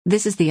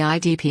This is the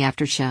IDP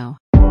After Show.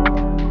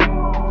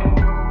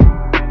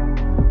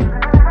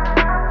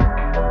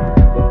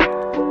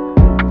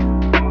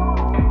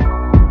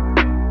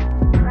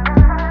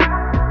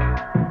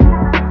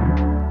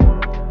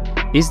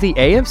 Is the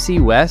AFC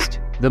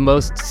West the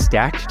most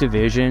stacked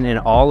division in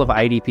all of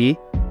IDP?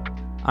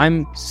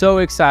 I'm so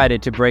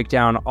excited to break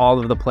down all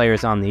of the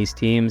players on these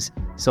teams,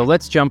 so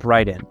let's jump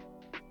right in.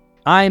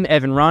 I'm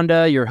Evan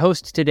Ronda, your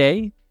host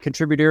today,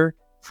 contributor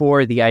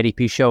for the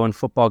IDP show on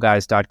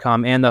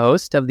footballguys.com and the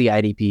host of the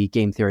IDP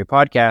Game Theory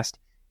podcast.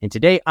 And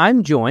today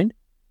I'm joined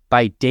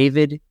by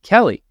David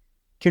Kelly,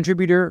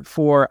 contributor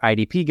for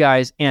IDP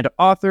Guys and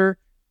author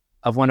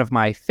of one of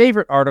my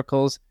favorite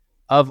articles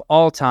of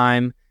all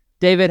time.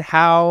 David,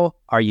 how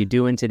are you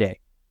doing today?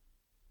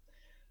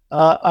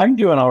 I'm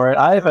doing all right.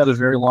 I've had a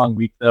very long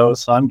week, though,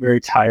 so I'm very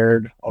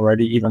tired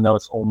already, even though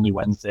it's only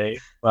Wednesday.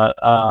 But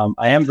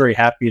I am very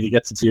happy to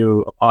get to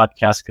do a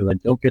podcast because I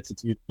don't get to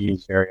do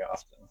these very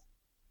often.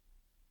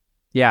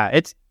 Yeah,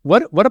 it's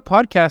what a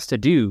podcast to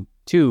do,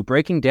 too,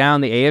 breaking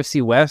down the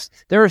AFC West.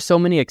 There are so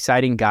many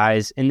exciting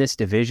guys in this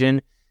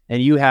division,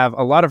 and you have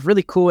a lot of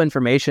really cool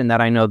information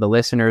that I know the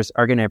listeners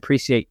are going to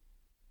appreciate,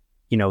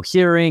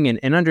 hearing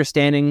and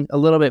understanding a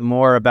little bit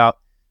more about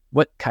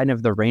what kind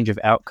of the range of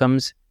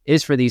outcomes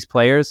is for these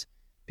players.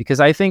 Because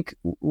I think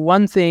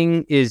one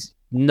thing is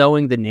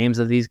knowing the names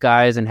of these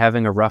guys and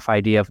having a rough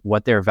idea of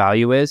what their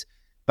value is.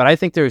 But I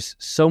think there's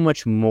so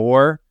much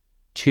more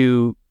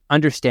to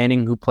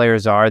understanding who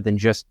players are than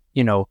just,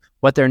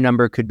 what their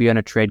number could be on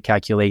a trade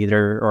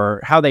calculator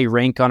or how they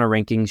rank on a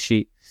ranking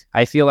sheet.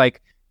 I feel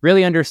like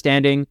really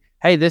understanding,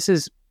 hey, this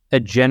is a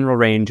general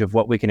range of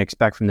what we can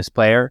expect from this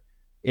player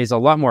is a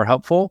lot more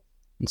helpful.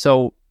 And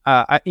so,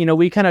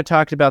 we kind of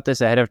talked about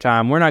this ahead of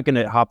time. We're not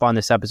going to hop on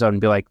this episode and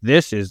be like,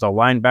 this is the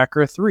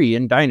linebacker 3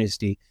 in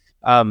Dynasty.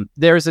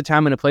 There's a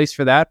time and a place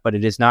for that, but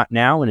it is not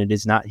now and it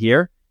is not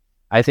here.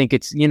 I think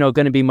it's, going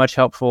to be much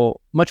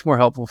more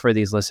helpful for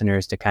these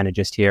listeners to kind of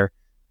just hear,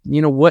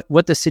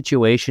 what the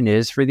situation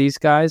is for these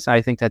guys.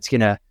 I think that's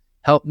going to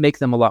help make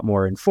them a lot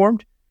more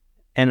informed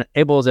and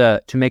able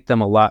to make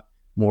them a lot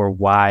more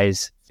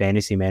wise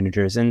fantasy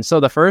managers. And so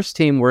the first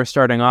team we're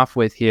starting off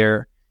with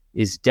here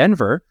is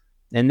Denver,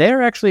 and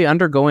they're actually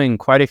undergoing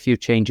quite a few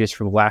changes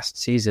from last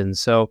season.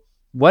 So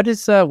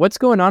what's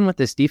going on with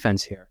this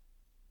defense here?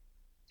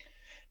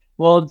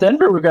 Well,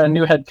 Denver, we've got a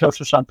new head coach,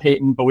 Sean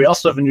Payton, but we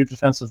also have a new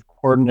defensive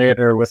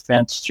coordinator with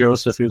Vance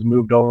Joseph, who's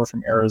moved over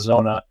from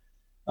Arizona.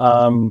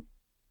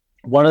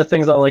 One of the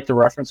things I like to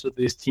reference with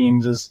these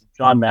teams is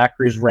John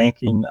Macri's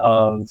ranking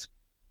of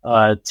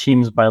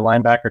teams by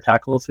linebacker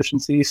tackle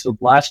efficiency. So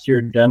last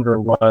year, Denver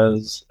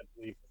was, I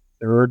believe,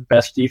 third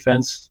best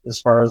defense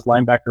as far as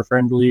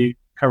linebacker-friendly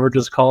coverage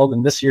is called,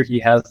 and this year he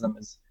has them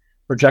as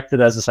projected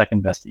as the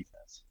second best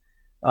defense.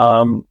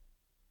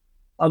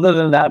 Other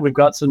than that, we've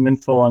got some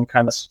info on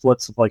kind of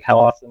splits of like how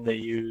often they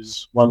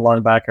use one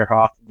linebacker, how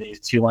often they use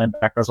two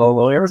linebackers.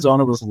 Although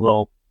Arizona was a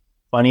little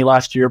funny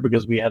last year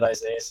because we had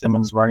Isaiah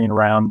Simmons running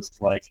around as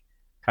like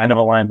kind of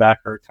a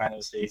linebacker, kind of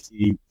a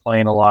safety,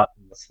 playing a lot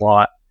in the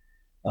slot.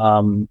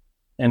 And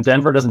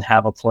Denver doesn't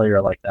have a player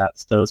like that,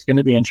 so it's going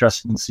to be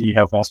interesting to see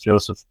how Vance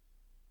Joseph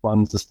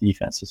runs this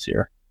defense this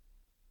year.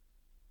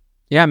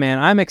 Yeah, man,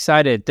 I'm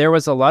excited. There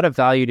was a lot of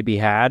value to be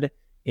had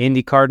in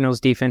the Cardinals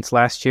defense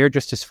last year,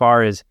 just as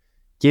far as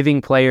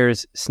giving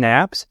players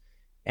snaps.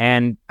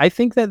 And I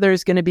think that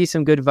there's going to be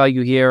some good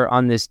value here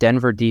on this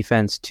Denver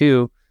defense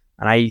too.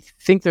 And I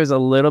think there's a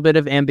little bit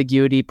of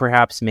ambiguity,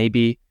 perhaps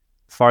maybe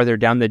farther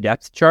down the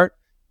depth chart.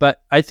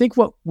 But I think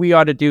what we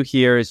ought to do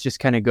here is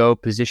just kind of go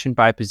position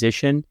by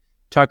position,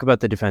 talk about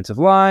the defensive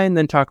line,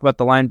 then talk about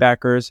the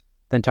linebackers,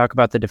 then talk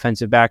about the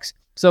defensive backs.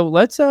 So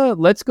let's go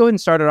ahead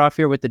and start it off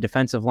here with the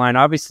defensive line.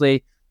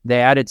 Obviously,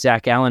 they added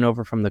Zach Allen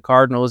over from the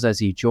Cardinals as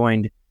he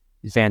joined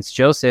Vance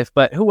Joseph,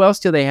 but who else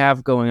do they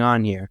have going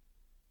on here?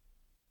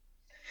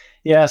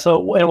 Yeah,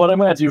 so and what I'm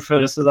going to do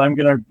for this is I'm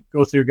going to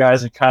go through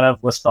guys and kind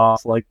of list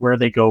off like where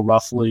they go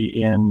roughly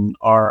in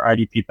our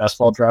IDP best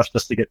ball draft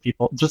just to give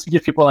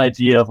people an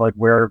idea of like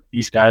where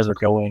these guys are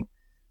going.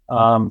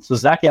 So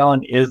Zach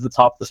Allen is the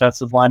top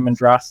defensive lineman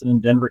drafted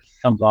in Denver. He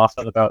comes off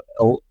at about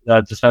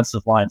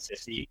defensive line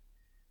 50.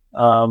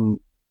 And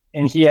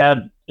he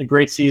had a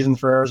great season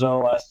for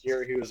Arizona last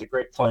year. He was a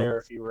great player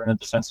if you were in a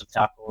defensive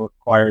tackle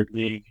required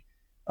league.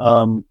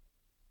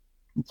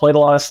 Played a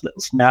lot of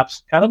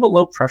snaps, kind of a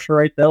low pressure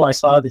rate though. I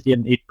saw that he had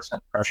an 8%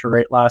 pressure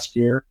rate last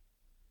year.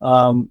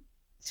 So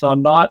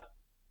I'm not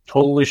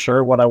totally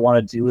sure what I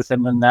want to do with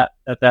him at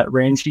that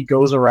range. He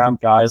goes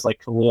around guys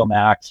like Khalil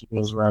Mack. He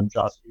goes around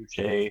Josh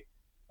Uche.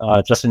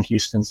 Justin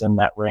Houston's in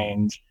that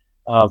range.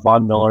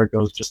 Von Miller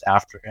goes just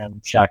after him.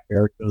 Shaq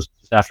Barrett goes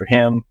just after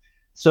him.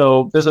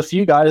 So there's a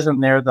few guys in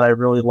there that I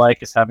really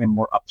like as having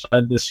more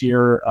upside this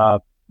year.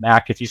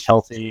 Mack, if he's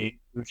healthy.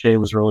 Uche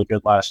was really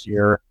good last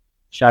year.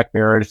 Shaq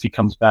Barrett, if he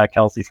comes back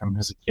healthy from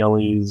his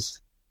Achilles,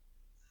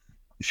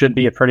 should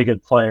be a pretty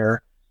good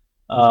player.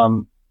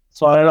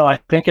 So I don't know. I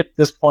think at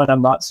this point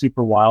I'm not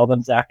super wild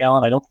on Zach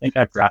Allen. I don't think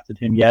I've drafted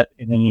him yet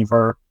in any of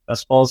our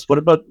best balls.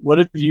 What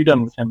have you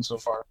done with him so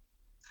far?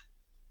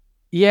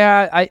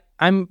 Yeah,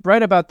 I'm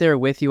right about there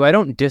with you. I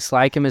don't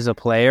dislike him as a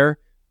player.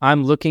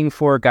 I'm looking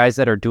for guys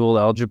that are dual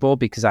eligible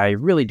because I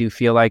really do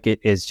feel like it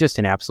is just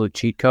an absolute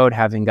cheat code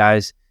having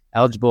guys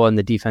eligible in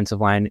the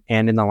defensive line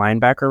and in the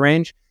linebacker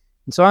range.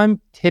 And so I'm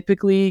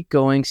typically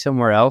going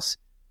somewhere else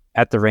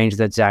at the range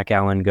that Zach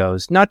Allen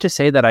goes. Not to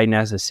say that I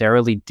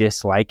necessarily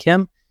dislike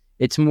him.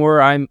 It's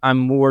more I'm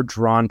more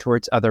drawn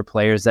towards other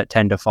players that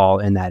tend to fall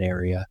in that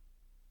area.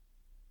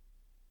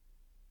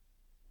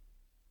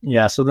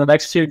 Yeah, so the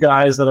next two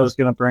guys that I was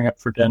going to bring up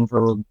for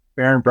Denver were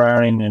Baron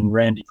Browning and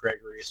Randy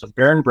Gregory. So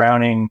Baron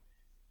Browning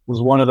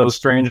was one of those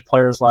strange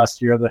players last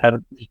year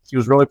that he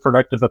was really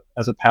productive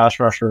as a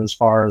pass rusher as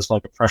far as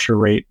like a pressure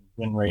rate,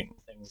 win rate,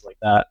 and things like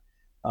that.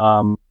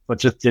 But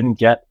just didn't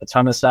get a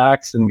ton of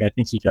sacks, and I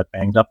think he got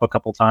banged up a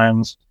couple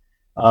times.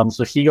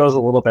 So he goes a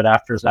little bit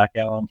after Zach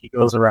Allen. He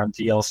goes around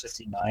DL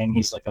 69.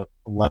 He's like a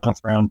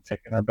 11th round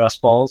pick in our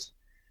best balls.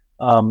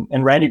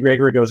 And Randy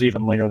Gregory goes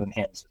even later than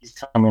him. So he's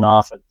coming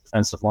off at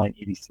defensive line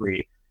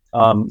 83.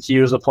 He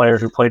was a player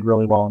who played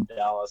really well in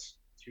Dallas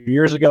 2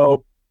 years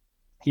ago.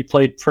 He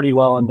played pretty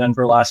well in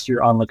Denver last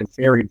year on like a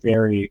very,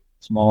 very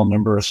small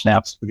number of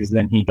snaps because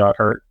then he got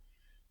hurt.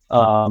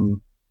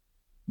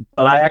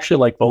 But I actually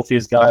like both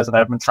these guys, and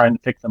I've been trying to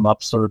pick them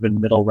up sort of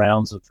in middle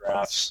rounds of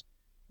drafts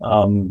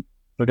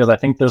because I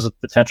think there's a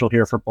potential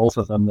here for both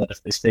of them that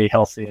if they stay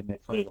healthy and they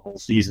play the whole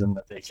season,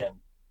 that they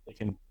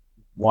can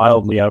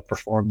wildly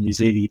outperform these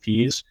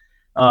ADPs.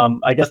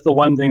 I guess the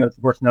one thing that's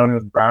worth noting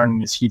with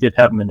Brown is he did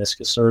have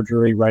meniscus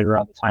surgery right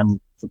around the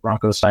time the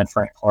Broncos signed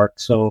Frank Clark.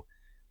 So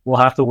we'll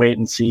have to wait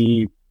and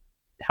see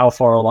how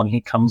far along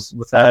he comes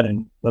with that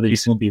and whether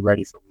he's going to be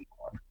ready for week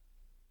one.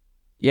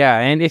 Yeah,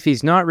 and if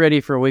he's not ready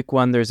for week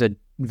one, there's a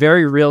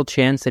very real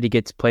chance that he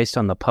gets placed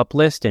on the PUP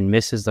list and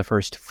misses the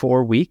first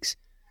 4 weeks.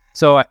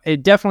 So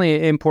it's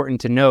definitely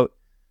important to note.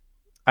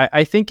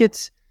 I think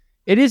it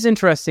is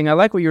interesting. I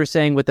like what you were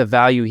saying with the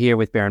value here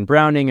with Baron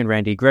Browning and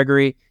Randy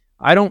Gregory.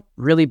 I don't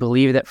really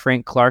believe that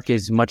Frank Clark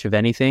is much of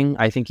anything.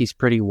 I think he's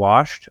pretty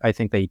washed. I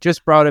think they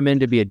just brought him in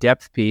to be a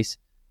depth piece.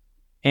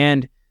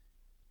 And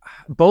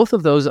both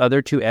of those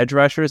other two edge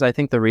rushers, I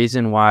think the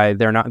reason why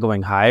they're not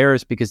going higher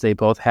is because they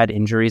both had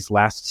injuries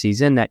last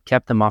season that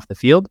kept them off the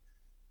field.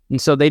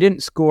 And so they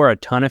didn't score a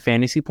ton of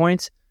fantasy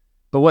points.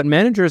 But what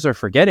managers are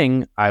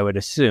forgetting, I would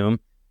assume,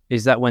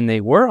 is that when they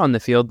were on the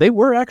field, they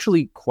were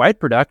actually quite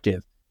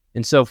productive.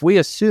 And so if we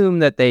assume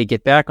that they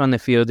get back on the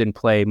field and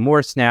play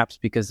more snaps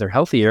because they're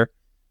healthier,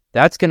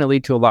 that's going to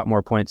lead to a lot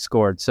more points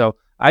scored. So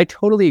I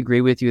totally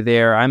agree with you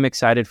there. I'm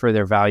excited for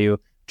their value,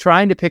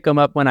 trying to pick them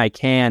up when I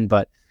can,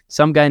 but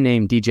some guy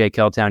named DJ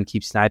Keltown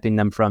keeps sniping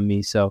them from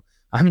me. So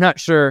I'm not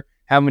sure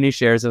how many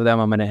shares of them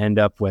I'm going to end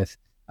up with.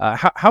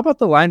 How about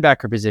the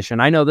linebacker position?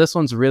 I know this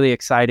one's really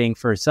exciting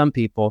for some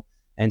people.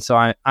 And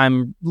so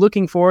I'm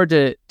looking forward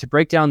to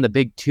break down the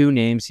big two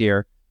names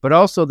here, but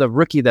also the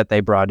rookie that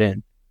they brought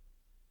in.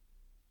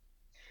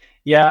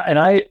 Yeah, and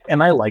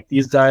I like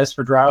these guys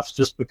for drafts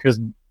just because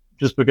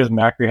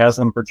Macri has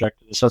them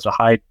projected as such a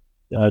high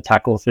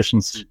tackle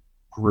efficiency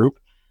group.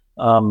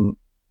 And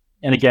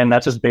again,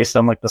 that's just based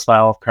on like the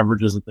style of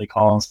coverages that they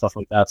call and stuff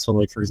like that. So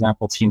like, for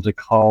example, teams that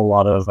call a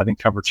lot of, I think,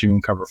 cover 2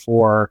 and cover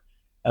 4,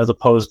 as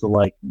opposed to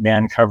like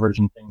man coverage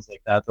and things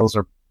like that. Those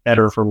are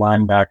better for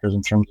linebackers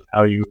in terms of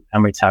how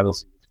many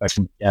tackles you expect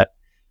them to get.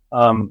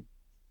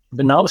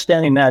 But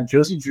notwithstanding that,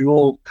 Josie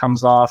Jewell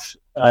comes off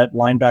at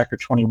linebacker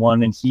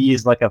 21, and he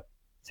is like a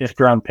 5th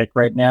round pick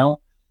right now.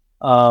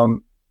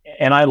 And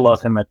I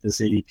love him at this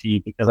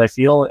ADP because I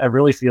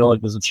really feel like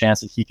there's a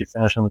chance that he could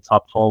finish in the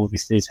top 12 if he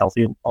stays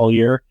healthy all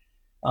year.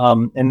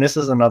 And this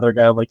is another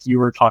guy like you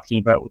were talking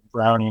about with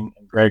Browning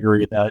and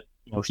Gregory that,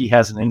 he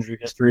has an injury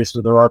history.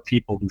 So there are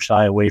people who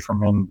shy away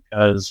from him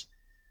because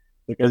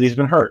he's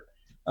been hurt.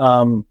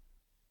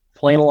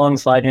 Playing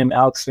alongside him,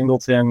 Alex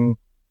Singleton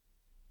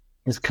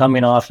is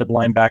coming off at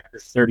linebacker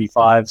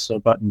 35, so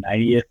about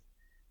 90th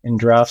in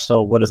draft.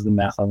 So what is the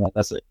math on that?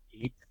 That's an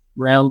 8th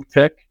round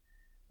pick.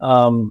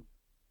 And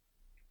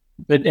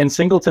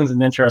Singleton's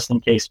an interesting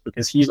case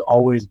because he's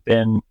always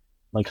been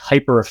like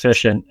hyper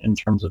efficient in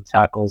terms of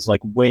tackles,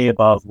 like way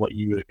above what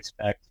you would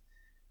expect.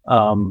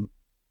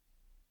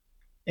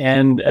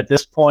 And at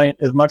this point,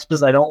 as much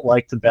as I don't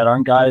like to bet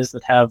on guys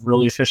that have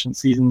really efficient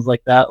seasons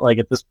like that, like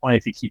at this point,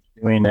 if he keeps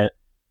doing it,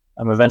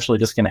 I'm eventually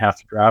just going to have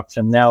to draft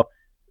him. Now,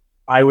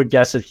 I would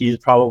guess that he's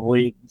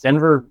probably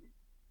Denver.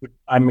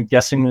 I'm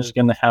guessing is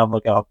going to have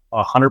like a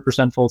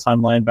 100%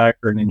 full-time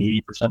linebacker and an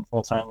 80%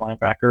 full-time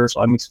linebacker.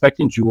 So I'm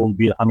expecting Jewell to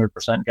be the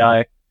 100%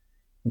 guy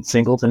and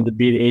Singleton to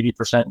be the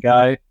 80%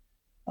 guy.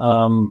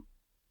 And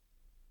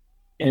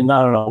I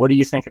don't know. What do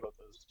you think about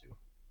those two?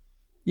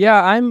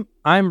 Yeah,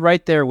 I'm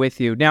right there with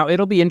you. Now,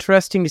 it'll be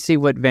interesting to see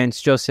what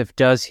Vance Joseph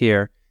does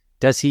here.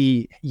 Does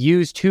he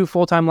use 2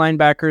 full-time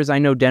linebackers? I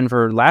know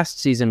Denver last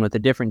season with a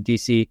different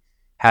DC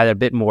had a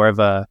bit more of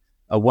a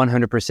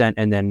 100%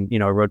 and then, a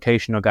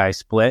rotational guy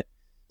split.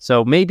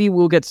 So maybe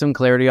we'll get some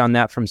clarity on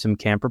that from some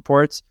camp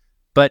reports.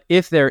 But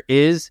if there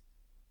is,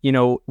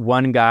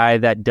 one guy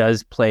that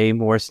does play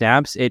more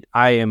snaps,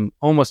 I am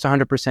almost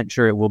 100%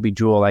 sure it will be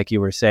Jewell, like you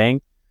were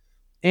saying.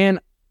 And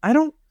I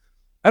don't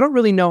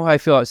really know how I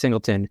feel about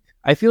Singleton.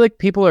 I feel like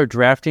people are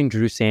drafting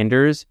Drew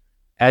Sanders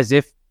as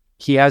if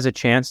he has a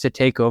chance to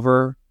take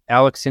over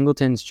Alex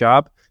Singleton's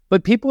job,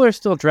 but people are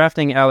still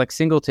drafting Alex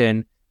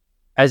Singleton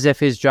as if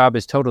his job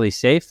is totally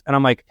safe. And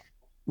I'm like,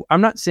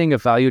 I'm not seeing a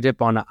value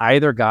dip on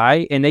either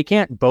guy, and they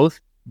can't both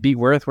be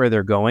worth where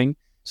they're going.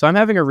 So I'm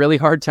having a really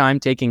hard time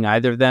taking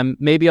either of them.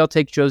 Maybe I'll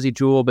take Josie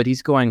Jewell, but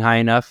he's going high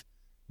enough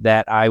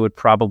that I would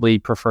probably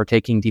prefer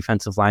taking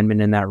defensive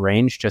linemen in that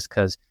range, just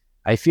because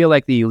I feel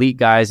like the elite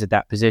guys at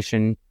that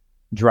position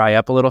dry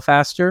up a little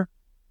faster.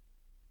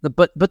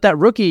 But that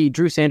rookie,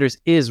 Drew Sanders,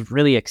 is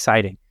really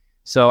exciting.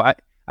 So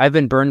I've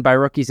been burned by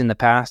rookies in the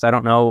past. I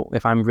don't know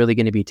if I'm really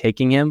going to be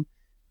taking him.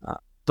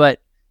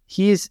 But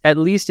he's at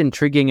least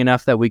intriguing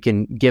enough that we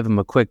can give him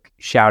a quick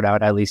shout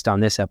out, at least on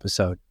this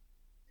episode.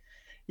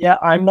 Yeah,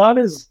 I'm not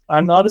as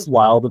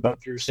wild about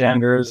Drew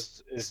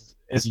Sanders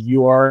as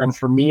you are. And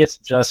for me, it's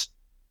just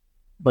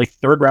like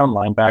third round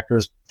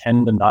linebackers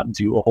tend to not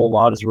do a whole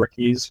lot as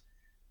rookies.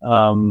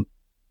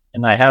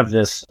 And I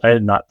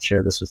did not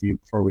share this with you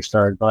before we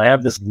started, but I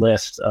have this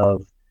list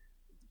of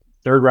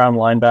third round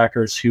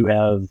linebackers who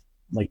have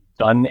like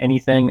done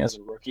anything as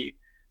a rookie.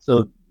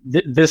 So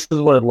this is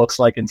what it looks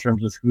like in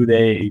terms of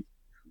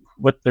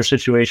what their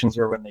situations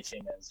were when they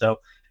came in. So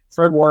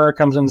Fred Warner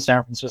comes into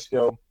San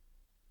Francisco.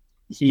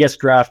 He gets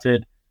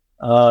drafted.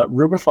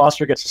 Reuben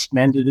Foster gets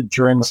suspended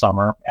during the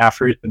summer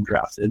after he's been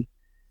drafted.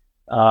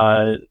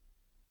 And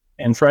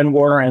Fred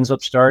Warner ends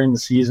up starting the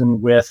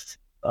season with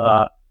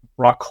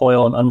Brock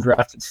Coyle, an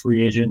undrafted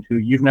free agent who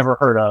you've never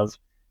heard of,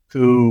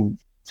 who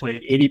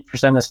played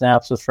 80% of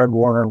snaps with Fred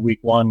Warner in week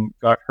one,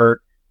 got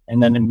hurt,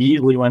 and then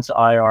immediately went to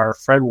IR.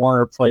 Fred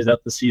Warner plays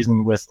out the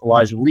season with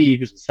Elijah Lee,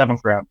 who's a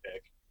 7th round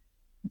pick.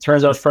 It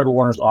turns out Fred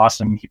Warner's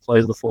awesome. He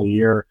plays the full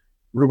year.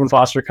 Reuben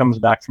Foster comes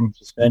back from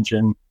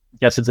suspension,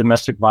 gets a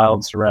domestic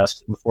violence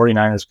arrest, and the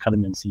 49ers cut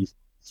him in season.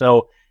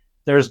 So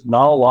there's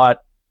not a lot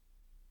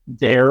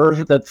there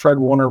that Fred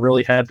Warner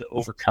really had to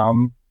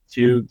overcome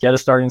to get a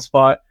starting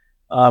spot.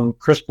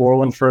 Chris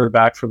Borland, further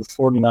back for the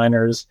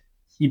 49ers,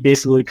 he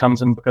basically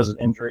comes in because of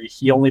injury.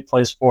 He only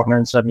plays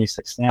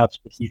 476 snaps,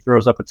 but he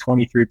throws up a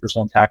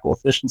 23% tackle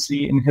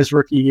efficiency in his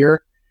rookie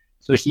year.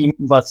 So he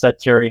lets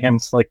that carry him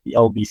to like the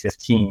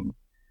LB15.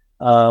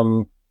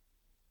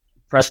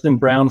 Preston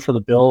Brown for the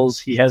Bills,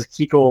 he has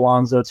Kiko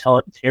Alonso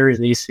tear his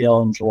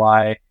ACL in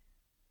July.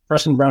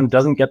 Preston Brown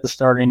doesn't get the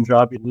starting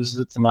job. He loses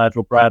it to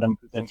Nigel Bradham,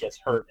 who then gets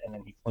hurt, and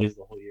then he plays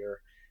the whole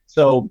year.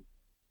 So,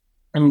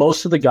 and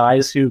most of the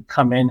guys who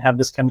come in have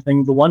this kind of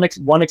thing. The one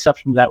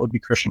exception to that would be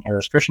Christian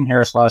Harris. Christian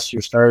Harris last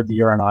year started the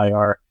year on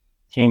IR,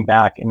 came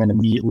back, and then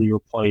immediately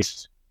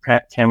replaced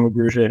Cam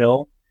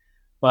Grugier-Hill.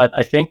 But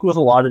I think with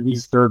a lot of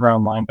these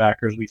third-round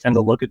linebackers, we tend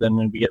to look at them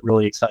and we get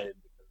really excited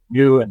because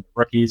they're new and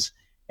rookies,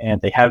 and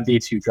they have day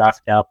 2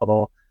 draft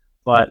capital.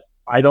 But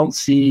I don't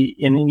see,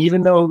 and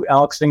even though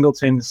Alex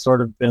Singleton has sort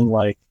of been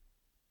like,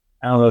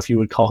 I don't know if you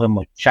would call him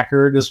like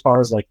checkered as far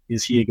as like,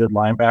 is he a good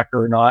linebacker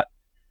or not?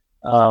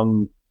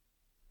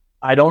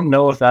 I don't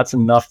know if that's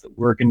enough that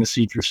we're going to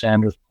see Drew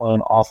Sanders play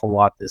an awful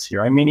lot this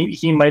year. I mean,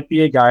 he might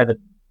be a guy that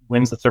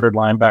wins the third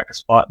linebacker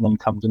spot and then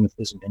comes in if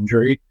there's an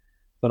injury,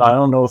 but I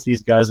don't know if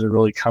these guys are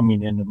really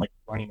coming in and like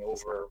running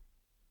over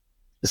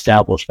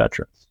established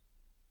veterans.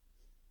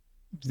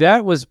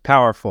 That was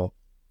powerful.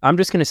 I'm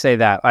just going to say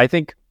that. I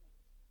think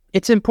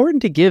it's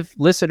important to give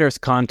listeners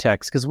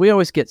context because we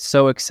always get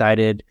so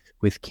excited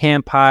with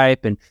camp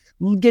hype and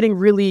getting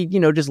really,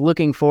 just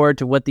looking forward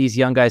to what these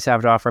young guys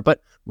have to offer.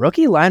 But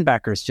rookie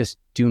linebackers just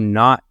do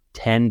not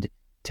tend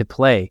to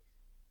play.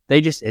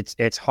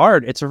 It's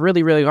hard. It's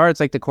really, really hard. It's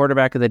like the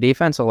quarterback of the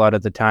defense a lot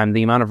of the time,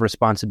 the amount of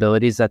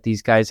responsibilities that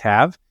these guys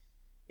have.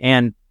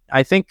 And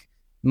I think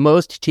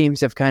most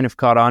teams have kind of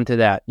caught on to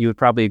that. You would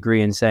probably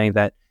agree in saying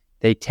that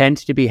they tend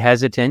to be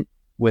hesitant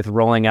with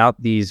rolling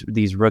out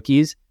these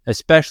rookies,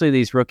 especially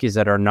these rookies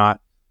that are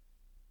not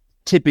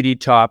tippity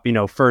top,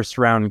 first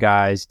round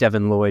guys,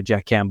 Devin Lloyd,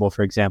 Jack Campbell,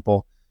 for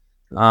example.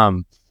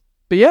 But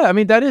yeah, I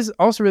mean, that is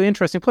also really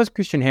interesting. Plus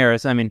Christian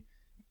Harris, I mean,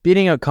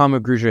 beating out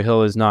Kama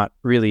Grugier-Hill is not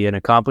really an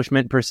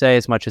accomplishment per se,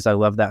 as much as I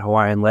love that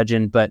Hawaiian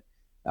legend. But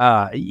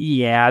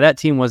yeah, that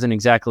team wasn't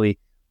exactly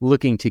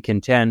looking to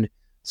contend.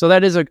 So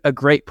that is a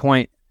great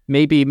point.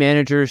 Maybe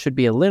managers should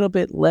be a little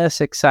bit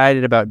less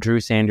excited about Drew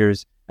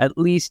Sanders, at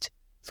least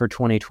for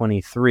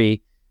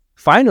 2023.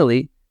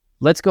 Finally,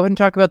 let's go ahead and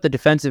talk about the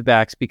defensive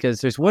backs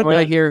because there's one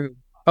guy here.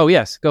 Oh,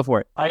 yes, go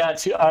for it. I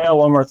got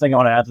one more thing I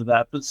want to add to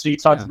that. But so you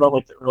talked about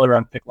like the early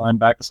round pick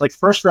linebackers. Like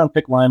first round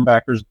pick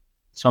linebackers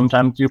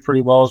sometimes do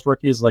pretty well as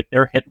rookies. Like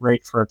their hit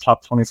rate for a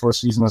top 24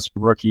 season as a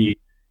rookie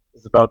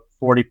is about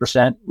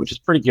 40%, which is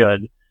pretty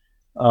good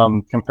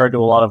compared to a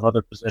lot of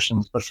other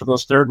positions. But for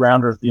those third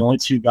rounders, the only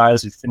 2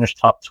 guys who finished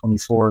top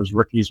 24 as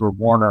rookies were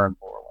Warner and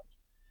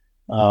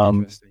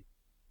Borland.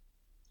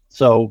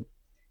 So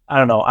I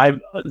don't know.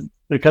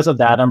 Because of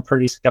that, I'm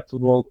pretty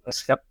skeptical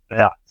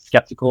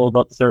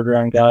about the third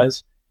round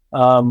guys.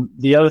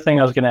 The other thing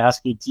I was going to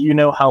ask you, do you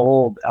know how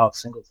old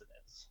Alex Singleton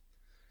is?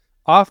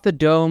 Off the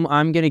dome,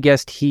 I'm going to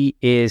guess he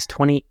is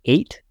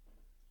 28.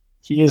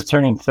 He is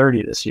turning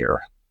 30 this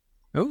year.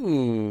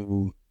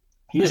 Ooh.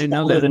 He's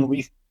older than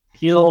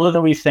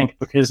we think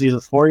because he's a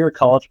 4-year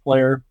college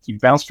player. He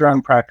bounced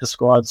around practice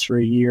squads for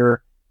a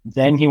year.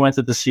 Then he went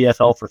to the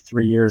CFL for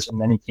 3 years, and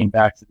then he came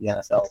back to the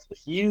NFL. So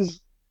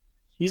he's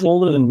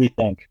older than we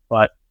think.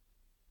 But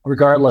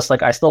regardless,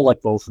 I still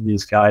like both of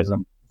these guys,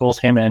 and both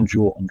him and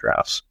Jewel in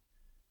drafts.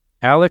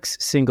 Alex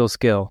single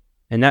skill,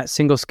 and that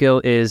single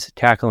skill is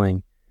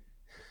tackling.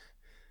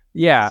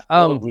 Yeah,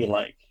 we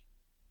like.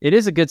 It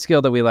is a good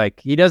skill that we like.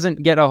 He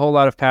doesn't get a whole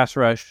lot of pass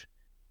rush.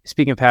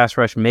 Speaking of pass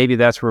rush, maybe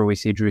that's where we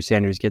see Drew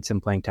Sanders get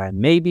some playing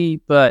time. Maybe,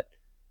 but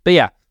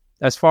yeah,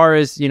 as far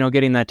as,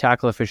 getting that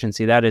tackle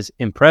efficiency, that is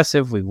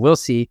impressive. We will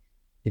see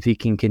if he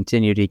can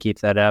continue to keep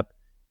that up.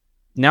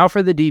 Now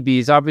for the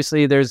DBs,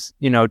 obviously there's,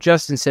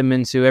 Justin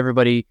Simmons, who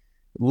everybody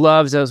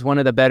loves as one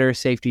of the better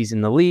safeties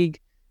in the league.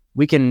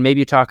 We can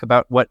maybe talk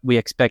about what we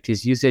expect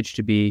his usage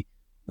to be.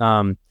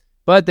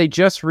 But they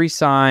just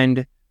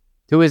re-signed.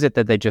 Who is it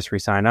that they just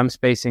re-signed? I'm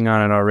spacing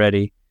on it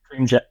already.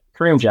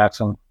 Kareem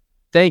Jackson.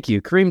 Thank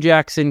you. Kareem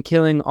Jackson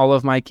killing all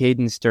of my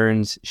Caden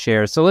Stearns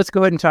shares. So let's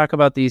go ahead and talk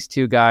about these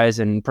two guys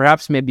and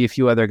perhaps maybe a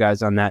few other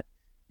guys on that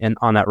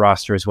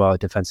roster as well at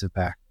defensive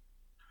back.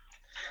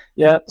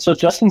 Yeah, so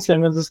Justin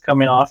Simmons is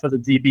coming off of the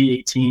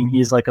DB18.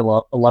 He's like a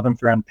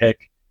 11th round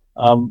pick.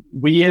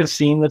 We have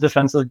seen the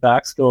defensive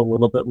backs go a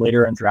little bit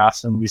later in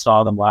drafts than we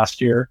saw them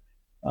last year,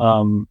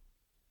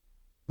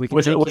 which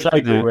I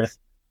agree with.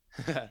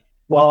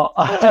 Well,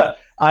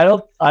 I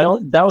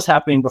don't. That was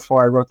happening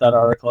before I wrote that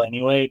article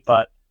anyway.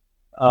 But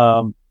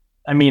I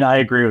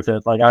agree with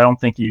it. I don't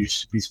think you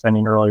should be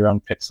spending early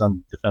round picks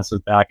on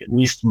defensive back, at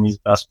least in these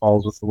best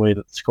balls, with the way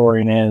that the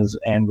scoring is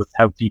and with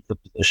how deep the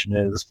position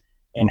is,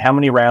 and how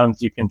many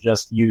rounds you can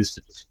just use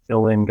to just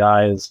fill in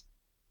guys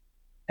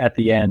at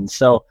the end.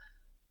 So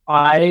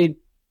I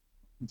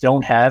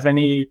don't have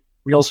any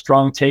real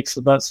strong takes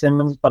about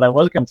Simmons, but I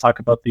was going to talk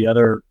about the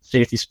other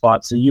safety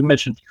spots. So you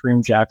mentioned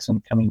Kareem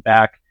Jackson coming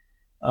back.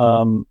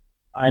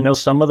 I know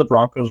some of the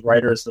Broncos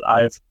writers that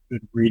I've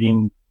been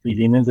reading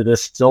leading into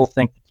this still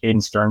think that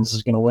Caden Stearns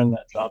is going to win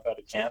that job out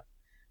of camp.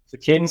 So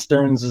Caden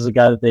Stearns is a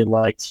guy that they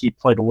liked. He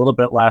played a little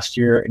bit last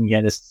year, and he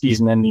had his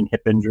season-ending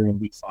hip injury in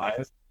week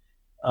 5.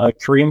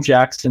 Kareem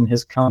Jackson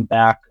has come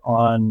back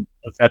on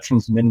a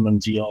veterans minimum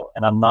deal,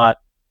 and I'm not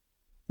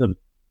the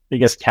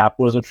biggest cap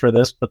wizard for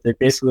this, but they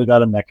basically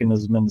got a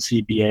mechanism in the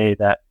CBA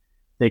that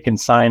they can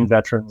sign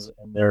veterans,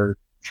 and their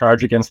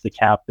charge against the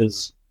cap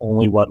is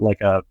only what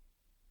a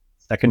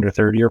second or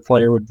third year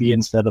player would be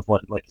instead of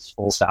what his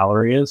full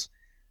salary is.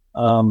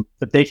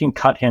 But they can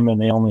cut him,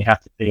 and they only have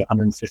to pay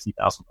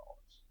 $150,000.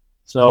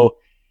 So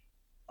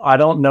I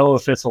don't know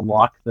if it's a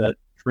lock that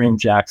Kareem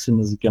Jackson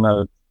is going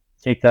to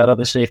take that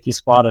other safety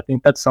spot. I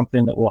think that's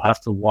something that we'll have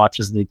to watch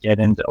as they get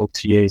into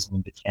OTAs and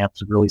into camp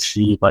to really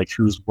see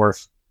who's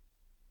worth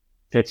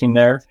picking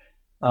there.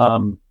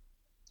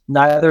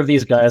 Neither of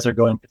these guys are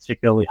going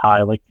particularly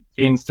high.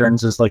 Caden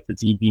Stearns is the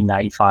DB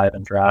 95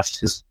 in drafts.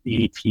 His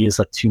ADP is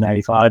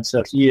 295,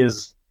 so he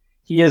is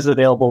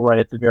available right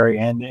at the very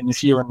end. And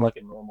if you're in a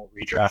normal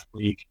redraft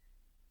league,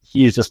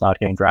 he is just not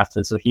getting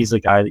drafted. So he's a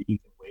guy that you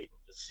can wait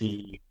to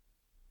see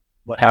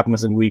what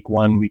happens in week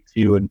 1, week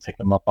 2, and pick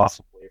him up off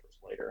of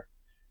waivers later.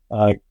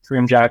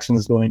 Kareem Jackson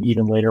is going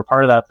even later.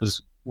 Part of that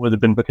would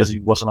have been because he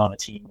wasn't on a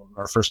team when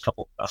our first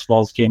couple of best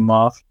balls came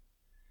off.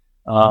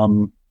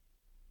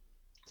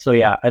 So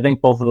yeah, I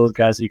think both of those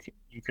guys you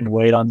can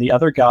wait on. The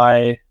other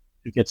guy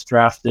who gets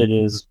drafted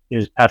is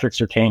Patrick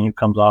Surtain, who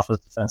comes off as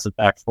defensive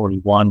back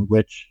 41,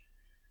 which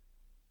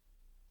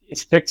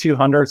it's pick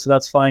 200, so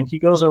that's fine. He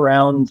goes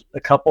around a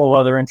couple of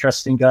other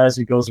interesting guys.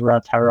 He goes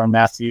around Tyrann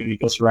Mathieu. He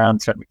goes around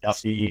Trent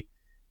McDuffie.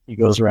 He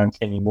goes around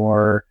Kenny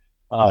Moore.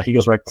 He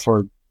goes right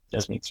before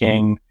Desmond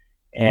King,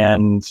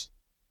 and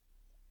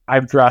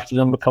I've drafted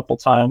him a couple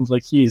times.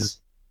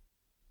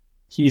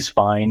 He's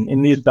fine.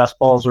 In these best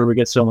balls where we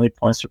get so many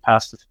points for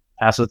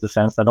passive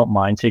defense, I don't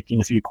mind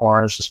taking a few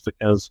corners just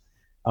because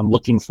I'm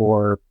looking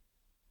for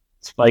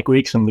spike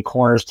weeks, and the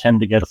corners tend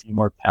to get a few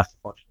more passive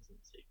functions than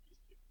the safeties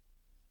do.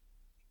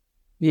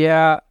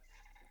 Yeah,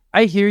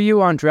 I hear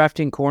you on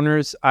drafting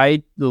corners.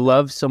 I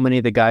love so many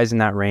of the guys in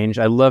that range.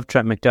 I love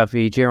Trent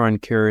McDuffie, Jaron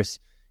Kearse,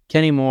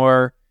 Kenny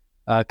Moore,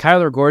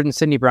 Kyler Gordon,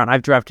 Sidney Brown.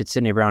 I've drafted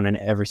Sidney Brown in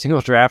every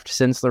single draft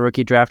since the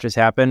rookie draft has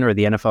happened, or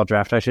the NFL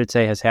draft, I should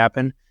say, has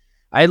happened.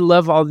 I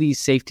love all these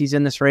safeties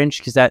in this range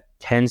because that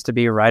tends to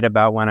be right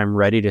about when I'm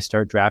ready to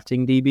start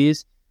drafting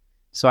DBs.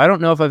 So I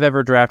don't know if I've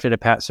ever drafted a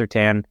Pat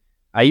Surtain.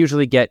 I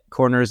usually get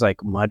corners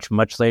much,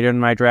 much later in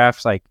my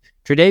drafts.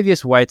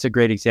 Tre'Davious White's a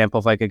great example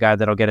of a guy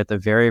that I'll get at the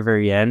very,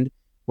 very end,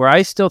 where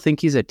I still think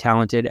he's a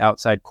talented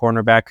outside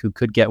cornerback who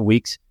could get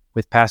weeks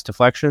with pass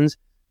deflections,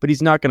 but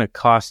he's not going to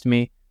cost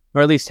me,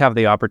 or at least have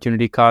the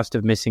opportunity cost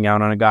of missing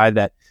out on a guy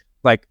that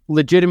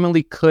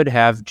legitimately could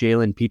have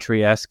Jalen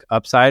Petrie-esque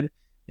upside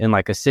in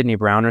a Sidney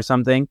Brown or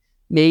something.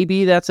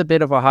 Maybe that's a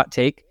bit of a hot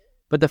take,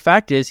 but the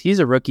fact is he's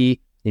a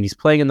rookie and he's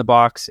playing in the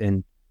box,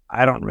 and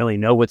I don't really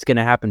know what's going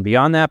to happen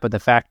beyond that, but the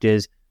fact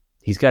is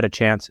he's got a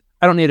chance.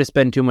 I don't need to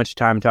spend too much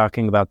time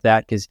talking about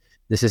that because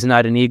This is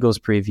not an Eagles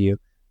preview,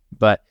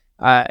 but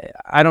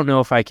I don't know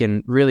if I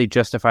can really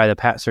justify the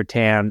Pat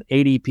Surtain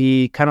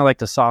ADP, kind of like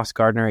the Sauce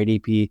Gardner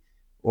ADP,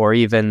 or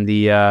even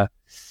the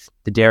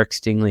Derek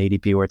Stingley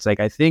ADP, where it's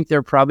like, I think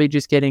they're probably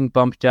just getting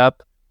bumped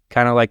up,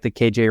 kind of like the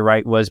KJ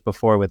Wright was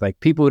before, with like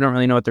people who don't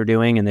really know what they're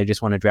doing and they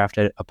just want to draft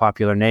a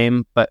popular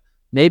name. But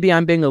maybe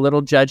I'm being a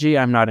little judgy.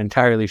 I'm not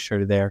entirely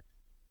sure there.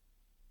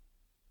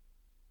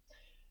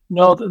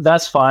 No,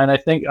 that's fine. I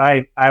think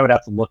I would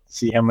have to look to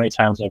see how many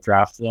times I've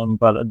drafted them,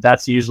 but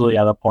that's usually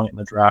at a point in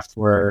the draft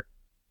where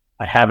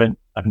I've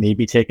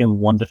maybe taken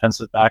one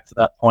defensive back to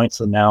that point,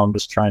 so now I'm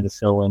just trying to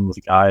fill in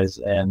with guys,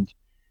 and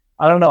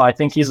I don't know. I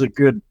think he's a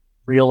good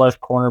real-life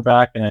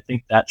cornerback, and I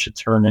think that should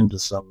turn into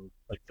some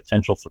like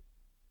potential for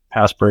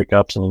pass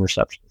breakups and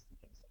interceptions and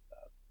things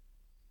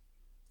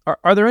like that.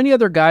 Are there any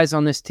other guys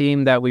on this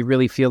team that we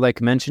really feel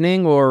like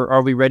mentioning, or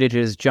are we ready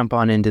to just jump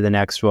on into the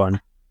next one?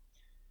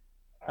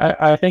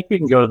 I think we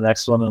can go to the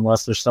next one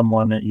unless there's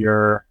someone that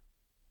you're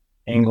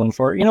angling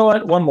for. You know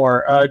what? One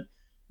more.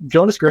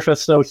 Jonas Griffith,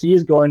 so he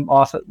is going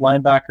off at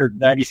linebacker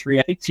 93.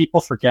 I think people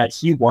forget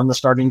he won the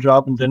starting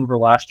job in Denver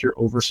last year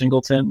over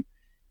Singleton.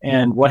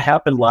 And what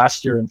happened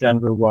last year in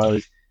Denver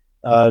was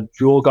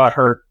Jewell got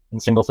hurt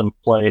and Singleton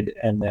played,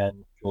 and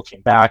then Jewell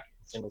came back.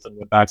 Singleton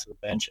went back to the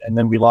bench, and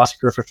then we lost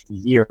Griffith for the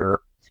year,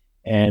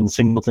 and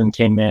Singleton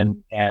came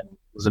in and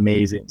was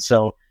amazing.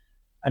 So,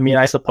 I mean,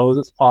 I suppose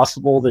it's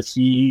possible that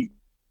he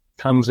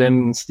comes in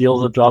and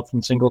steals a job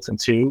from Singleton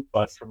too,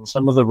 but from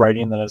some of the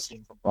writing that I've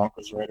seen from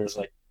Broncos writers,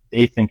 like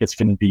they think it's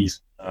going to be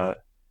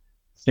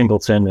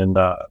Singleton and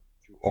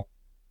Jewell.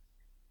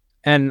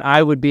 And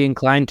I would be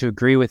inclined to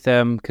agree with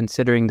them,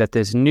 considering that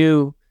this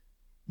new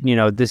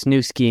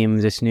scheme,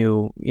 this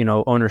new,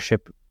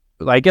 ownership,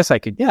 I guess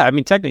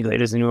technically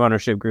it is a new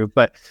ownership group,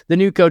 but the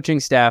new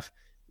coaching staff,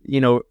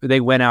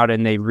 they went out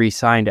and they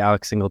re-signed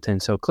Alex Singleton.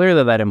 So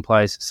clearly that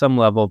implies some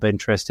level of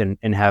interest in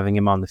having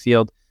him on the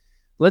field.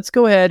 Let's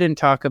go ahead and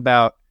talk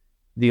about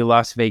the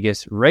Las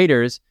Vegas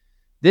Raiders.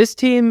 This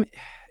team,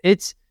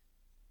 it's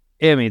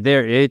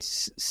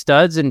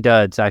studs and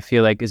duds, I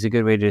feel like is a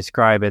good way to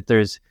describe it.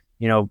 There's,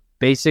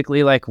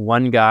 basically like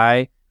one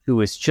guy who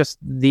is just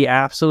the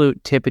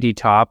absolute tippity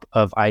top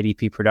of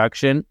IDP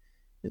production,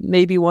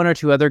 maybe one or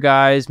two other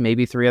guys,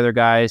 maybe three other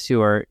guys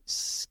who are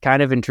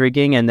kind of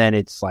intriguing, and then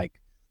it's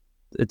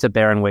a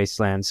barren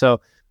wasteland.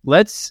 So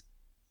let's,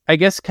 I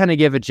guess, kind of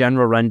give a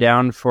general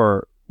rundown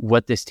for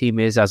what this team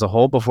is as a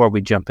whole before we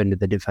jump into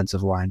the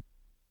defensive line.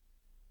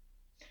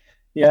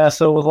 Yeah,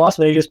 so with Las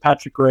Vegas,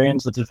 Patrick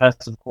Graham's the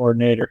defensive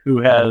coordinator who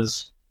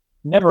has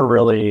never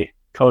really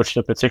coached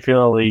a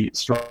particularly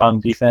strong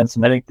defense,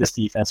 and I think this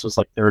defense was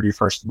like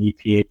 31st in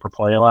EPA per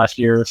play last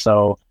year.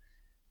 So,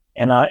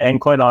 and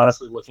quite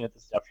honestly, looking at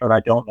the depth chart, I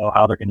don't know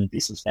how they're going to be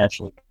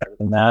substantially better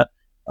than that.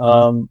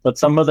 But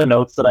some of the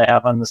notes that I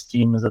have on this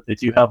team is that they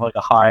do have like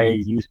a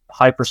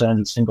high percentage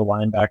of single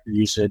linebacker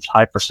usage,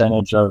 high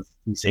percentage of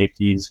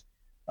safeties.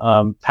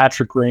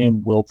 Patrick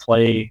Graham will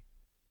play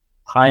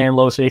high and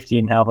low safety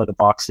and have like a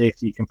box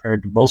safety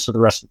compared to most of the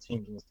rest of the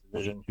teams in this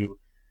division who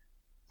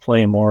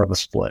play more of a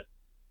split.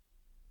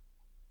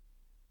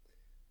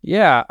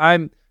 Yeah,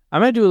 I'm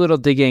going to do a little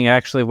digging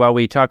actually while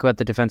we talk about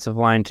the defensive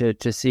line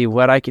to see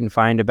what I can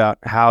find about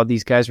how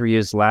these guys were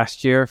used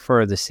last year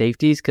for the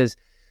safeties, because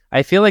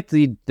I feel like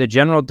the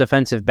general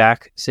defensive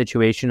back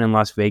situation in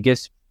Las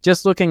Vegas,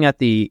 just looking at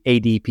the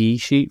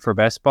ADP sheet for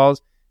best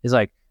balls, is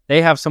like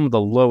they have some of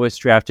the lowest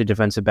drafted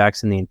defensive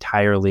backs in the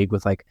entire league,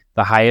 with like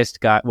the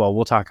highest guy. Well,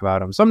 we'll talk about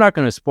them, so I'm not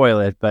going to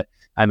spoil it, but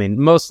I mean,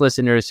 most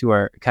listeners who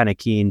are kind of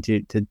keen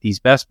to these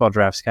best ball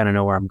drafts kind of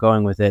know where I'm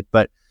going with it.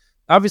 But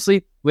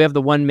obviously, we have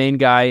the one main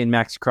guy in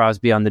Max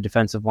Crosby on the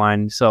defensive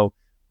line, so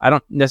I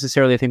don't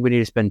necessarily think we need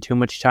to spend too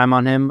much time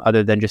on him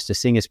other than just to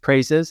sing his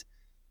praises.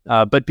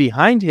 But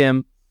behind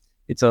him,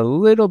 it's a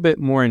little bit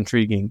more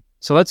intriguing.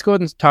 So let's go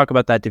ahead and talk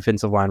about that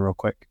defensive line real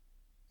quick.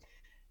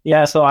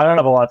 Yeah, so I don't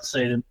have a lot to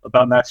say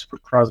about Max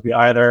Crosby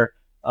either.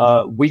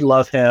 We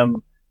love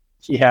him.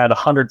 He had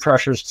 100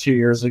 pressures 2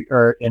 years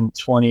ago, in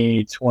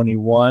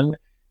 2021.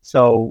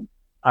 So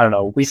I don't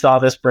know. We saw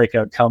this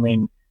breakout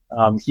coming.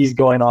 He's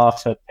going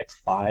off at pick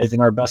 5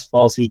 in our best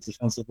ball seat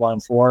defensive line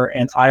 4,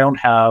 and I don't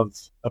have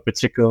a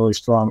particularly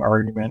strong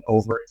argument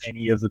over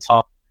any of the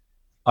top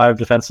 5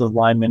 defensive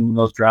linemen in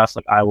those drafts.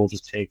 Like, I will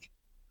just take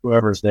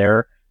whoever's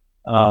there.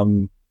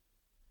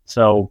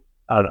 So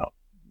I don't know.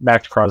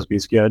 Max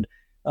Crosby's good.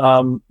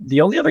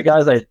 The only other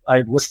guys I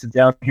listed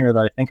down here that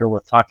I think are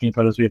worth talking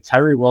about is we have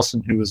Tyree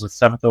Wilson, who was the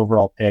 7th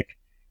overall pick.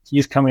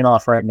 He's coming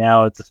off right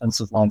now at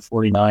defensive line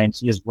 49.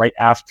 He is right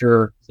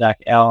after Zach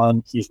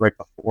Allen. He's right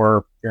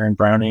before Aaron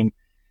Browning.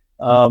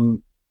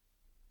 I'm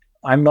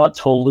not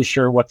totally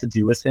sure what to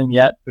do with him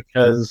yet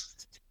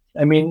because,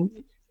 I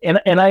mean, and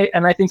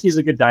I think he's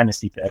a good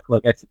dynasty pick.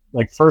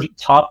 Like first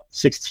top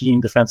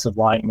 16 defensive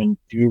linemen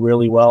do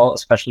really well,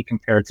 especially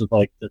compared to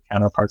like the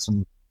counterparts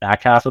in the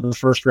back half of the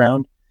first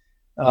round.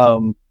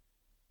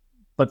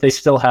 But they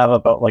still have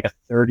about like a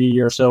 30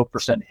 or so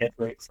 % hit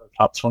rate for a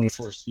top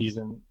 24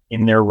 season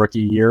in their rookie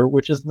year,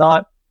 which is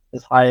not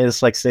as high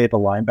as like say the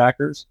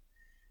linebackers.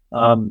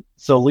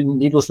 So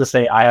needless to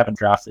say, I haven't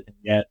drafted him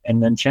yet.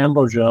 And then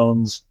Chandler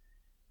Jones,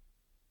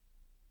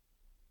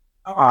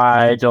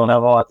 I don't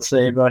have a lot to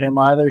say about him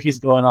either. He's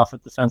going off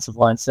at defensive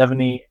line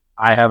 70.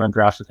 I haven't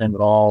drafted him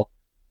at all.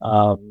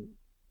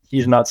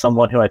 He's not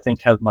someone who I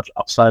think has much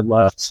upside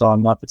left, so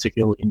I'm not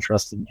particularly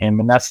interested in him.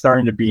 And that's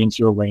starting to be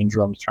into a range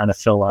where I'm trying to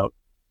fill out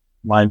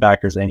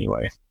linebackers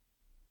anyway.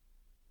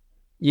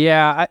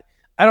 Yeah,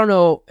 I don't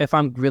know if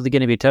I'm really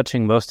going to be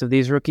touching most of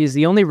these rookies.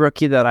 The only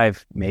rookie that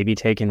I've maybe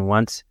taken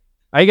once,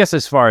 I guess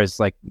as far as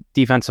like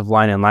defensive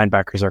line and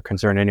linebackers are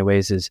concerned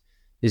anyways, is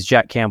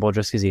Jack Campbell,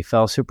 just because he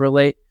fell super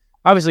late.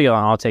 Obviously,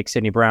 I'll take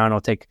Sidney Brown,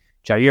 I'll take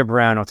Jair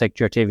Brown, I'll take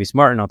Jartavius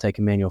Martin, I'll take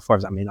Emmanuel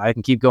Forbes. I mean, I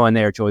can keep going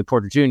there, Joey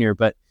Porter Jr.,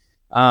 but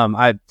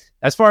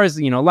as far as,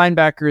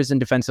 linebackers and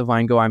defensive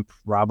line go, I'm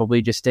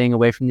probably just staying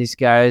away from these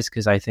guys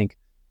because I think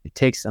it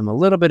takes them a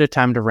little bit of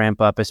time to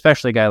ramp up,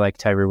 especially a guy like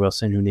Tyree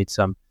Wilson who needs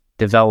some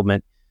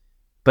development.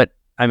 But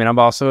I mean, I'm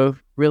also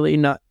really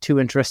not too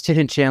interested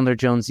in Chandler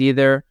Jones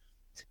either.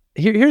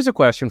 Here's a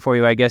question for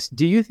you, I guess.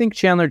 Do you think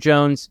Chandler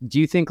Jones,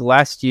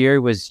 last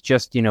year was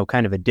just,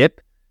 kind of a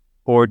dip?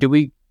 Or do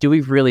we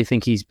really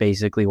think he's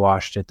basically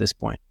washed at this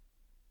point?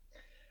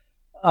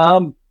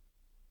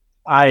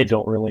 I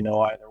don't really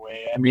know either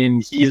way. I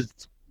mean, he's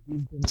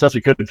such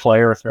a good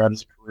player throughout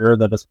his career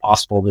that it's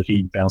possible that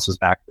he bounces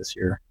back this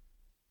year.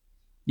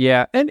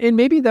 Yeah, and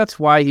maybe that's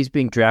why he's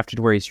being drafted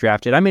where he's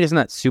drafted. I mean, it's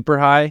not super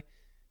high,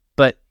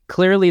 but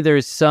clearly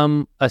there's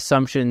some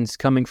assumptions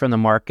coming from the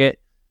market.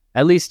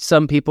 At least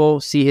some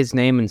people see his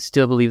name and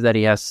still believe that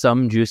he has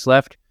some juice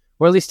left,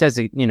 or at least has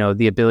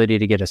the ability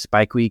to get a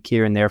spike week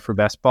here and there for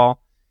best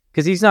ball,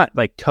 because he's not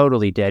like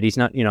totally dead. He's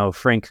not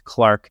Frank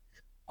Clark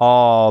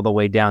all the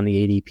way down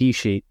the ADP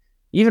sheet.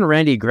 Even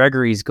Randy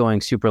Gregory's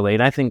going super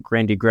late. I think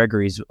Randy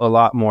Gregory's a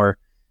lot more,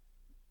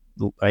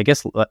 I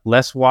guess,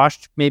 less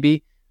washed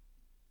maybe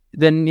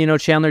than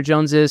Chandler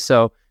Jones is.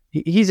 So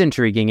he's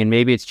intriguing, and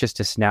maybe it's just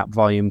a snap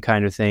volume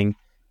kind of thing.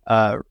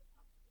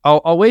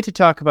 I'll wait to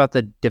talk about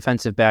the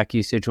defensive back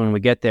usage when we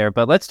get there,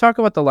 but let's talk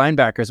about the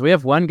linebackers. We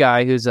have one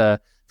guy who's a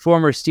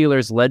former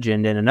Steelers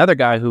legend and another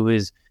guy who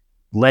is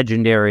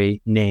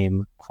legendary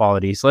name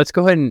quality. So let's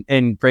go ahead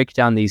and break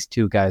down these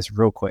two guys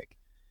real quick.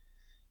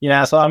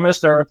 Yeah, so I'm going to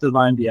start with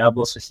Divine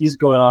Diablo. So he's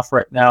going off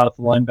right now at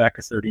the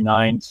linebacker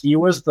 39. He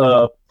was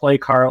the play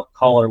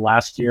caller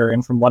last year,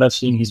 and from what I've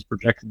seen, he's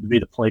projected to be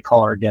the play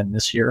caller again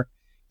this year.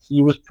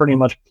 He was pretty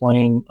much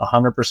playing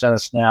 100%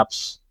 of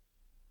snaps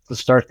to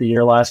start the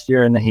year last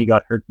year, and then he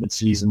got hurt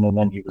midseason, and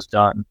then he was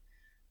done.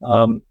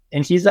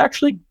 And he's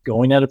actually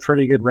going at a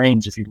pretty good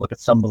range if you look at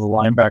some of the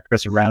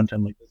linebackers around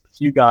him. Like, there's a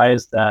few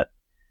guys that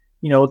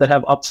that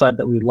have upside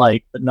that we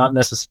like, but not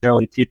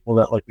necessarily people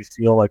that we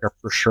feel like are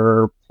for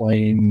sure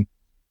playing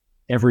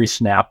every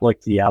snap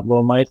like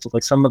Diablo might. So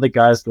some of the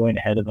guys going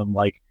ahead of him,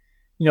 Brian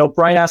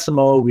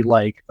Asamoah we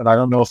like, but I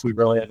don't know if we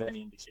really have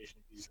any indication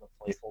if he's going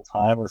to play full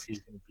time or if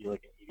he's going to be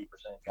like an 80%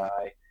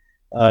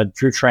 guy.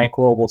 Drew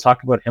Tranquil, we'll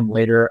talk about him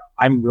later.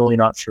 I'm really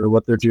not sure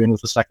what they're doing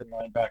with the second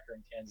linebacker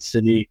in Kansas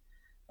City.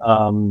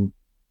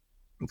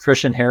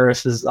 Christian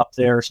Harris is up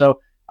there. So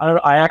I don't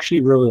know. I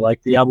actually really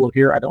like Diablo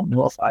here. I don't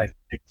know if I've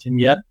picked him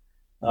yet,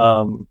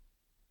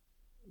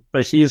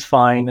 but he's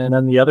fine. And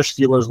then the other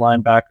Steelers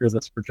linebacker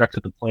that's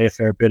projected to play a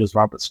fair bit is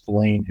Robert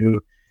Spillane,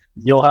 who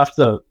you'll have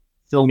to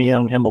fill me in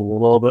on him a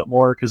little bit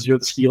more because you're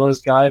the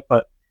Steelers guy.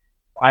 But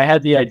I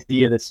had the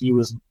idea that he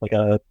was like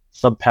a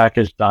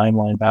sub-packaged dime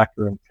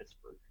linebacker in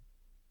Pittsburgh.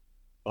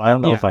 But I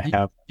don't know if I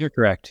have. You're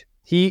correct.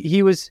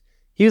 He was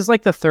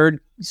like the third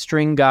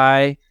string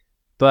guy,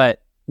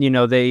 but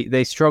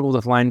they struggled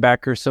with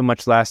linebackers so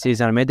much last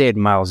season. I mean, they had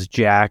Miles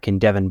Jack and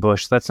Devin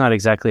Bush. That's not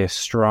exactly a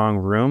strong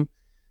room.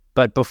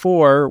 But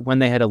before, when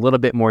they had a little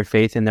bit more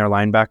faith in their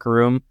linebacker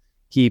room,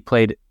 he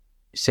played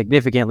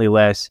significantly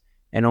less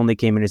and only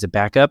came in as a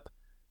backup.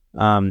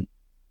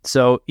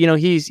 So,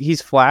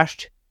 he's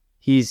flashed.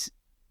 He's,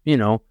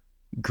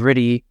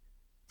 gritty,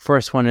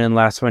 first one in,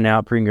 last one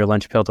out, bring your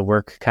lunch pail to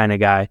work kind of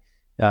guy.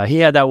 He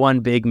had that one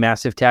big,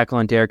 massive tackle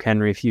on Derrick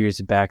Henry a few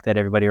years back that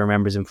everybody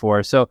remembers him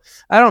for. So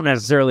I don't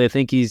necessarily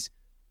think he's,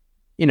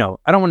 I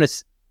don't want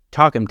to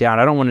talk him down.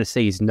 I don't want to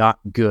say he's not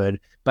good,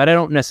 but I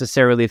don't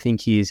necessarily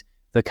think he's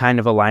the kind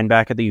of a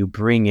linebacker that you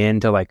bring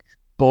in to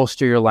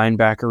bolster your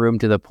linebacker room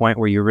to the point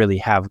where you really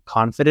have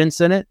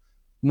confidence in it.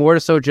 More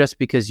so just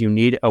because you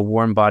need a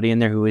warm body in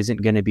there who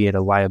isn't going to be at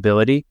a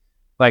liability.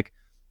 Like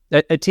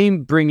a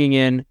team bringing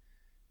in,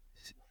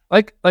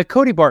 like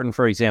Cody Barton,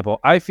 for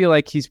example. I feel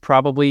like he's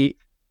probably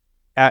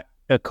at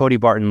a Cody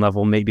Barton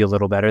level, maybe a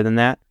little better than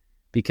that,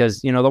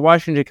 because, the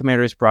Washington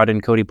Commanders brought in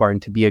Cody Barton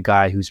to be a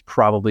guy who's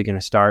probably going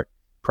to start,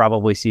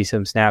 probably see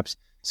some snaps.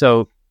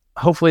 So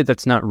hopefully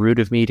that's not rude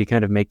of me to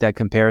kind of make that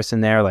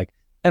comparison there.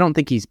 I don't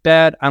think he's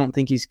bad. I don't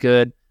think he's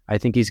good. I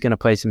think he's going to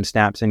play some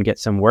snaps and get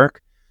some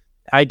work.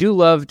 I do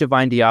love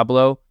Divine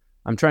Diablo.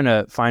 I'm trying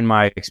to find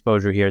my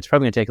exposure here. It's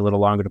probably going to take a little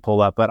longer to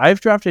pull up, but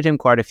I've drafted him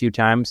quite a few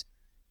times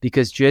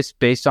because just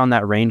based on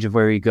that range of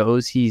where he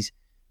goes,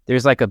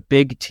 there's a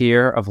big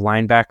tier of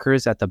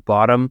linebackers at the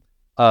bottom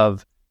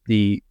of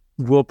the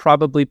will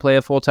probably play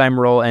a full-time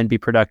role and be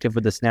productive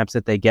with the snaps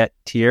that they get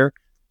tier.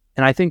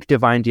 And I think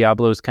Divine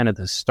Diablo is kind of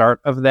the start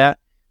of that,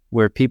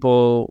 where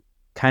people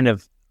kind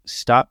of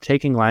stop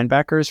taking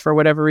linebackers for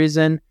whatever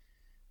reason.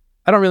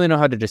 I don't really know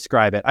how to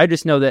describe it. I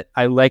just know that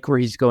I like where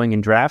he's going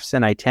in drafts,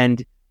 and I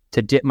tend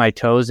to dip my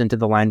toes into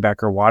the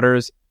linebacker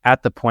waters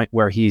at the point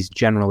where he's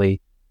generally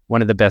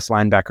one of the best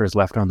linebackers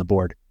left on the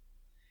board.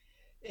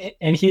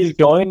 And he's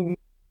going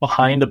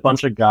behind a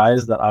bunch of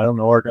guys that I don't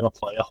know are going to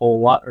play a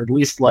whole lot, or at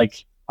least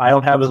like I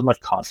don't have as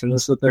much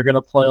confidence that they're going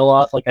to play a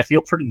lot. Like I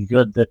feel pretty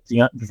good that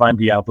Divine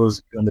Diablo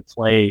is going to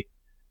play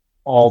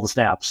all the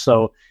snaps.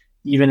 So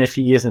even if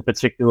he isn't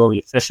particularly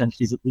efficient,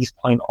 he's at least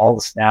playing all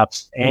the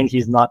snaps, and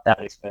he's not that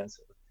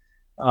expensive.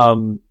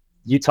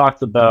 You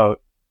talked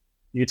about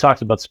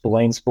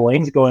Spillane.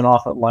 Spillane's going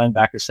off at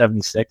linebacker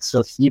 76, so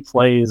if he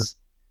plays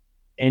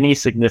any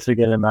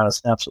significant amount of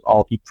snaps at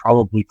all, he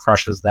probably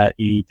crushes that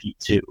ADP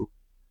too.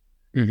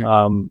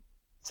 Mm-hmm.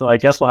 So I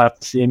guess we'll have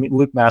to see. I mean,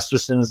 Luke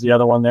Masterson is the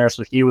other one there,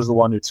 so he was the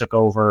one who took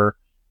over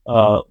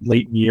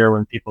late in the year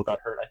when people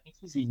got hurt. I think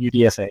he's a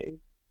UDFA.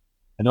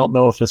 I don't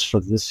know if it's for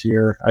this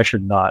year. I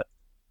should not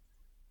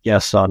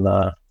guess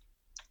on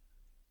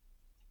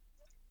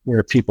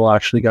where people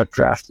actually got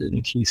drafted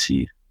in case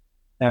he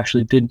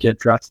actually did get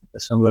drafted by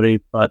somebody,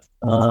 but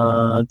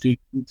no, he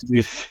is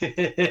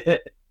a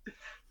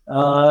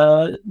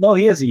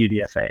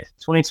UDFA,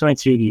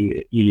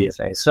 2022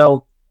 UDFA.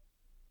 So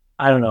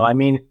I don't know. I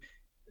mean,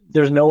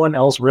 there's no one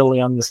else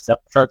really on the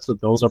step chart, so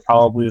those are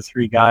probably the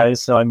three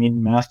guys. So I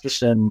mean,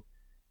 Masterson,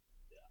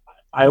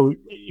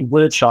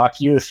 would it shock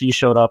you if he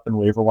showed up in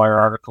waiver wire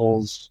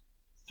articles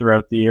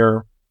throughout the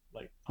year?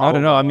 Like, I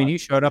don't know. I mean, he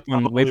showed up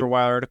on waiver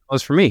wire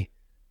articles for me.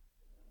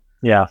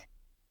 Yeah.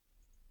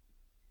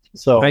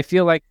 So I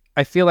feel like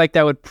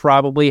that would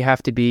probably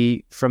have to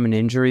be from an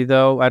injury,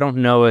 though. I don't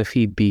know if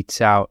he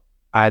beats out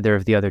either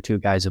of the other two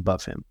guys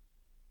above him.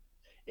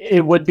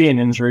 It would be an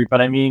injury, but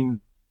I mean,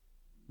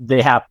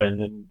 they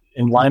happen,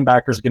 and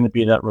linebacker is going to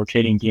be that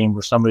rotating game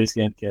where somebody's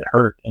going to get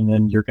hurt, and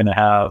then you're going to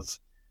have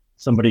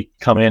somebody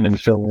come in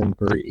and fill in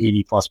for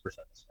 80+% of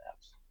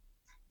snaps.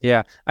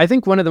 Yeah, I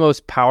think one of the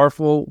most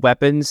powerful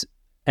weapons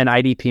an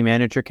IDP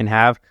manager can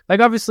have,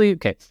 like obviously,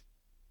 okay,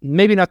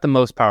 maybe not the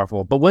most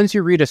powerful, but once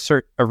you reach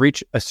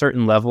a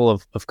certain level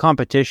of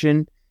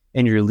competition,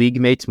 and your league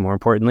mates, more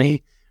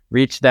importantly,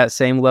 reach that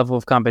same level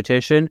of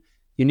competition,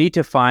 you need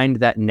to find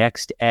that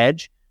next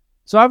edge.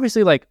 So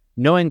obviously, like,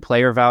 knowing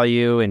player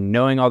value and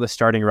knowing all the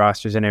starting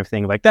rosters and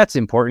everything, like, that's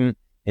important.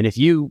 And if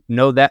you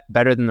know that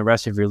better than the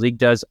rest of your league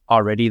does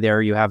already,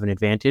 there you have an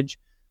advantage.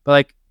 But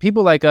like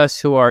people like us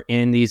who are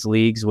in these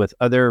leagues with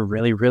other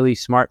really, really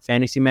smart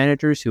fantasy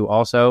managers who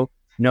also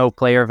know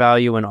player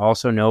value and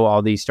also know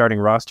all these starting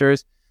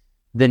rosters,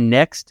 the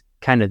next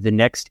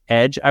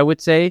edge, I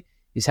would say,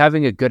 is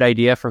having a good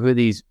idea for who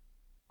these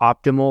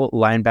optimal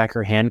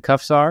linebacker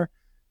handcuffs are.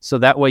 So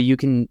that way you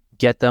can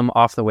get them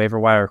off the waiver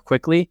wire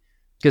quickly.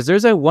 Because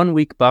there's a 1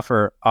 week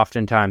buffer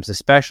oftentimes,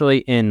 especially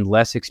in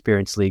less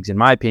experienced leagues, in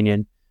my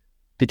opinion,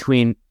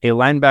 between a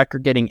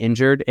linebacker getting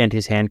injured and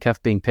his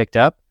handcuff being picked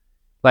up.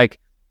 Like,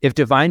 if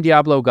Divine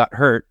Diablo got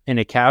hurt in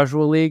a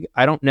casual league,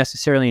 I don't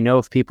necessarily know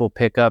if people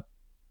pick up,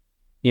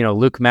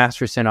 Luke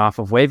Masterson off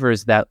of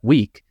waivers that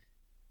week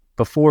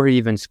before he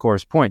even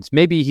scores points.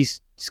 Maybe he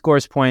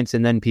scores points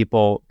and then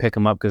people pick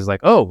him up because, like,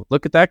 oh,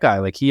 look at that guy.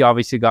 Like, he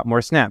obviously got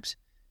more snaps.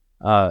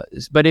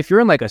 But if you're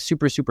in like a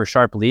super, super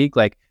sharp league,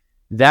 like,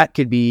 that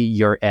could be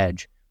your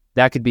edge.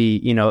 That could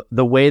be,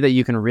 the way that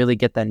you can really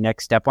get that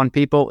next step on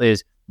people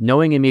is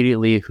knowing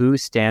immediately who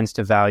stands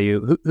to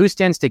value, who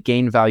stands to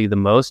gain value the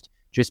most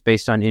just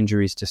based on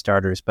injuries to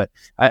starters. But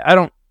I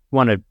don't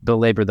want to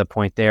belabor the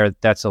point there.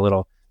 That's a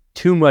little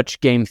too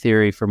much game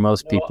theory for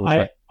most people.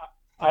 I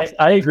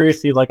agree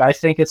with you. Like, I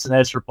think it's an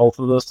edge for both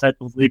of those type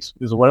of leagues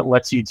because what it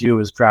lets you do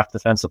is draft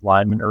defensive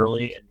linemen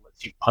early and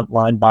lets you punt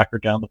linebacker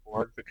down the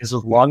board, because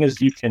as long as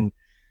you can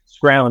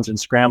scrounge and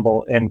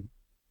scramble and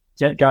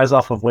get guys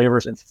off of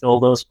waivers and fill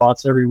those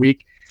spots every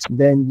week,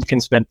 then you can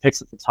spend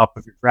picks at the top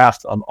of your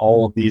draft on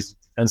all of these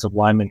defensive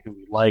linemen who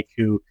we like,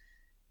 who,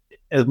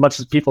 as much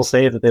as people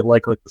say that they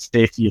like the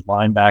safety of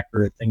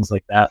linebacker and things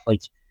like that,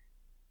 like,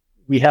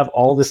 we have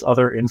all this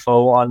other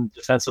info on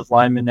defensive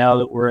linemen now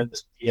that we're in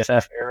this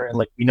PFF era, and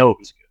like, we know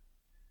who's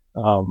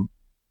good.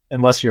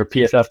 Unless you're a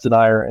PFF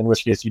denier, in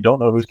which case you don't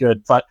know who's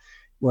good, but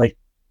like,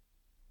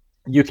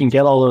 you can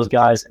get all those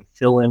guys and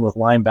fill in with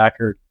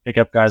linebacker, pick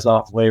up guys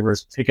off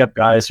waivers, pick up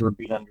guys who are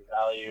being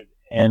undervalued,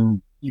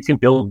 and you can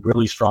build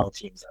really strong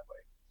teams that way.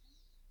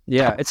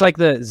 Yeah, it's like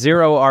the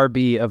 0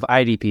 RB of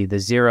IDP, the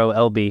 0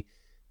 LB.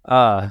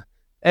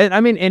 And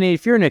I mean, and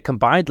if you're in a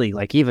combined league,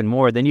 like, even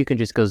more, then you can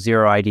just go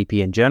 0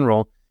 IDP in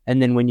general.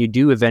 And then when you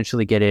do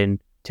eventually get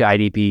into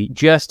IDP,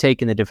 just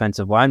taking the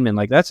defensive lineman,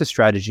 like, that's a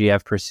strategy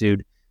I've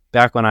pursued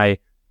back when I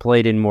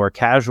played in more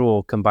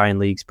casual combined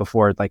leagues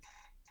before, like,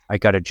 I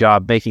got a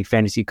job making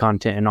fantasy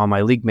content and all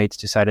my league mates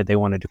decided they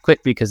wanted to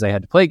quit because they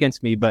had to play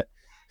against me. But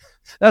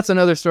that's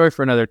another story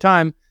for another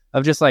time,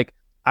 of just like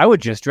I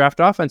would just draft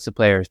offensive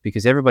players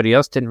because everybody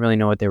else didn't really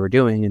know what they were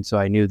doing. And so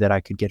I knew that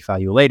I could get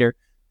value later.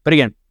 But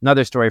again,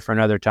 another story for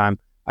another time.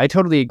 I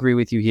totally agree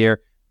with you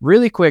here.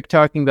 Really quick,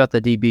 talking about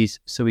the DBs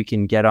so we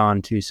can get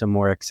on to some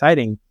more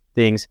exciting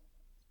things.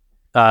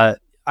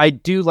 I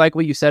do like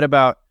what you said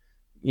about,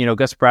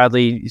 Gus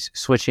Bradley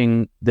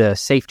switching the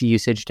safety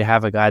usage to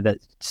have a guy that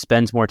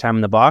spends more time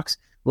in the box.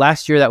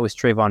 Last year, that was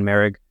Trayvon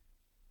Merrick.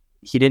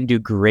 He didn't do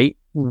great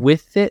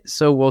with it,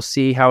 so we'll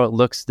see how it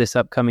looks this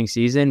upcoming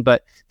season.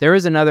 But there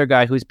is another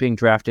guy who's being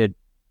drafted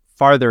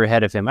farther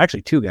ahead of him.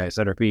 Actually, two guys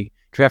that are being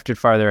drafted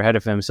farther ahead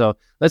of him. So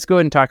let's go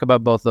ahead and talk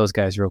about both those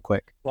guys real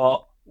quick.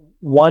 Well,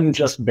 one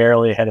just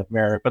barely ahead of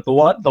Merrick, but the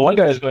one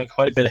guy is going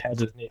quite a bit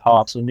ahead of Nate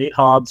Hobbs. So Nate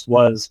Hobbs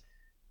was,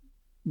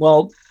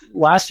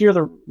 last year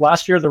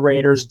the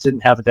Raiders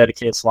didn't have a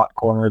dedicated slot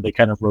corner. They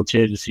kind of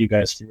rotated a few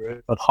guys through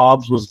it, but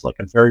Hobbs was like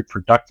a very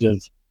productive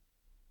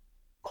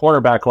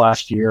cornerback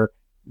last year.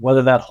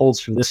 Whether that holds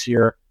for this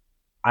year,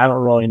 I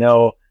don't really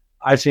know.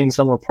 I've seen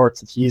some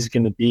reports that he's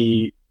going to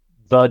be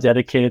the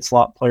dedicated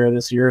slot player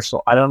this year,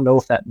 so I don't know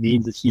if that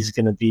means that he's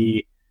going to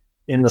be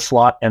in the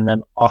slot and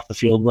then off the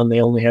field when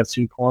they only have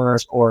two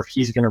corners, or if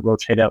he's going to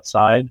rotate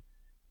outside.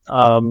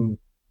 I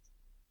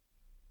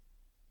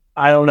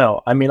don't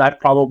know. I mean, I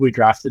probably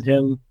drafted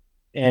him,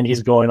 and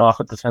he's going off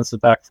at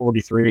defensive back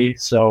 43,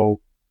 so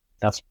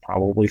that's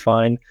probably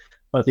fine.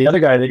 But the other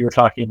guy that you were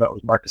talking about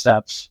was Marcus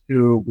Epps,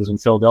 who was in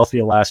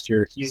Philadelphia last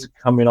year. He's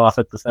coming off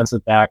at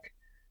defensive back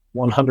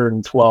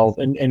 112,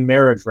 and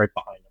Merritt's right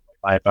behind him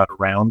by about a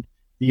round.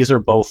 These are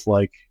both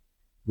like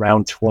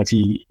round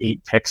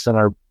 28 picks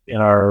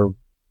in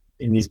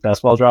these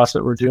best ball drafts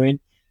that we're doing.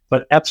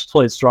 But Epps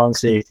played strong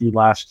safety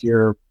last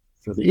year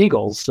for the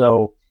Eagles.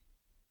 So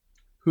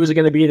who's it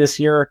going to be this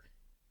year?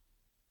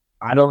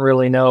 I don't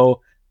really know.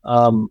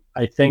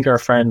 I think our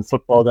friend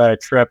Football Guy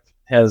Tripp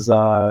has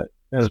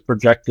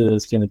projected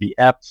it's going to be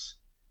Epps.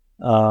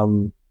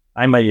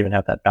 I might even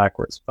have that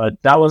backwards, but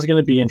that was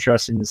going to be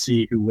interesting to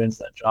see who wins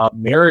that job.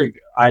 Merrick,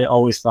 I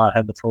always thought,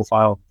 had the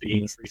profile of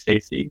being a free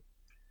safety.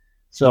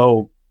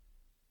 So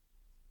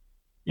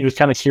he was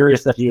kind of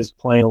curious that he was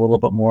playing a little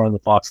bit more in the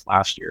box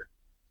last year.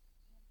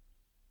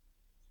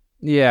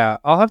 Yeah,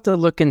 I'll have to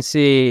look and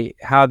see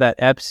how that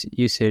Epps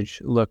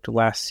usage looked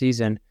last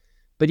season.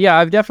 But yeah,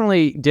 I've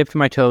definitely dipped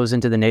my toes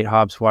into the Nate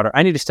Hobbs water.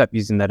 I need to stop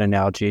using that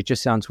analogy. It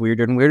just sounds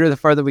weirder and weirder the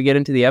farther we get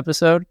into the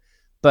episode.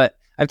 But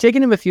I've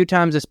taken him a few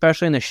times,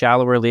 especially in the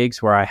shallower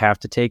leagues where I have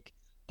to take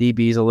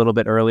DBs a little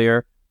bit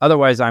earlier.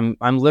 Otherwise, I'm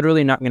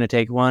literally not going to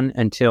take one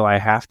until I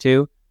have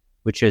to,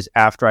 which is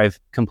after I've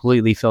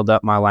completely filled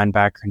up my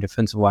linebacker and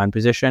defensive line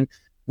position.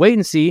 Wait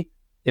and see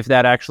if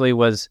that actually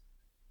was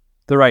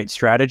the right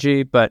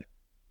strategy. But,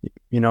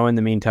 in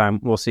the meantime,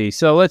 we'll see.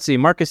 So let's see.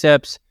 Marcus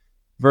Epps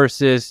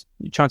versus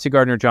Chauncey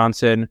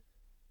Gardner-Johnson.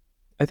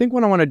 I think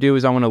what I want to do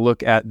is I want to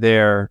look at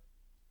their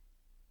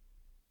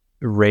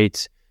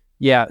rates.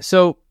 Yeah,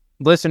 so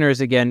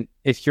listeners, again,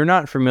 if you're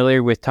not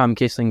familiar with Tom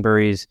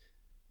Kislingbury's,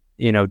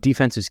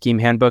 defensive scheme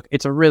handbook,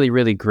 it's a really,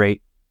 really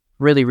great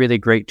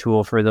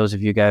tool for those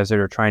of you guys that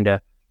are trying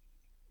to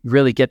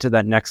really get to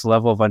that next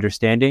level of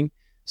understanding.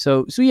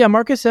 So yeah,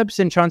 Marcus Epps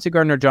and Chauncey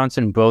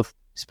Gardner-Johnson both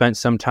spent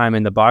some time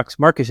in the box.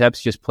 Marcus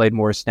Epps just played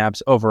more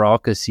snaps overall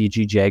because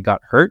CGJ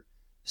got hurt.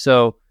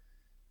 So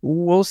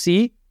we'll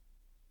see.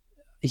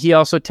 He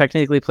also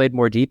technically played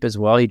more deep as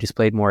well. He just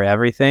played more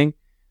everything.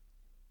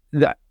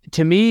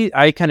 To me,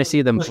 I kind of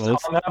see them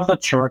both. I have the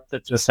chart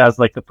that just has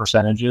like the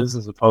percentages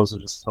as opposed to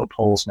just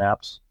total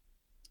snaps.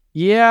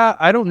 Yeah,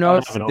 I don't know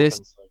if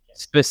this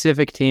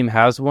specific team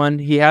has one.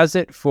 He has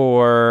it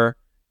for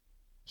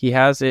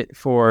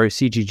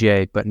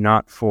CGJ, but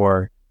not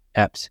for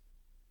Epps.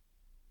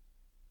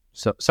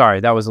 So sorry,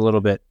 that was a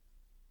little bit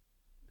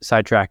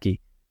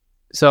sidetracky.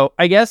 So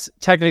I guess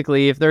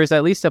technically, if there's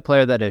at least a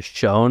player that has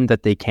shown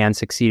that they can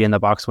succeed in the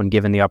box when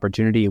given the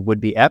opportunity, it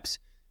would be Epps.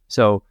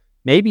 So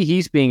maybe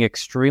he's being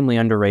extremely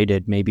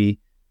underrated.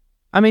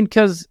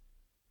 Because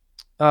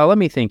let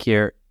me think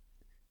here.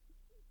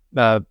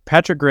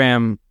 Patrick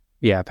Graham,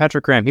 he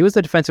was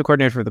the defensive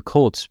coordinator for the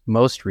Colts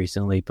most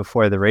recently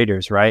before the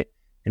Raiders, right?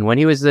 And when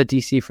he was the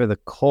DC for the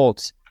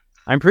Colts,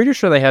 I'm pretty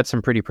sure they had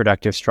some pretty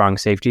productive, strong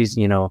safeties,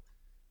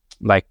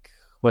 like,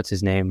 what's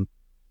his name?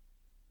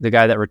 The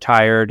guy that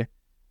retired.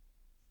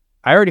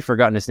 I already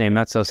forgotten his name.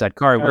 That's so sad.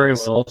 Corey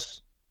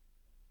Willis.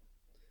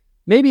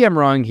 Maybe I'm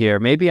wrong here.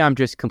 Maybe I'm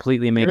just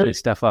completely making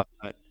stuff up.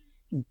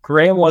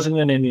 Graham wasn't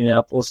in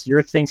Indianapolis.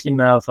 You're thinking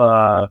of,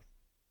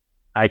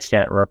 I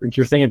can't remember.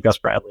 You're thinking of Gus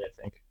Bradley,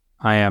 I think.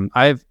 I am.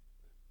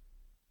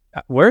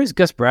 Where is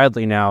Gus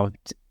Bradley now?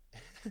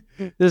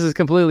 This is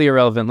completely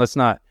irrelevant. Let's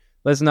not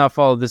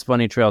follow this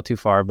bunny trail too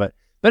far. But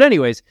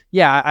anyways,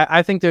 yeah,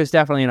 I think there's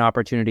definitely an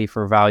opportunity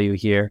for value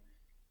here.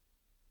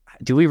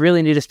 Do we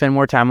really need to spend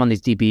more time on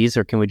these DBs,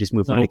 or can we just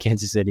move on to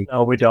Kansas City?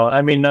 No, we don't.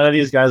 I mean, none of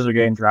these guys are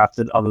getting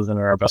drafted other than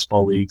in our best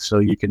ball league, so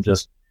you can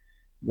just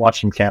watch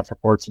some camp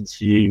reports and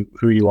see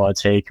who you want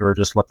to take, or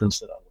just let them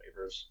sit on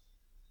waivers.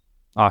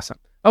 Awesome.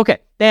 Okay,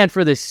 and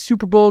for the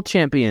Super Bowl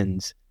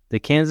champions, the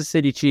Kansas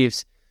City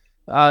Chiefs,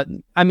 not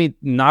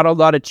a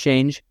lot of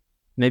change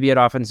maybe at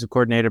offensive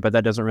coordinator, but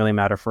that doesn't really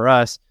matter for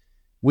us.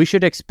 We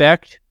should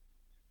expect,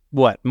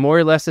 more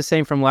or less the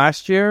same from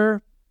last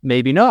year?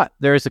 Maybe not.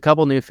 There's a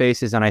couple new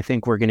faces, and I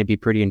think we're going to be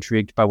pretty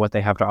intrigued by what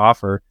they have to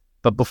offer.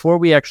 But before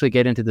we actually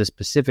get into the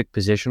specific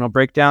positional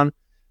breakdown,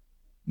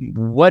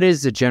 what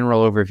is the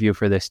general overview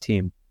for this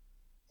team?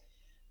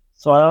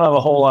 So I don't have a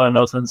whole lot of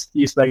notes on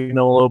Steve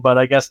Spagnuolo, but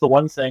I guess the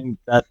one thing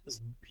that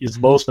he's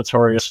most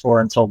notorious for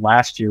until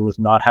last year was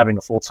not having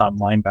a full-time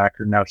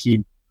linebacker. Now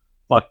he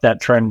bucked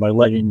that trend by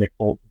letting Nick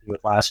Bolton do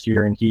it last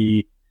year, and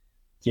he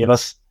gave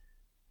us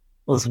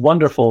this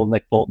wonderful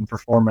Nick Bolton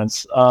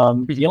performance.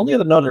 The only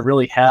other note I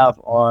really have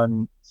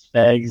on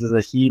Spags is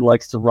that he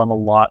likes to run a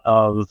lot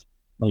of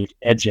like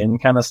edge in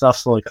kind of stuff,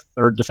 so like a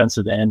third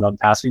defensive end on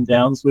passing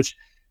downs, which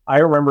I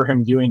remember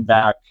him doing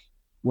back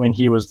when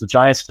he was the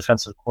Giants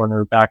defensive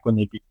corner, back when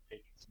they beat the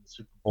Patriots in the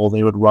Super Bowl.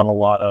 They would run a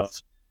lot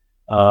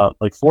of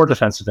like 4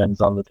 defensive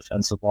ends on the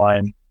defensive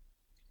line.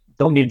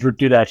 Don't need to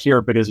do that here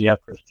because you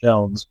have Chris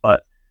Jones,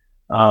 but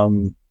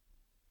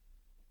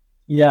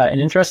yeah, an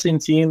interesting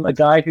team, a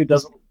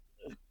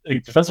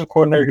defensive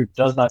coordinator who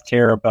does not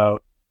care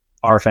about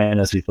our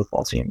fantasy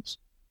football teams.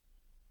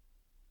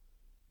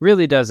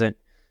 Really doesn't.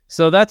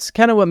 So that's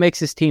kind of what makes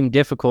this team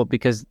difficult,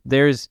 because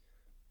there's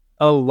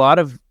a lot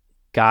of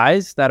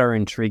guys that are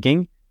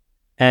intriguing,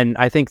 and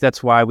I think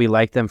that's why we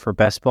like them for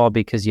best ball,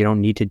 because you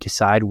don't need to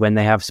decide when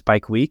they have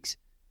spike weeks.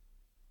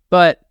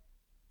 But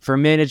for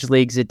managed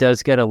leagues, it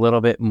does get a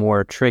little bit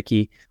more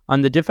tricky.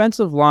 On the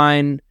defensive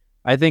line,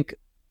 I think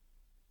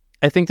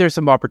there's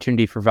some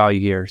opportunity for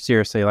value here.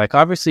 Seriously, like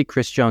obviously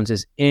Chris Jones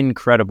is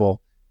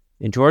incredible,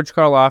 and George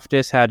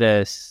Karlaftis had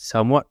a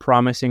somewhat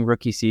promising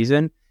rookie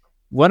season.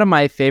 One of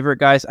my favorite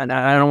guys, and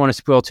I don't want to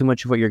spoil too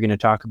much of what you're going to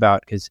talk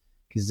about, because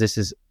this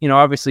is,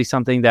 obviously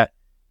something that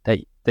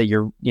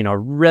you're,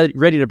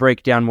 ready to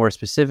break down more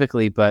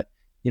specifically. But,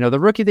 the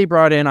rookie they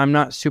brought in, I'm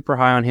not super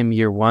high on him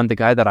year one. The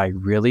guy that I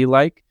really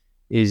like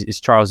is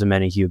Charles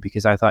Omenihu,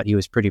 because I thought he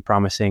was pretty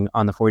promising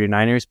on the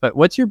 49ers. But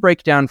what's your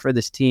breakdown for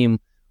this team?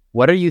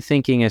 What are you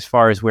thinking as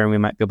far as where we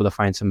might be able to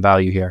find some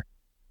value here?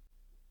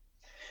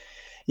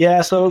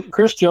 Yeah, so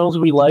Chris Jones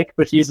we like,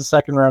 but he's a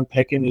second-round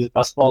pick in these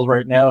best balls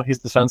right now. He's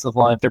defensive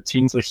line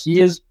 13, so he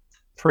is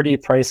pretty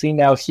pricey.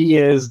 Now, he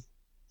is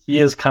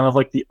kind of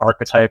like the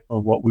archetype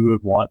of what we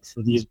would want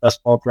for these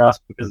best ball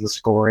drafts, because the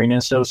scoring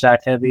is so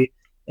sack-heavy,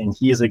 and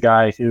he is a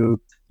guy who,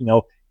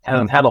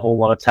 hasn't had a whole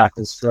lot of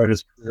tackles throughout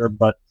his career,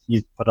 but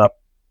he's put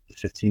up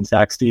 15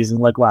 sack season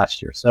like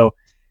last year. So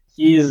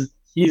he's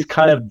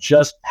kind of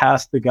just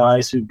past the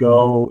guys who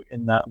go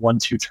in that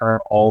 1-2 turn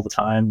all the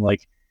time.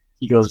 Like,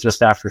 he goes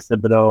just after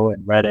Thibodeau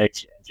and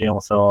Reddick and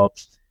Jalen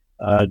Phillips.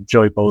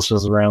 Joey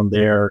Bosa's around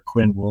there.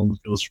 Quinn Williams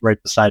goes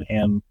right beside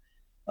him.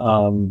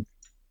 I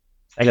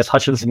guess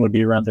Hutchinson would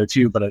be around there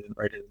too, but I didn't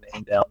write his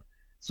name down.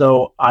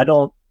 So I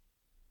don't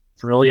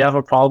really have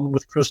a problem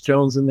with Chris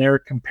Jones in there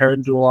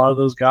compared to a lot of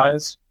those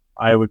guys.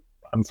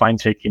 I'm fine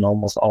taking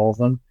almost all of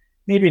them.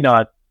 Maybe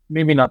not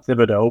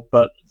Thibodeau,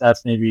 but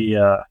that's maybe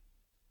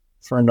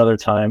for another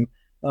time.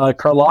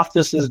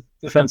 Karlaftis is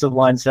defensive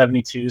line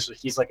 72, so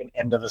he's like an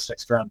end of a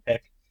 6th-round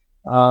pick.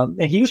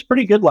 And he was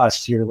pretty good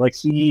last year. Like,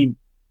 he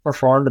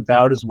performed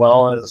about as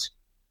well as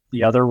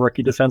the other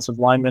rookie defensive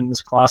linemen in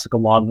this class. Like, a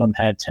lot of them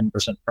had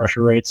 10%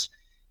 pressure rates.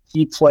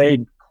 He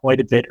played quite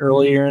a bit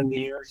earlier in the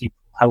year. He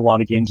had a lot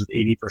of games with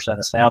 80%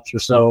 of snaps or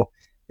so.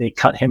 They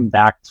cut him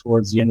back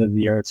towards the end of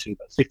the year to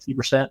about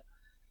 60%.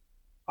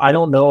 I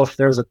don't know if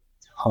there's a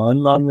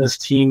ton on this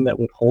team that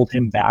would hold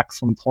him back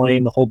from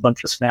playing a whole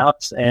bunch of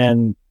snaps,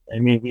 and I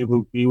mean, we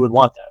would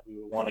want that.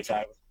 We would want a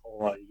guy with a whole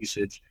lot of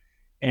usage.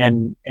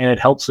 And it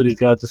helps that he's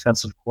got a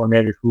defensive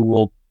coordinator who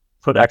will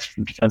put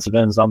extra defensive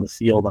ends on the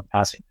field on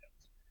passing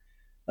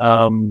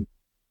downs.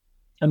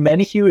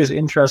 Omenihu is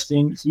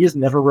interesting. He has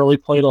never really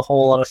played a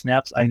whole lot of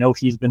snaps. I know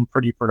he's been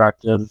pretty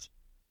productive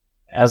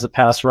as a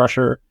pass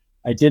rusher.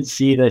 I did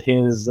see that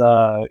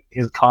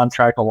his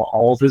contract,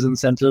 all of his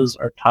incentives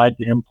are tied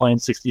to him playing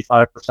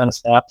 65% of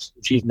snaps,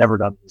 which he's never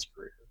done in his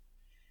career.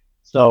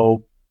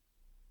 So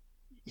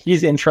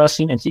he's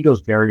interesting, and he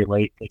goes very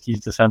late. Like, he's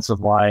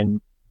defensive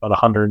line about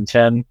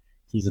 110.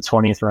 He's a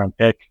 20th round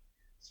pick.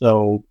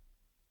 So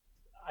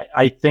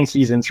I think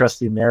he's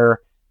interesting there.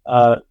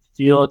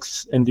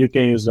 Felix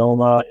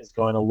Nduke-Uzoma is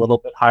going a little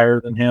bit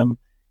higher than him,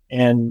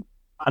 and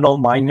I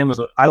don't mind him as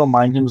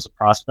a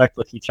prospect.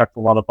 Like, he checked a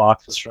lot of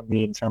boxes for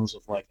me in terms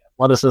of like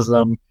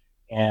athleticism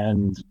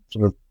and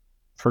sort of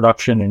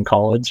production in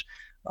college.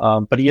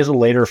 But he is a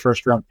later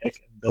 1st-round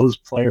pick. Those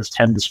players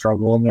tend to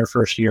struggle in their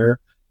first year.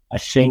 I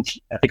think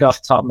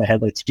off the top of my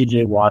head, like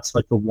TJ Watt's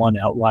like the one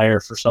outlier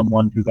for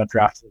someone who got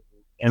drafted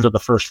into the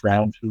 1st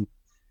round who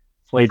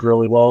played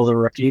really well as a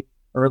rookie,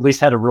 or at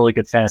least had a really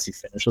good fantasy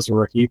finish as a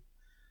rookie.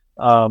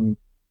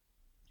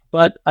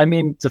 But I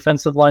mean,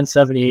 defensive line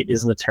 78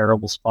 isn't a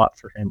terrible spot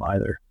for him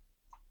either.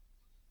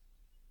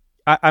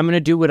 I'm going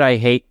to do what I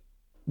hate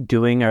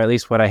doing, or at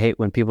least what I hate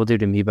when people do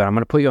to me, but I'm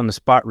going to put you on the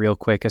spot real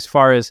quick. As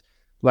far as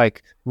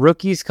like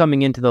rookies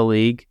coming into the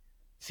league,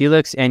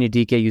 Felix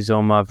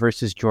Anudike-Uzoma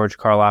versus George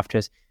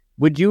Karlaftis,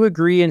 Would you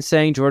agree in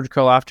saying George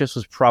Karlaftis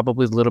was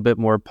probably a little bit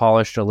more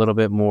polished, a little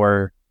bit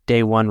more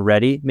day one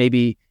ready?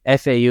 Maybe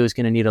FAU is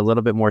going to need a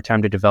little bit more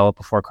time to develop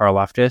before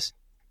Karlaftis?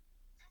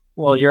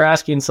 Well, you're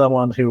asking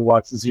someone who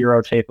watched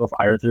zero tape of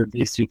either of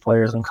these two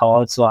players in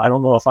college, so I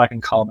don't know if I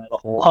can comment a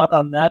whole lot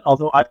on that.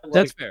 Although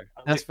That's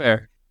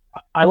fair.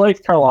 I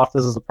liked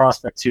Karlaftis as a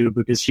prospect too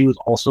because he was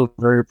also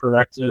very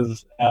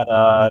productive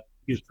at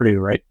he was Purdue,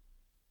 right?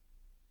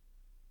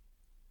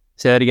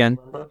 Say that again.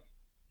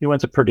 He went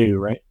to Purdue,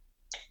 right?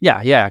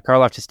 Yeah.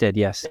 Karlaftis did,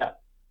 yes. Yeah.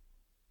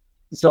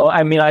 So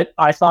I mean,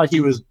 I thought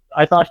he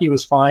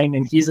was fine,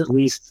 and he's at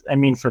least, I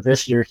mean, for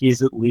this year,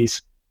 he's at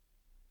least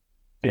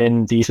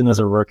been decent as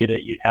a rookie.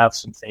 That you'd have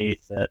some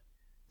faith that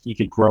he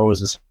could grow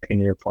as a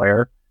second year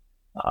player.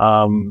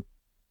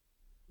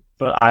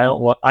 But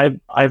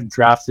I've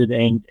drafted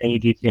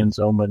ADP and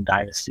Zoma in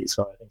Dynasty,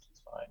 so I think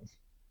he's fine.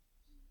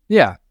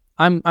 Yeah,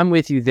 I'm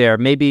with you there.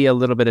 Maybe a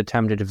little bit of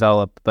time to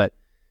develop, but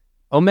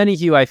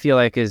Omenihu, I feel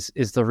like, is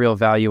the real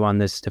value on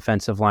this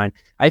defensive line.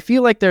 I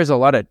feel like there's a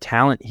lot of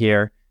talent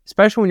here,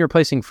 especially when you're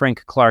placing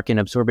Frank Clark and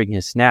absorbing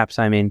his snaps.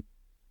 I mean,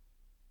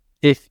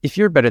 if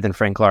you're better than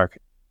Frank Clark,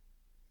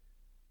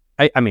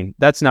 I mean,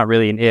 that's not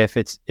really an if.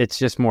 It's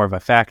just more of a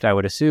fact, I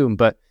would assume.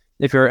 But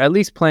if you're at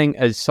least playing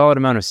a solid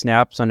amount of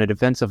snaps on a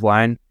defensive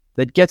line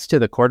that gets to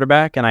the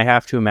quarterback, and I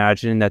have to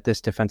imagine that this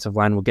defensive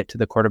line will get to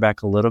the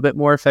quarterback a little bit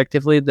more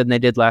effectively than they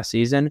did last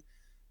season,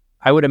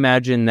 I would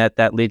imagine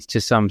that leads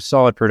to some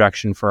solid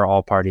production for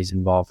all parties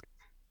involved.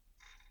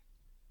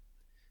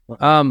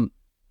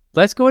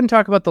 Let's go ahead and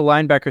talk about the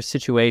linebacker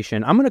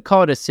situation. I'm going to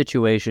call it a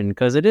situation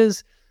because it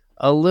is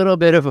a little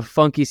bit of a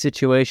funky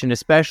situation,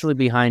 especially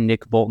behind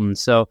Nick Bolton.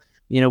 So,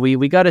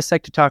 we got a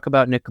sec to talk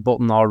about Nick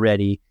Bolton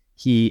already.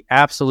 He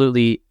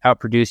absolutely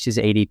outproduced his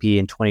ADP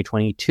in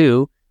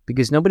 2022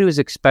 because nobody was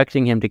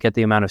expecting him to get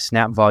the amount of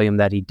snap volume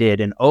that he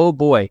did. And oh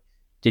boy,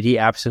 did he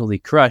absolutely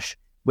crush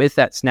with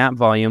that snap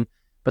volume.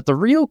 But the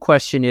real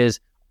question is,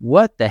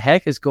 what the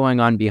heck is going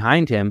on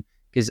behind him?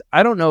 Because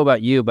I don't know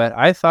about you, but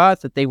I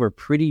thought that they were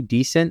pretty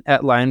decent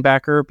at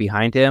linebacker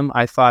behind him.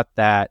 I thought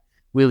that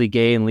Willie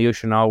Gay and Leo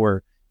Chenal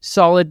were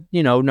solid,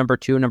 number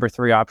 2, number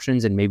 3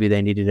 options, and maybe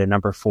they needed a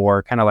number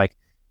 4, kind of like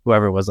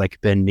whoever it was,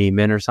 like Ben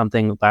Neiman or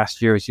something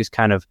last year. It was just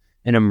kind of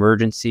an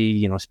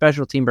emergency,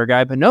 special teamer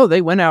guy. But no,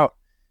 they went out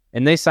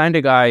and they signed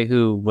a guy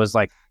who was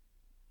like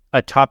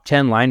a top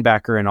 10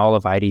 linebacker in all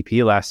of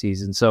IDP last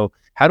season. So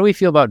how do we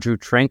feel about Drew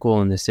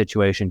Tranquil in this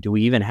situation? Do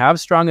we even have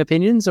strong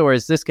opinions, or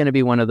is this going to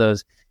be one of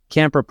those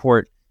camp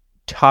report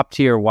top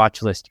tier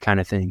watch list kind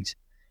of things?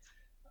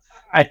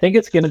 I think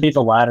it's going to be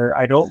the latter.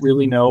 I don't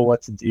really know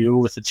what to do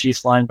with the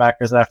Chiefs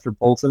linebackers after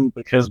Bolton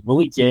because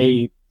Willie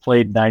Gay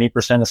played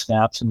 90% of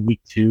snaps in week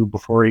 2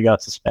 before he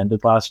got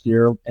suspended last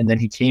year. And then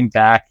he came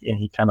back and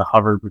he kind of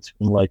hovered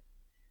between like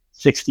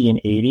 60 and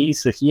 80.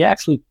 So he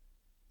actually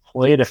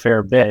played a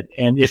fair bit.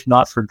 And if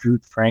not for Drew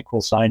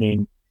Tranquil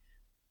signing,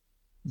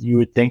 you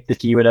would think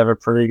that he would have a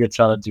pretty good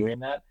shot at doing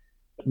that.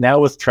 But now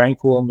with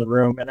Tranquil in the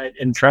room,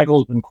 and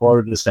Tranquil's been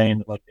quoted as saying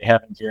that like they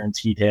haven't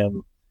guaranteed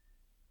him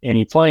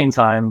any playing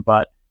time,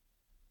 but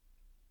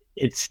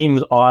it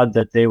seems odd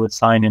that they would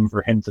sign him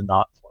for him to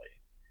not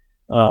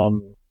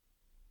play.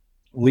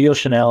 Leo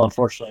Chenal,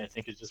 unfortunately, I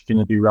think is just going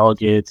to be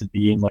relegated to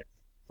being like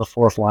the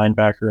 4th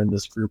linebacker in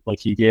this group. Like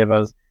he gave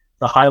us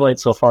the highlight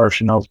so far of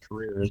Chenal's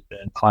career has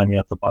been climbing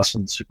up the bus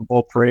in the Super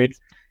Bowl parade.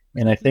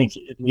 And I think,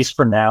 at least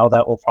for now,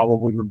 that will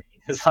probably remain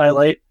his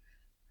highlight.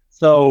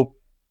 So,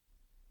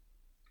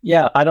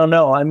 yeah, I don't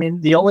know. I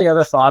mean, the only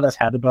other thought I've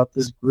had about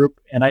this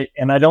group, and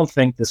I don't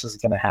think this is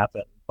going to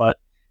happen, but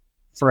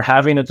for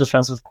having a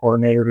defensive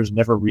coordinator who's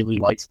never really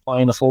liked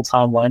playing a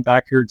full-time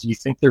linebacker, do you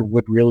think there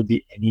would really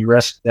be any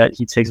risk that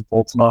he takes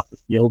Bolton off the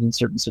field in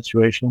certain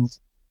situations?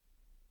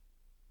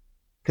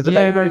 Because if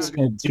anybody's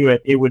going to do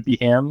it, it would be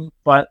him.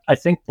 But I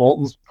think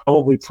Bolton's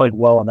probably played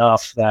well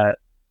enough that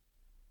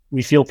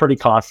we feel pretty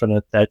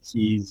confident that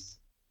he's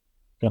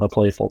going to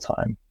play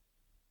full-time.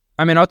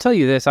 I mean, I'll tell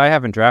you this. I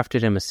haven't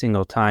drafted him a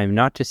single time.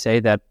 Not to say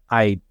that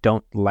I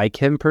don't like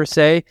him per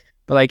se,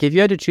 but like if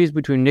you had to choose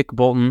between Nick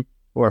Bolton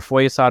or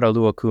Foyesade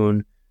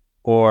Oluokun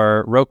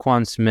or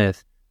Roquan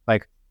Smith,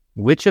 like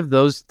which of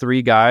those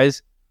 3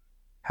 guys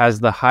has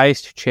the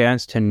highest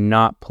chance to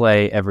not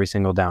play every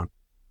single down?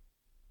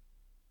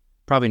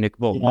 Probably Nick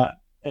Bolton. Yeah,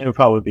 it would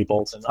probably be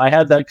Bolton. I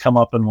had that come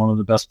up in one of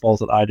the best balls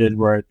that I did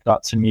where it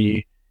got to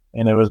me,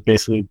 and it was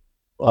basically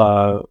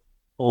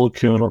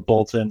Oluokun or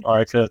Bolton, or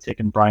I could have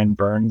taken Brian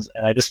Burns.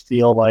 And I just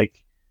feel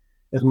like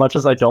as much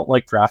as I don't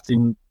like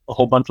drafting a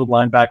whole bunch of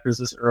linebackers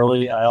this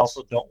early, I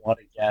also don't want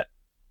to get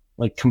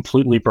like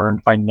completely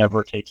burned by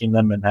never taking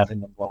them and having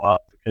them blow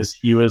up because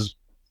he was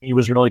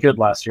really good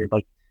last year.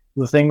 Like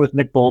the thing with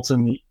Nick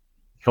Bolton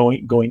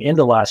going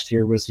into last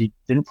year was he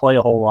didn't play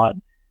a whole lot,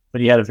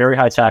 but he had a very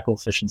high tackle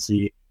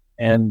efficiency.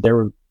 And there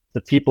were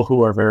the people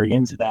who are very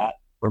into that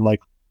were like,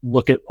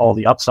 look at all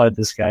the upside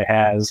this guy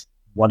has.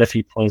 What if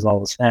he plays all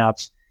the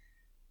snaps?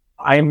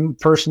 I'm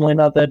personally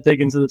not that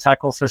big into the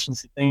tackle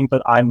efficiency thing,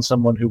 but I'm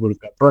someone who would have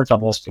got burnt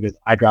almost because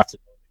I drafted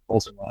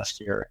Bolton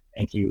last year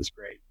and he was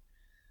great.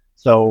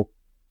 So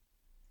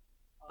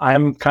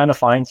I'm kind of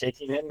fine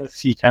taking him if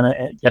he kind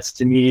of gets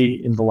to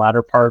me in the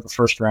latter part of the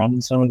first round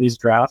in some of these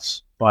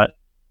drafts, but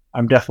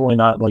I'm definitely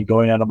not like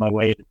going out of my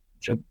way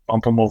to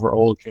bump him over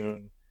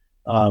Olakun.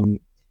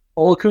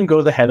 Olakun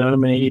goes ahead of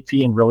him in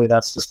ADP, and really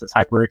that's just the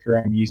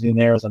tiebreaker I'm using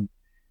there. As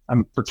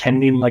I'm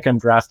pretending like I'm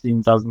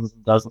drafting dozens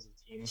and dozens of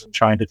teams and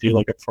trying to do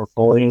like a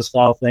portfolio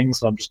style thing.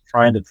 So I'm just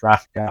trying to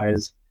draft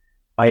guys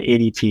by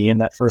ADP in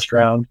that first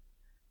round.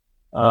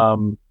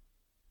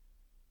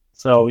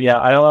 So yeah,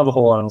 I don't have a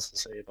whole lot else to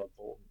say about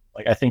Bolton.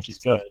 Like, I think he's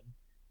good,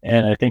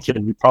 and I think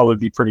he'd probably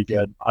be pretty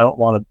good. I don't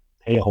want to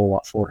pay a whole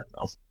lot for him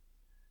though.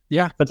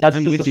 Yeah, but that's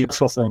just the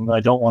special thing. I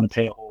don't want to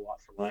pay a whole lot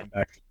for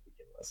linebackers to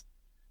begin with.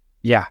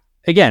 Yeah,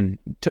 again,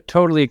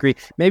 totally agree.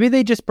 Maybe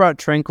they just brought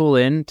Tranquil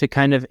in to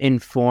kind of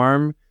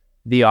inform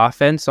the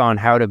offense on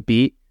how to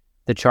beat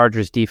the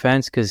Chargers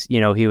defense, because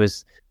he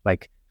was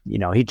like,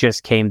 he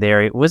just came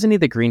there. Wasn't he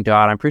the green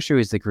dot? I'm pretty sure he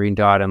was the green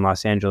dot in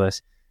Los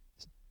Angeles.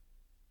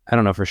 I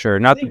don't know for sure.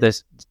 Not that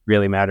this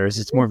really matters.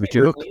 It's more of a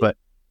joke, but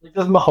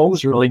does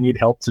Mahomes really need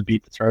help to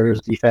beat the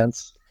Chargers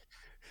defense?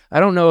 I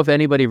don't know if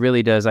anybody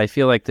really does. I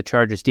feel like the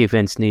Chargers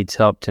defense needs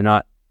help to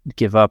not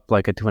give up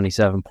like a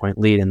 27-point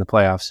lead in the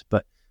playoffs,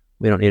 but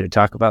we don't need to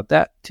talk about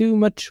that too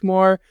much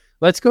more.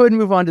 Let's go ahead and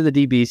move on to the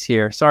DBs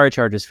here. Sorry,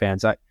 Chargers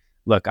fans.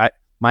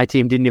 My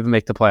team didn't even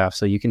make the playoffs,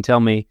 so you can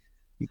call me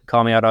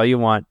out all you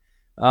want.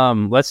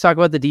 Let's talk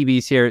about the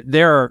DBs here.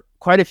 There are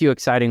quite a few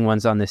exciting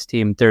ones on this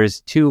team.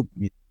 There's 2,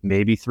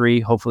 maybe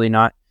 3, hopefully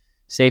not,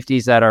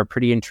 safeties that are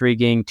pretty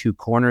intriguing, 2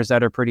 corners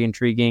that are pretty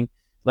intriguing.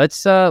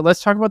 Let's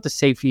talk about the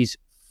safeties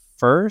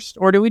first,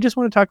 or do we just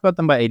want to talk about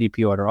them by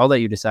ADP order? I'll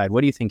let you decide.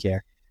 What do you think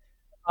here?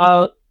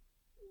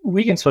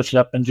 We can switch it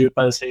up and do it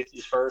by the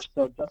safeties first.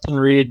 So Justin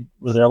Reed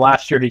was there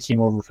last year. He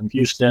came over from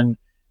Houston.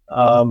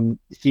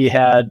 He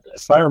had,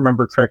 if I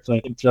remember correctly,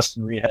 I think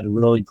Justin Reed had a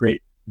really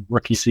great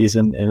rookie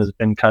season and has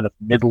been kind of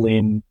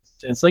middling.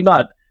 It's like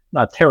not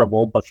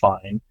terrible, but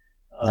fine.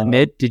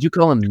 Mid? Did you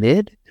call him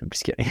mid? I'm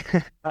just kidding.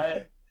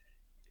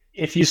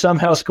 If you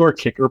somehow score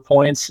kicker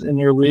points in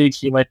your league,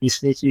 he might be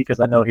sneaky, because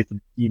I know he's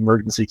the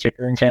emergency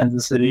kicker in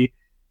Kansas City.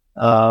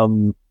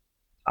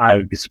 I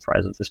would be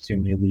surprised if there's too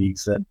many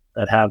leagues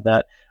that have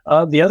that.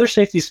 The other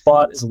safety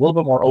spot is a little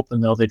bit more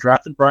open, though. They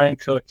drafted Brian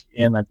Cook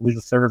in, I believe,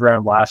 the 3rd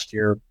round last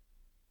year.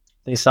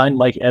 They signed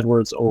Mike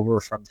Edwards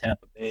over from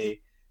Tampa Bay.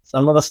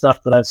 Some of the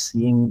stuff that I've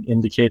seen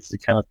indicates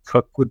that kind of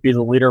Cook would be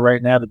the leader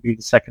right now to be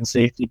the second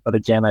safety. But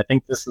again, I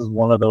think this is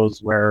one of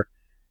those where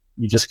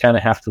you just kind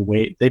of have to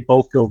wait. They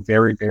both go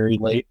very, very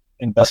late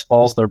in best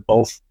balls. They're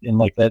both in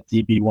like that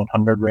DB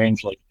 100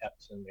 range, like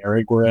Epps and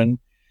Merrick were in.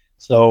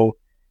 So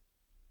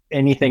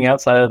anything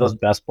outside of those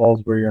best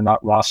balls where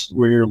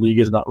where your league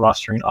is not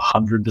rostering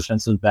 100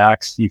 defensive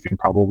backs, you can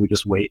probably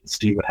just wait and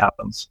see what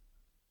happens.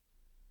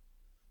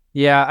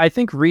 Yeah, I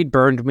think Reed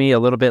burned me a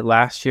little bit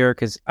last year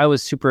because I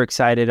was super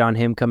excited on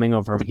him coming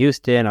over from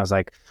Houston. I was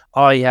like,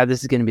 oh yeah,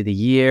 this is going to be the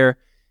year.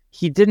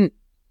 He didn't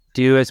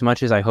do as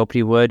much as I hoped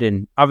he would.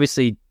 And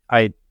obviously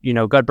I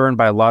got burned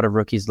by a lot of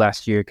rookies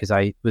last year because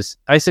I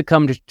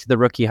succumbed to the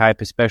rookie hype,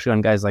 especially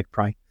on guys like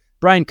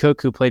Brian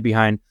Cook, who played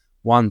behind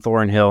Juan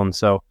Thornhill. And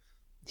so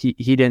he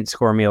didn't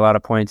score me a lot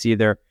of points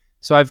either.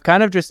 So I've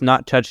kind of just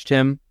not touched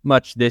him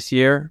much this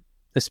year,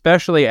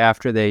 especially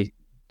after they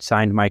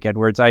signed Mike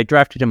Edwards. I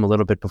drafted him a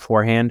little bit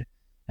beforehand,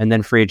 and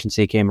then free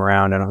agency came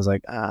around, and I was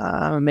like,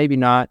 maybe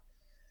not.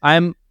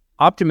 I'm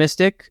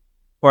optimistic,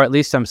 or at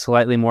least I'm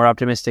slightly more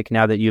optimistic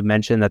now that you've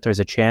mentioned that there's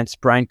a chance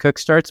Brian Cook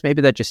starts.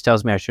 Maybe that just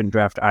tells me I shouldn't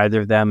draft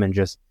either of them and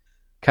just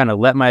kind of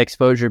let my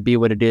exposure be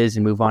what it is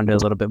and move on to a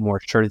little bit more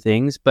sure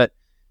things. But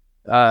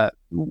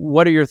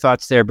what are your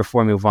thoughts there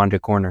before we move on to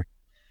corner?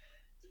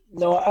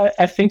 No,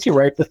 I think you're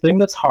right. The thing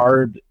that's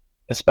hard,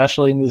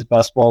 especially in these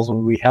best balls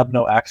when we have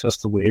no access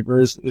to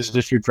waivers, is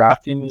if you're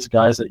drafting these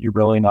guys that you're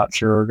really not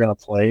sure are going to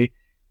play,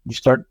 you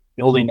start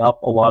building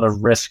up a lot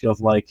of risk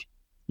of like,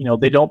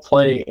 they don't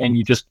play and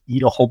you just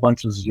eat a whole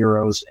bunch of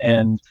zeros.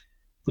 And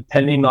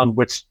depending on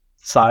which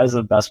size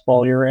of best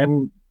ball you're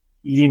in,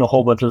 eating a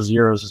whole bunch of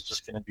zeros is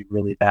just going to be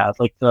really bad.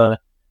 Like the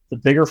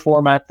bigger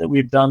format that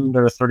we've done,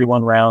 there are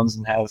 31 rounds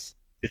and have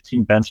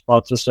 15 bench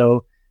spots or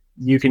so,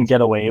 you can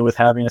get away with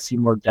having a few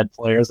more dead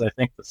players, I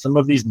think. But some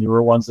of these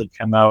newer ones that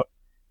come out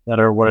that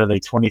are,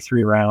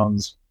 23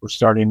 rounds, we're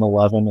starting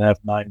 11 and have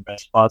 9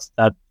 bench spots,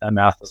 that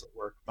math doesn't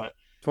work. But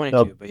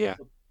 22, but yeah.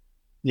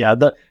 Yeah,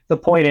 the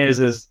point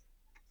is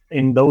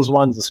in those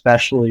ones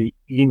especially,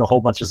 eating a whole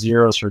bunch of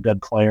zeros for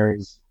dead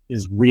players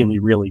is really,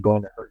 really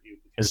going to hurt you,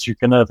 because you're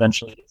going to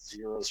eventually get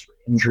zeros for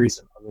injuries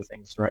and other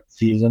things throughout the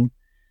season.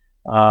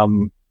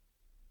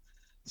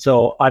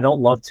 So I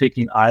don't love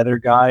taking either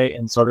guy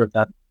in sort of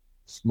that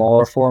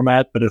smaller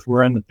format, but if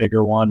we're in the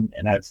bigger one,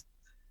 and I've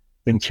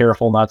been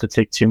careful not to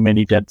take too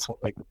many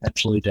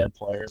potentially dead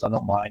players, I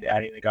don't mind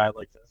adding a guy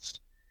like this.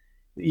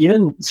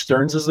 Even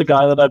Stearns is the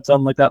guy that I've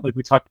done like that. Like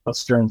we talked about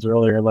Stearns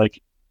earlier.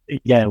 Like,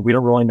 again, we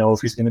don't really know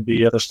if he's going to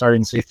be the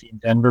starting safety in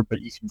Denver,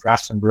 but you can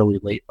draft him really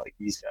late like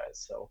these guys.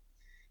 So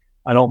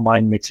I don't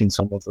mind mixing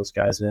some of those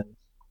guys in.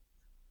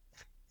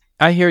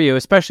 I hear you,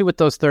 especially with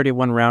those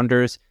 31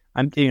 rounders.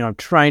 I'm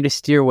trying to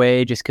steer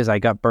away just because I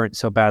got burnt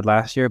so bad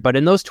last year. But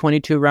in those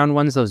 22 round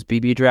ones, those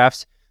BB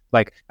drafts,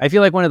 like I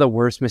feel like one of the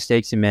worst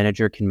mistakes a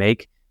manager can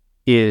make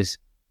is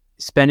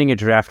spending a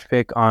draft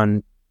pick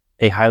on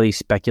a highly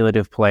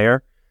speculative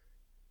player.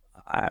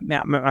 I'm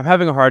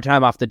having a hard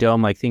time off the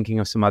dome, like thinking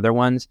of some other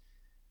ones.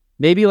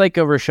 Maybe like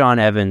a Rashaan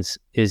Evans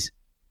is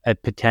a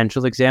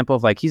potential example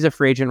of like he's a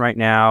free agent right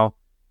now.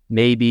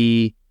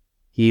 Maybe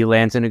he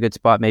lands in a good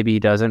spot, maybe he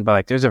doesn't, but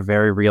like there's a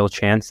very real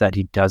chance that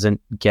he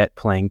doesn't get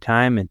playing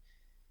time. And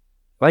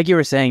like you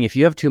were saying, if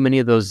you have too many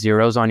of those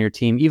zeros on your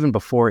team, even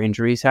before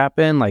injuries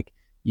happen, like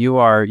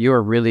you're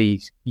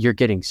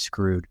getting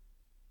screwed.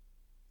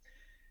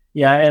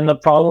 Yeah, and the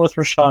problem with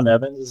Rashaan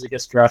Evans is he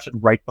gets drafted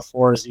right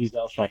before Azeez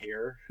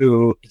Al-Shaair,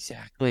 who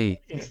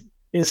exactly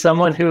is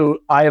someone who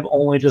I have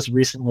only just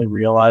recently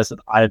realized that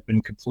I've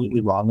been completely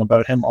wrong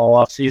about him all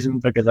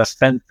offseason, because I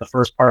spent the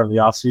first part of the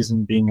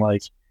offseason being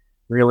like,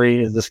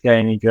 really, is this guy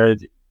any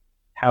good?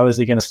 How is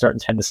he going to start in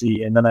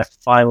Tennessee? And then I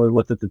finally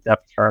looked at the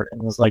depth chart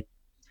and was like,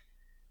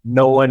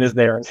 no one is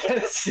there in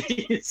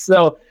Tennessee.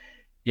 So,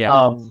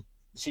 yeah,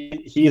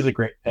 he's a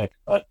great pick,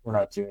 but we're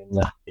not doing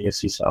the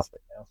AFC South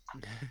right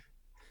now.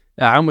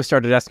 I almost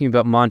started asking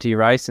about Monty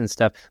Rice and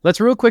stuff. Let's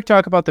real quick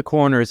talk about the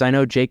corners. I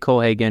know Jake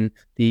Colhagen,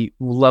 the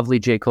lovely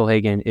Jake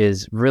Colhagen,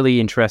 is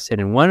really interested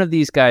in one of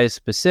these guys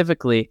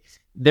specifically.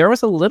 There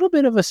was a little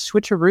bit of a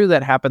switcheroo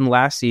that happened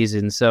last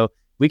season, so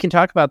we can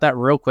talk about that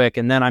real quick.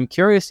 And then I'm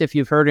curious if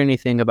you've heard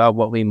anything about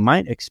what we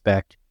might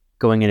expect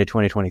going into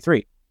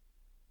 2023.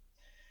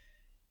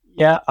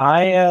 Yeah,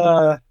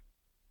 I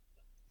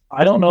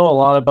don't know a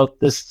lot about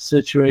this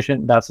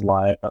situation. That's a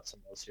lie. I've got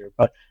some notes here,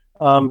 but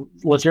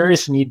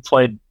L'Jarius Sneed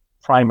played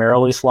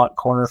primarily slot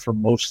corner for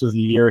most of the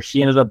year.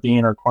 He ended up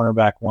being our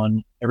cornerback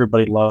one.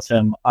 Everybody loves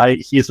him.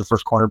 He's the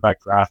first cornerback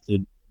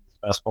drafted. His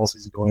best ball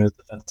season going as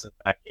defensive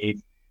back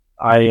 8.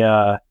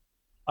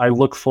 I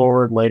look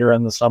forward later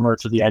in the summer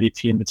to the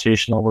IDP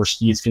Invitational, where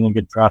Sneed's going to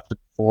get drafted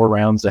 4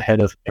 rounds ahead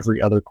of every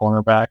other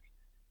cornerback.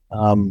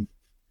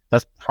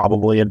 That's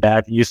probably a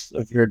bad use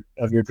of your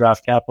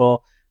draft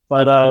capital.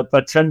 But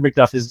Trent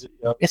McDuffie is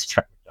it's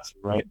Trent McDuffie,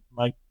 right,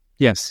 Mike?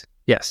 Yes.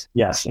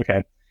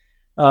 Okay.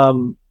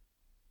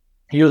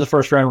 He was a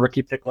first-round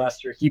rookie pick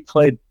last year. He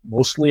played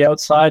mostly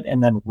outside,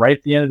 and then right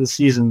at the end of the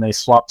season, they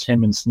swapped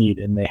him and Sneed,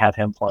 and they had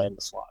him play in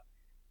the slot.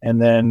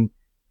 And then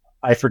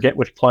I forget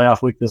which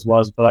playoff week this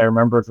was, but I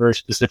remember it very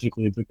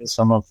specifically because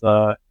some of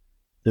the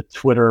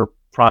Twitter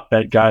prop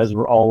bet guys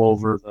were all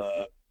over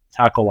the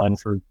tackle line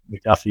for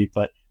McDuffie,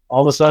 but all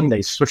of a sudden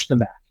they switched him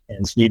back,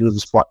 and Sneed was a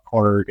slot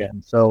corner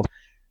again. So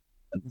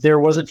there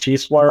was a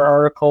Chiefs Wire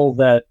article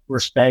where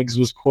Spags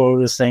was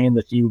quoted as saying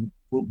that he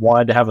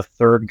wanted to have a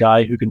third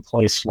guy who can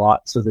play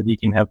slot so that he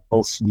can have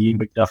both Sneed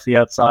and McDuffie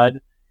outside.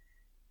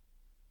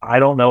 I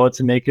don't know what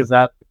to make of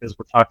that because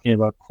we're talking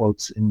about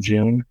quotes in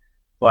June,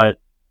 but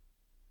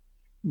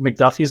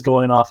McDuffie's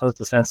going off of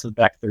defensive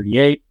back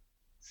 38.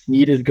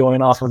 Sneed is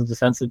going off of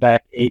defensive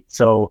back 8.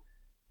 So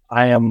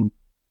the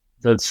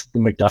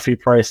McDuffie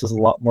price is a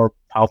lot more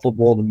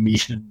palpable to me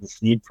than the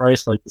Sneed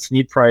price. Like the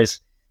Sneed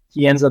price,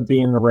 he ends up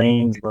being in the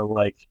range where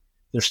like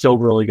they're still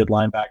really good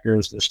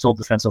linebackers. They're still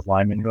defensive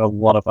linemen who have a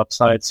lot of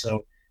upside.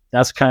 So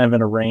that's kind of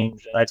in a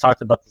range. And I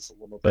talked about this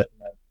a little bit in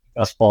that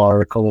best ball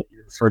article that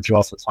you referred to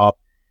off the top.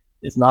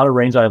 It's not a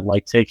range I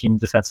like taking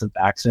defensive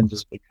backs in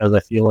just because I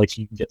feel like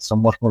you can get so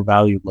much more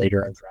value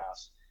later in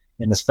drafts.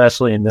 And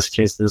especially in this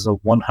case, there's a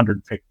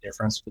 100 pick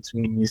difference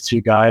between these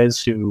two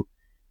guys who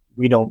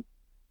we don't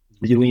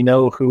really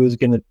know who is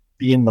going to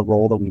be in the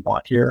role that we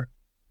want here.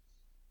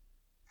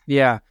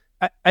 Yeah.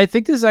 I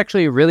think this is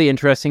actually a really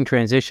interesting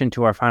transition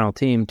to our final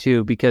team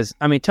too, because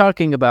I mean,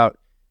 talking about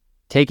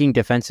taking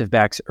defensive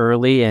backs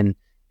early and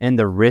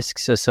the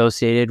risks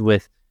associated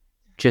with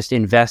just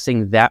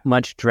investing that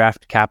much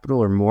draft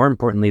capital, or more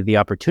importantly, the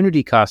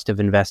opportunity cost of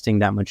investing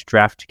that much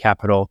draft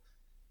capital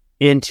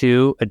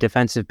into a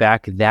defensive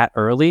back that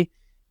early.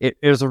 It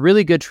was a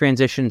really good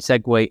transition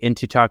segue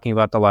into talking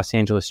about the Los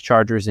Angeles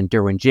Chargers and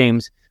Derwin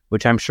James,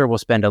 which I'm sure we'll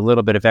spend a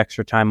little bit of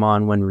extra time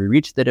on when we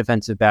reach the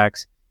defensive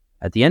backs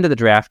at the end of the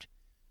draft.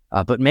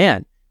 But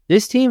man,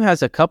 this team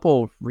has a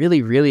couple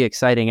really, really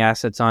exciting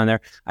assets on there.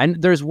 And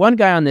there's one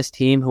guy on this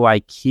team who I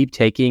keep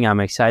taking.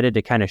 I'm excited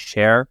to kind of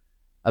share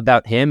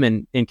about him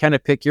and kind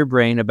of pick your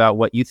brain about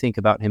what you think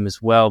about him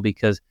as well,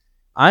 because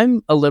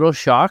I'm a little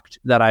shocked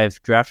that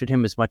I've drafted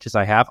him as much as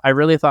I have. I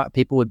really thought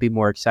people would be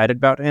more excited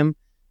about him,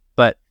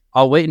 but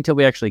I'll wait until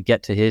we actually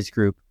get to his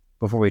group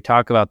before we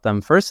talk about them.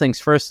 First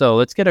things first, though,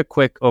 let's get a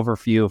quick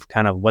overview of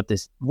kind of what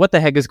the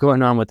heck is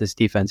going on with this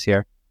defense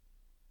here.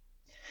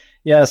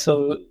 Yeah,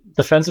 so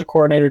defensive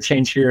coordinator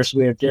change here. So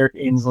we have Derek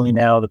Ainsley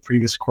now. The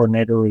previous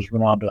coordinator was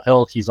Ronaldo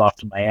Hill. He's off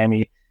to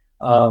Miami.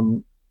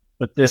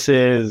 But this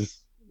is,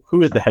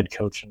 who is the head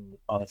coach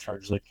on the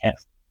Chargers?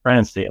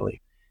 Brandon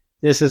Staley.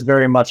 This is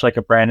very much like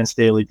a Brandon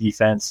Staley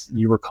defense.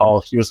 You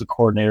recall he was the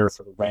coordinator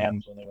for the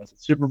Rams when they went to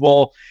the Super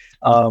Bowl.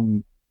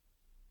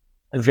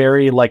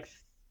 Very like,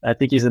 I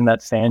think he's in that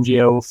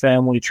Fangio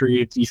family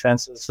tree of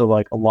defenses. So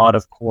like a lot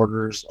of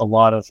quarters, a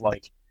lot of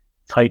like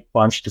tight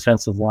bunch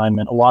defensive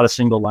linemen, a lot of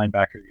single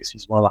linebacker use.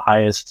 He's one of the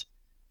highest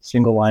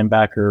single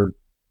linebacker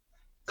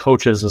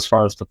coaches as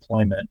far as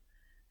deployment.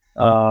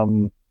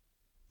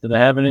 Did I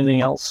have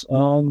anything else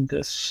on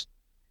this?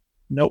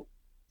 Nope.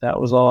 That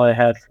was all I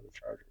had for the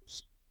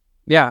Chargers.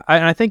 Yeah,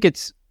 I think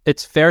it's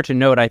fair to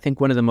note, I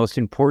think one of the most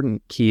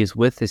important keys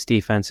with this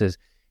defense is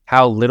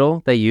how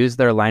little they use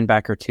their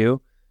linebacker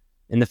 2.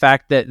 And the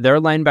fact that their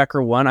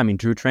linebacker 1, I mean,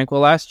 Drew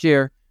Tranquill last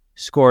year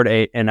scored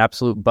an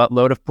absolute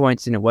buttload of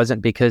points, and it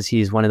wasn't because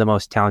he's one of the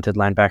most talented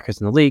linebackers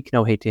in the league.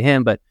 No hate to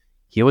him, but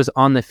he was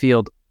on the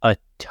field a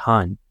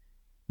ton.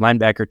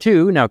 Linebacker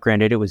 2, now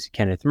granted, it was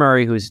Kenneth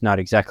Murray, who's not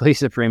exactly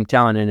supreme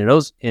talent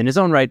in his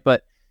own right,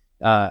 but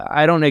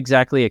I don't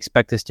exactly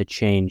expect this to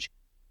change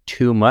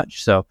too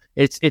much. So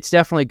it's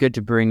definitely good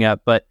to bring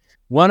up. But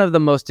one of the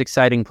most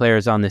exciting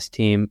players on this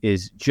team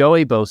is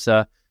Joey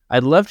Bosa.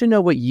 I'd love to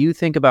know what you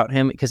think about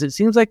him, because it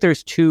seems like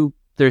there's two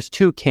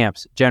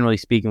camps, generally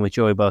speaking, with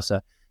Joey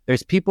Bosa.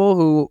 There's people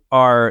who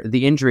are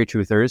the injury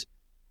truthers,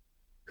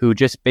 who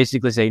just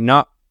basically say,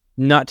 not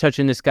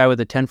touching this guy with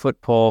a 10-foot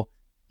pole.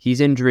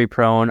 He's injury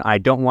prone. I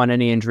don't want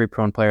any injury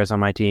prone players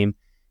on my team.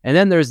 And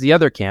then there's the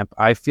other camp.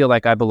 I feel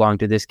like I belong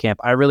to this camp.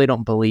 I really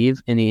don't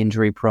believe in the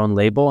injury prone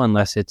label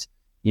unless it's,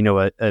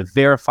 a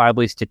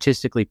verifiably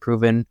statistically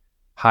proven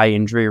high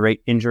injury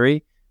rate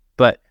injury.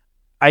 But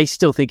I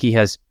still think he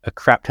has a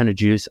crap ton of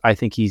juice. I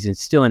think he's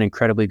still an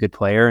incredibly good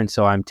player. And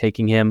so I'm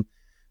taking him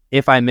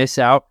if I miss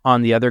out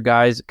on the other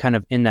guys kind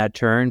of in that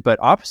turn. But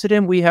opposite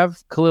him, we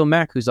have Khalil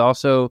Mack, who's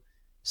also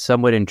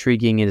somewhat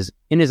intriguing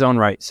in his own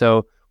right.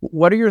 So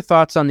what are your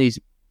thoughts on these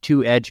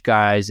two edge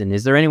guys? And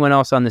is there anyone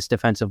else on this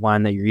defensive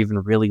line that you're even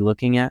really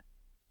looking at?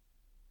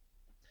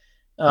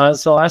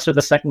 So I'll answer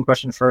the second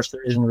question first.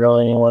 There isn't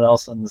really anyone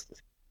else on this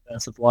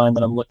defensive line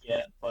that I'm looking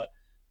at, but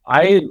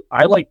I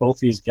like both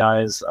these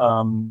guys.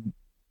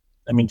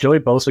 Joey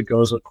Bosa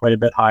goes quite a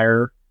bit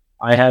higher.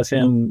 I have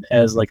him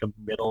as like a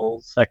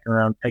middle second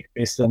round pick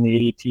based on the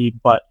ADP,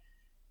 but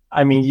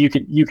I mean,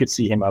 you could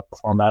see him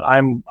outperform that.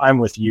 I'm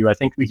with you. I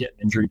think we get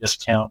an injury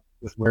discount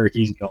with where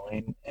he's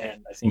going,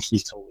 and I think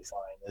he's totally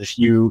fine. If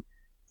you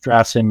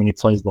draft him and he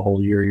plays the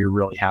whole year, you're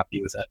really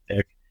happy with that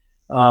pick.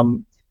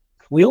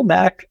 Khalil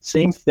Mack,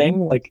 same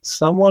thing, like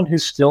someone who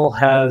still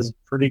has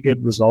pretty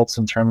good results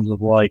in terms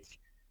of like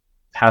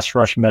pass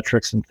rush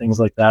metrics and things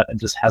like that, and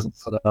just hasn't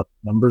put up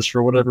numbers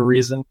for whatever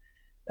reason.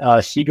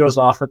 He goes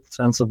off at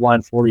defensive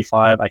line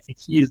 45. I think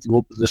he's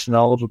dual position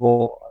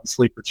eligible on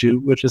Sleeper 2,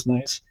 which is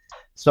nice.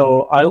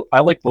 So I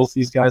like both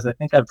these guys. I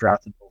think I've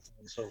drafted both of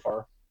them so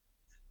far.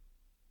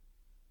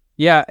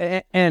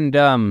 Yeah, and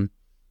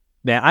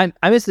man,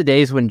 I miss the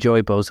days when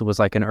Joey Bosa was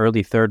like an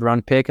early third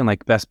round pick and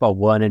like Best Ball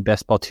 1 and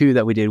Best Ball 2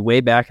 that we did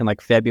way back in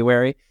like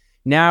February.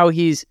 Now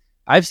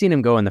I've seen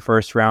him go in the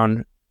first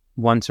round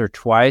once or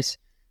twice.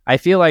 I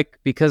feel like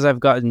because I've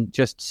gotten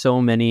just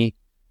so many,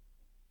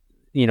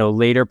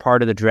 later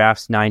part of the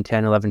drafts, 9,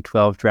 10, 11,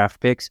 12 draft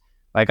picks,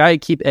 like I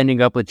keep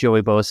ending up with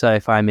Joey Bosa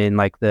if I'm in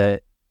like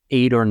the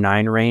 8 or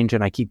 9 range,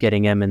 and I keep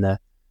getting him in the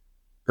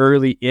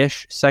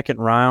early-ish second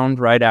round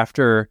right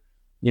after,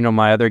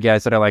 my other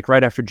guys that I like,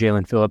 right after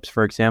Jalen Phillips,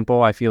 for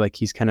example. I feel like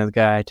he's kind of the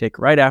guy I take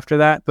right after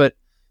that. But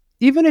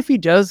even if he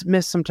does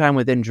miss some time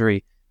with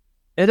injury,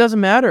 it doesn't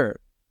matter.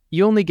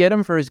 You only get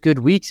him for his good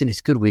weeks, and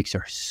his good weeks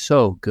are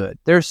so good.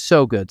 They're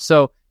so good.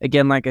 So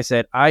again, like I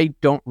said, I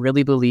don't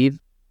really believe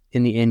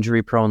in the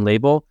injury-prone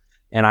label,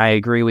 and I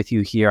agree with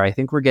you here. I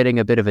think we're getting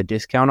a bit of a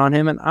discount on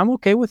him, and I'm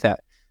okay with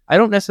that. I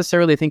don't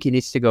necessarily think he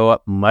needs to go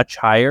up much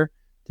higher.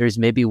 There's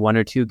maybe 1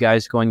 or 2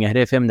 guys going ahead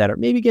of him that are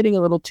maybe getting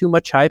a little too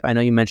much hype. I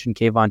know you mentioned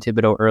Kayvon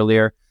Thibodeau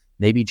earlier.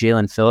 Maybe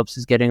Jalen Phillips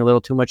is getting a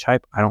little too much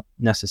hype. I don't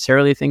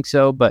necessarily think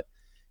so, but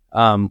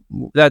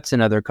that's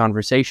another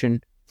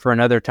conversation for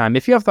another time.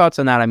 If you have thoughts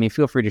on that,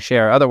 feel free to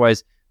share.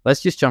 Otherwise,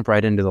 let's just jump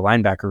right into the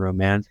linebacker room,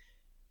 man.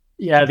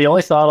 Yeah, the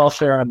only thought I'll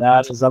share on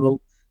that is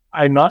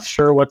I'm not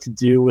sure what to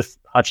do with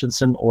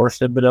Hutchinson or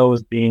Thibodeau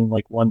as being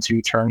like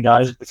 1-2 turn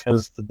guys,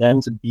 because for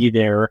them to be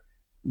there,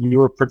 you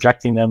were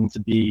projecting them to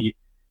be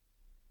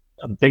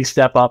a big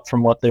step up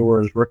from what they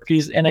were as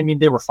rookies. And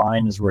they were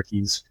fine as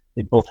rookies.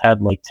 They both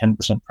had like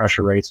 10%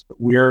 pressure rates, but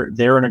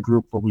they're in a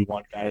group where we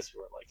want guys who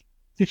are like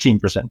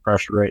 15%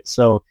 pressure rate.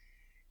 So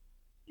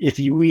if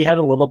we had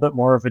a little bit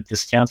more of a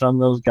discount on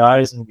those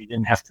guys and we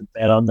didn't have to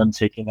bet on them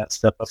taking that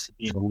step up to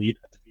being elite,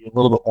 I'd be a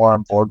little bit more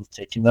on board with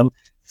taking them.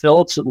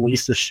 Phillips at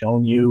least has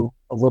shown you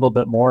a little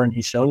bit more, and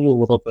he's shown you a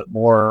little bit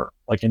more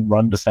like in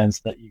run defense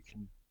that you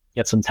can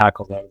get some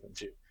tackles out of him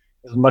too.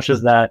 As much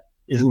as that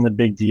isn't a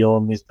big deal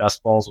in these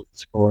best balls with the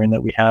scoring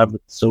that we have,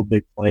 it's so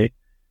big play.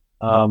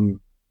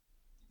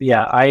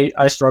 Yeah,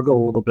 I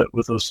struggle a little bit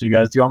with those two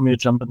guys. Do you want me to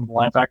jump into the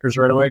linebackers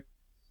right away?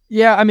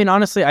 Yeah,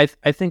 honestly,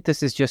 I think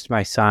this is just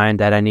my sign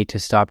that I need to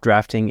stop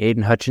drafting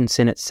Aiden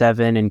Hutchinson at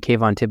 7 and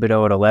Kayvon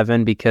Thibodeau at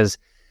 11, because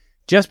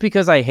just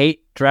because I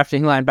hate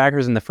drafting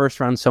linebackers in the first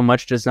round so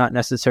much does not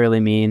necessarily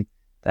mean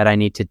that I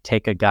need to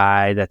take a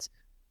guy that's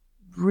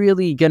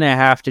really going to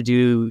have to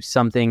do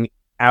something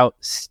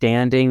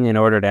outstanding in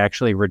order to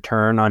actually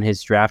return on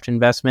his draft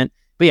investment.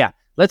 But yeah,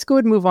 let's go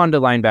ahead and move on to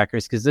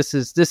linebackers, because this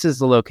is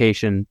the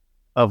location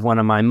of one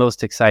of my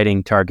most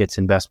exciting targets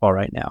in best ball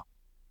right now.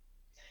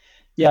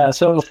 Yeah,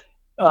 so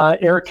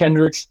Eric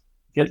Kendricks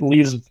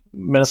leaves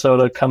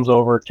Minnesota, comes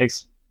over,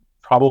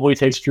 probably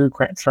takes Drew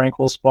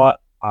Tranquill's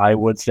spot, I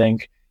would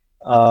think.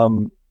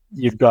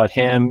 You've got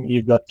him.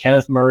 You've got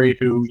Kenneth Murray,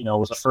 who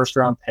was a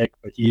first-round pick,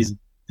 but he's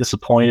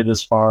disappointed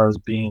as far as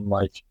being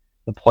like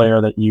the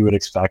player that you would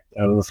expect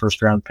out of the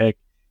first-round pick.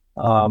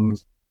 And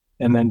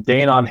then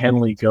Danon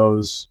Henley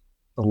goes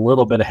a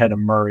little bit ahead of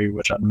Murray,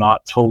 which I'm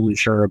not totally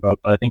sure about,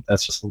 but I think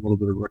that's just a little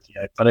bit of rookie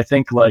hype. But I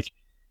think like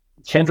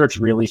Kendricks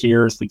really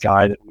here is the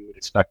guy that we would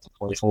expect to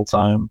play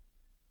full-time,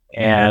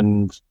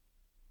 and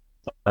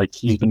like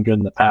he's been good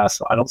in the past,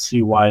 so I don't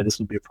see why this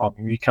would be a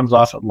problem. He comes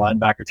off at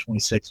linebacker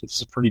 26, which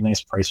is a pretty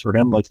nice price for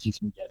him. Like you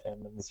can get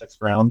him in the 6th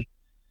round.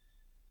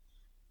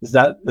 Is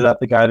that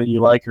the guy that you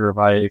like, or have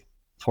I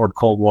poured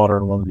cold water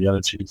on one of the other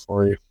two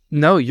for you?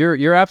 No,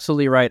 you're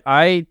absolutely right.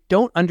 I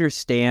don't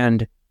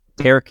understand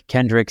Eric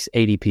Kendricks'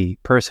 ADP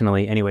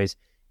personally. Anyways,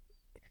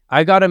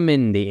 I got him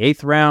in the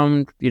 8th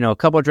round. A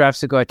couple of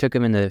drafts ago, I took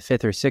him in the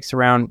 5th or 6th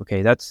round.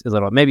 Okay, that's a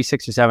little, maybe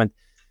 6th or 7th.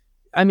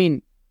 I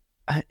mean,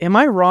 am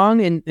I wrong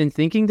in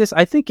thinking this?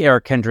 I think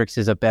Eric Kendricks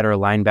is a better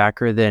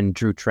linebacker than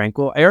Drew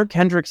Tranquill. Eric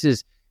Kendricks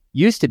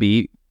used to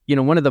be,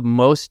 one of the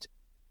most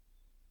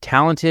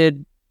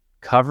talented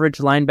coverage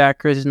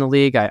linebackers in the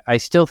league. I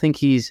still think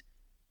he's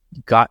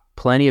got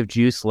plenty of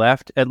juice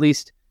left. At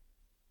least,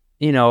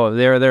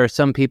 there are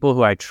some people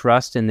who I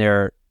trust in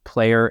their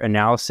player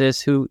analysis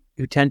who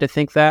tend to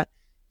think that.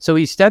 So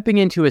he's stepping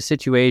into a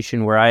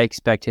situation where I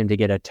expect him to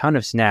get a ton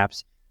of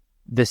snaps.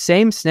 The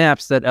same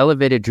snaps that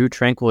elevated Drew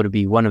Tranquill to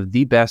be one of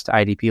the best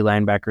IDP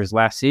linebackers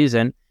last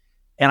season.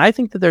 And I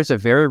think that there's a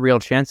very real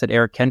chance that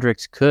Eric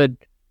Kendricks could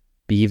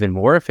be even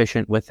more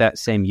efficient with that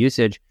same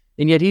usage.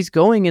 And yet he's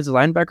going as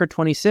linebacker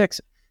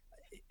 26.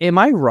 Am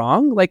I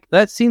wrong? Like,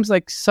 that seems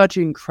like such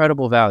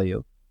incredible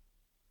value.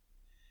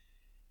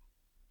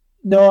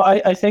 No,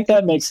 I think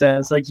that makes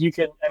sense. Like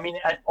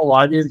a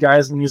lot of these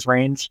guys in this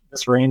range,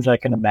 I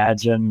can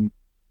imagine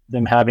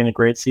them having a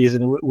great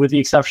season, with the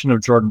exception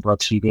of Jordan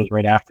Brooks, who goes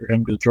right after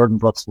him, because Jordan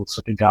Brooks looks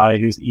like a guy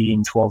who's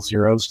eating 12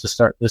 zeros to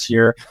start this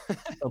year.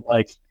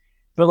 but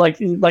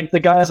the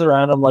guys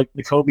around him, like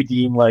Nakobe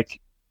Dean,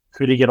 like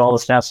could he get all the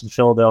snaps in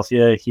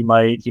Philadelphia? He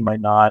might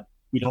not.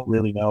 We don't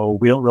really know.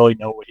 We don't really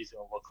know what he's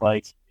going to look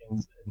like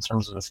in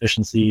terms of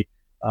efficiency.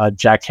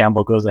 Jack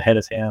Campbell goes ahead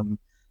of him.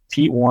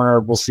 Pete Warner,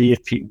 we'll see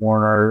if Pete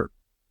Warner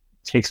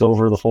takes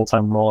over the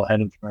full-time role ahead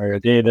of Mario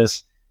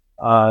Davis.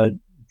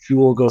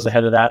 Jewell goes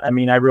ahead of that. I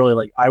mean, I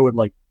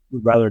would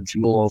rather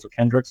Jewell over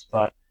Kendricks,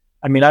 but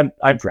I mean,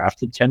 I've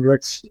drafted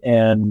Kendricks,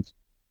 and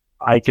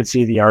I could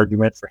see the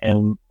argument for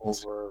him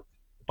over a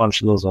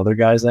bunch of those other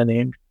guys I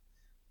named.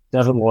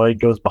 Devin Lloyd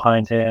goes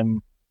behind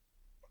him.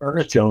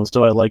 Ernest Jones,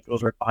 so I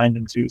goes right behind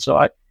him too.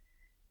 So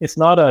it's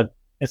not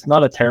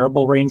a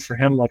terrible range for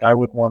him. Like I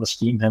wouldn't want to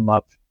steam him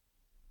up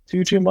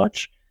too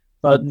much.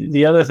 But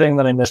the other thing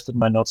that I missed in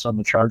my notes on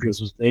the Chargers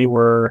was they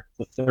were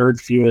the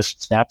 3rd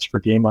fewest snaps per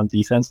game on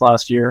defense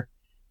last year.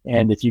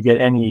 And if you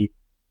get any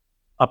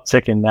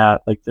uptick in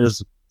that, like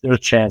there's a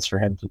chance for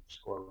him to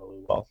score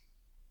really well.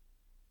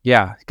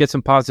 Yeah, get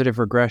some positive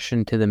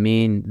regression to the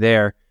mean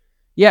there.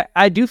 Yeah,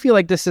 I do feel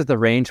like this is the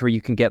range where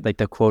you can get like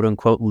the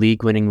quote-unquote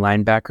league-winning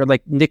linebacker,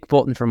 like Nick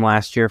Bolton from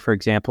last year, for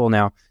example.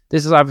 Now,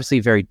 this is obviously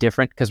very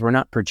different because we're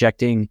not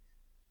projecting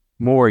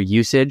more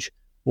usage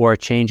or a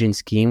change in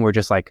scheme. We're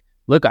just like,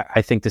 look,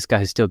 I think this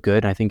guy is still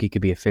good, and I think he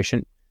could be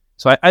efficient.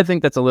 So I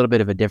think that's a little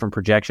bit of a different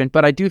projection,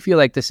 but I do feel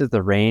like this is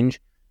the range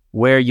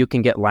where you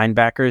can get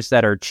linebackers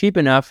that are cheap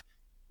enough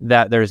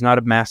that there's not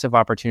a massive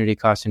opportunity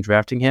cost in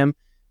drafting him,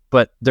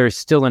 but there's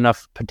still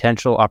enough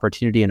potential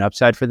opportunity and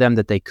upside for them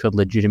that they could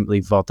legitimately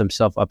vault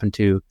themselves up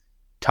into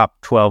top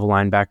 12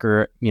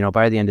 linebacker,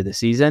 by the end of the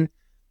season.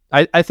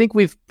 I think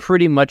we've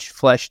pretty much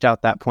fleshed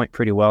out that point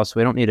pretty well, so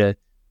we don't need to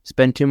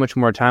spend too much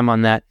more time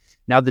on that.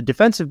 Now, the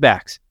defensive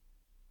backs.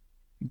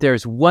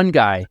 There's one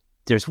guy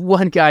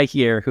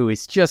here who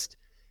is just,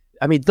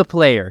 the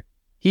player.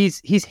 He's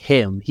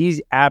him.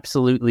 He's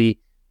absolutely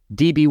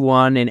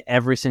DB1 in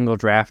every single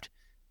draft.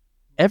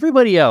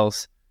 Everybody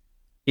else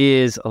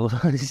is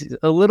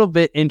a little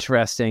bit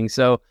interesting.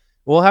 So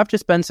we'll have to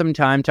spend some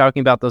time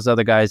talking about those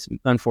other guys,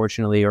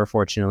 unfortunately or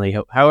fortunately,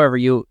 however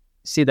you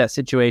see that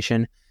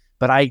situation.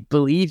 But I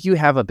believe you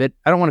have I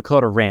don't want to call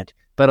it a rant,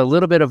 but a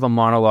little bit of a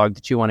monologue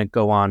that you want to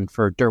go on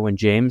for Derwin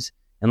James,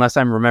 unless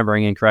I'm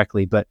remembering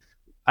incorrectly. But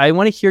I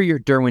want to hear your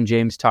Derwin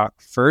James talk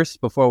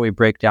first before we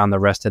break down the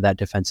rest of that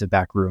defensive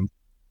back room.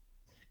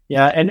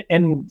 Yeah,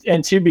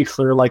 and to be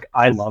clear, like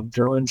I love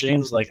Derwin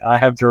James. Like I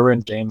have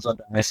Derwin James on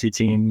dynasty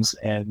teams,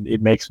 and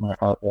it makes my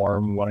heart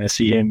warm when I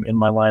see him in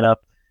my lineup.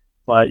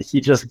 But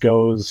he just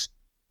goes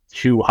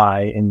too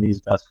high in these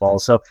best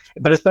balls. So,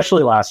 but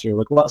especially last year.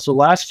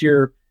 Last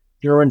year,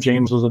 Derwin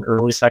James was an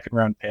early 2nd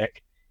round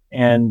pick,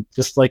 and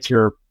just like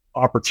your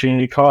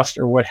opportunity cost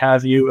or what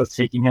have you of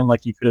taking him,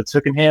 like you could have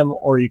taken him,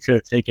 or you could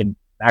have taken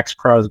Max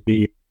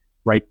Crosby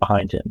right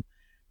behind him.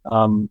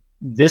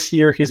 This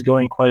year, he's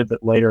going quite a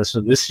bit later.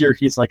 So this year,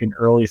 he's like an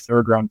early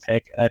third-round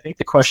pick. And I think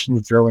the question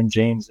with Derwin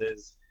James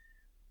is,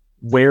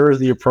 where is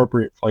the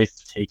appropriate place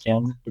to take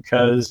him?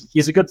 Because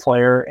he's a good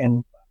player,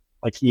 and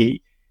like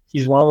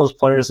he's one of those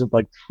players that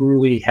like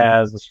truly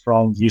has a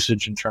strong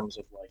usage in terms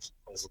of like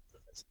his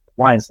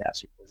line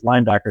snaps, his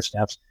linebacker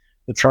snaps.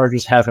 The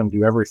Chargers have him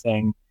do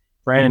everything.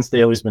 Brandon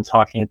Staley's been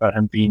talking about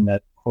him being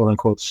that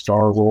quote-unquote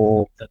star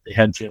role that they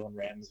had Jalen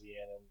Ramsey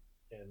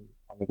in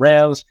on the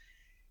Rams.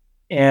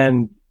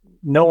 And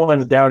no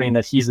one's doubting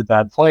that he's a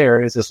bad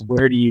player. It's just,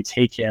 where do you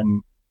take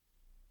him?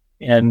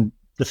 And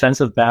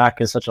defensive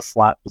back is such a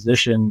flat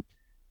position.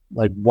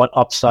 Like, what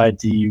upside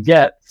do you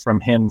get from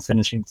him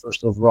finishing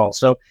first overall?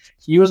 So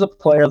he was a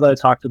player that I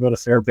talked about a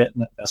fair bit in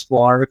that Best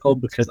Ball article,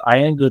 because I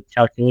ended up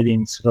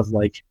calculating sort of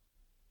like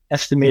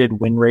estimated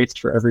win rates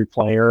for every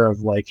player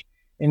of like,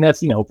 and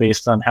that's,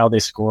 based on how they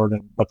scored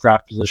and what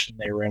draft position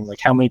they were in, like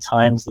how many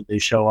times did they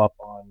show up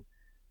on,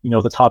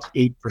 the top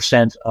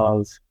 8%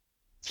 of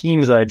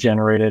teams that I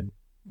generated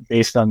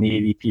based on the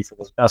ADP for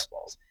those best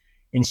balls.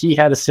 And he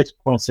had a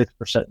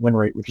 6.6% win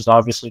rate, which is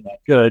obviously not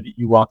good.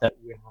 You want that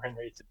win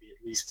rate to be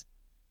at least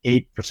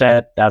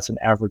 8%. That's an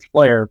average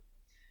player.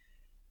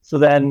 So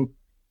then,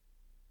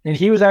 and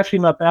he was actually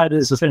not bad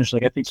as a finish.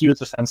 Like, I think he was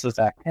defensive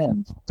back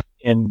end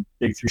in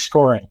Big Three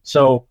scoring.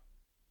 So,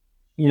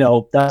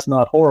 that's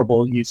not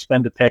horrible. You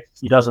spend a pick,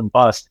 he doesn't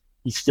bust.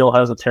 He still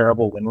has a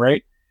terrible win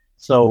rate.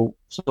 So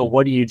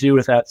what do you do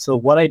with that? So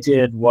what I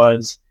did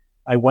was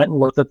I went and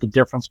looked at the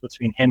difference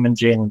between him and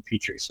Jalen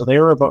Petrie. So they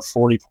were about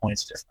 40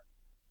 points different.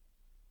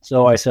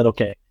 So I said,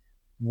 okay,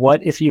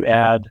 what if you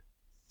add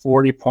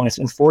 40 points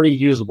and 40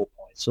 usable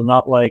points? So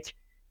not like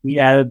we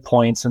added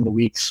points in the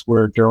weeks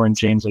where Derwin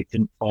James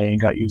didn't play and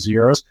got you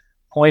zeros.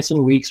 Points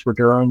in weeks where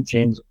Derwin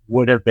James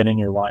would have been in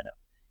your lineup.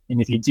 And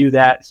if you do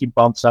that, he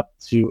bumps up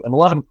to an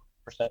 11%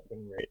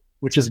 win rate,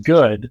 which is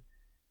good.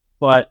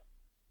 But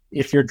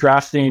if you're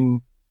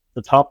drafting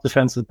the top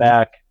defensive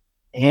back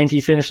and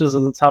he finishes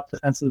as the top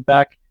defensive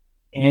back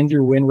and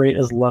your win rate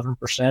is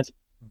 11%,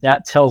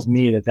 that tells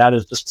me that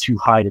is just too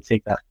high to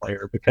take that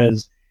player,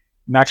 because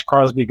Max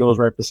Crosby goes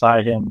right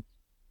beside him.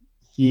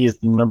 He is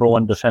the number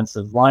one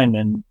defensive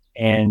lineman,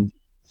 and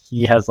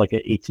he has like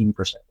an 18% win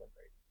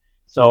rate.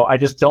 So I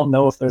just don't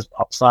know if there's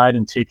upside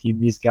in taking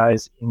these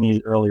guys in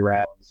these early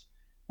rounds.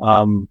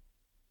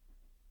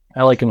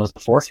 I like him as the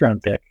 4th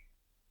round pick,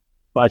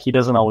 but he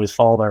doesn't always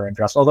fall there in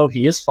drafts, although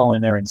he is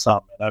falling there in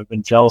some, and I've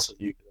been jealous of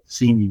you because I've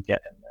seen you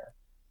get him there.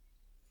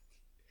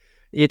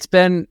 It's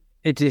been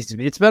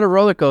a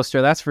roller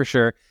coaster, that's for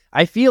sure.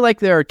 I feel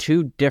like there are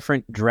two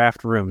different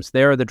draft rooms.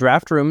 There are the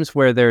draft rooms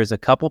where there's a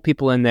couple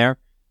people in there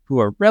who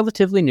are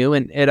relatively new,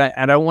 and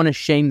I don't want to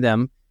shame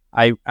them.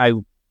 I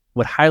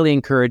would highly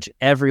encourage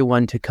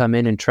everyone to come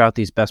in and try out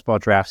these best ball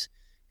drafts,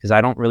 because I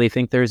don't really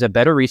think there's a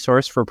better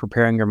resource for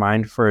preparing your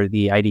mind for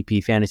the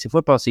IDP fantasy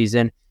football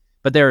season.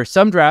 But there are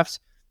some drafts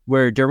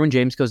where Derwin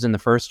James goes in the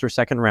 1st or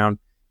 2nd round,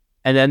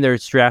 and then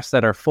there's drafts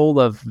that are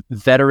full of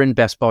veteran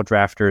best ball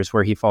drafters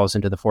where he falls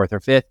into the 4th or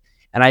 5th.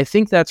 And I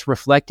think that's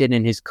reflected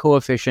in his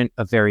coefficient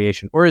of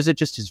variation. Or is it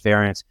just his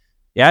variance?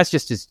 Yeah, it's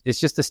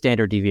just the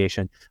standard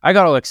deviation. I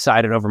got all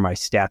excited over my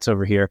stats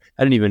over here.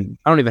 I don't even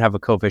have a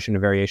coefficient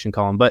of variation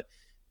column. But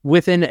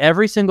within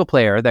every single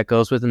player that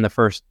goes within the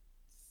first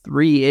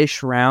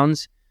 3-ish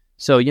rounds,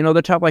 so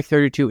the top like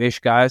 32-ish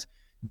guys,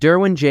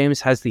 Derwin James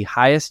has the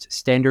highest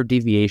standard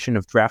deviation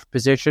of draft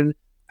position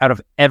out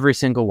of every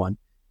single one.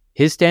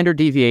 His standard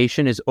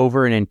deviation is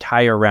over an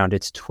entire round.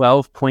 It's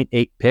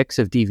 12.8 picks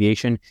of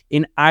deviation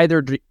in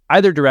either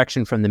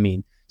direction from the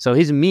mean. So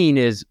his mean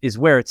is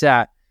where it's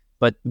at,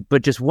 but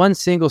just one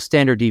single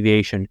standard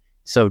deviation.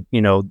 So,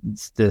 the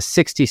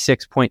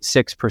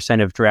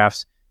 66.6% of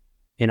drafts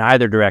in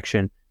either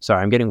direction.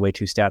 Sorry, I'm getting way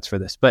too stats for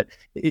this, but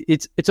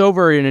it's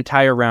over an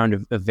entire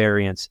round of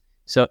variance.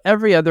 So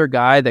every other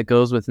guy that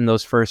goes within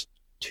those first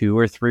 2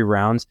 or 3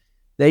 rounds,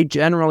 they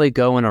generally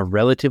go in a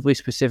relatively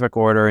specific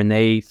order, and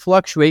they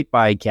fluctuate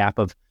by a gap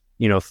of,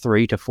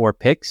 3 to 4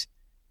 picks.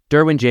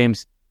 Derwin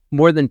James,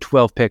 more than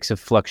 12 picks of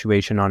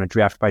fluctuation on a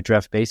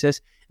draft-by-draft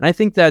basis. And I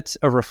think that's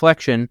a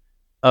reflection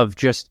of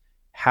just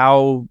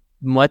how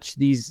much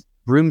these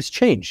rooms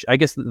change. I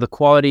guess the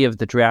quality of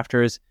the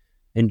drafters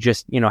and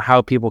just,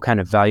 how people kind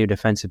of value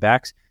defensive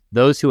backs.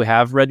 Those who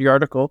have read your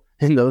article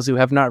and those who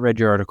have not read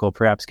your article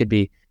perhaps could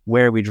be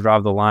where we draw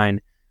the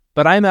line.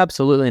 But I'm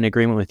absolutely in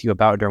agreement with you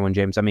about Derwin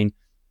James. I mean,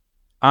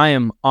 I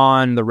am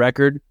on the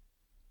record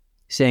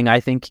saying I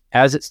think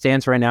as it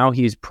stands right now,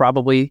 he's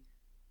probably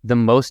the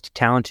most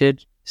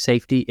talented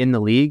safety in the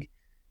league.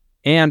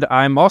 And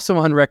I'm also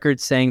on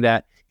record saying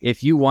that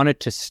if you wanted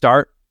to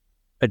start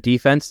a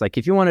defense, like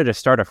if you wanted to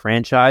start a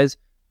franchise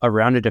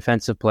around a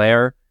defensive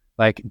player,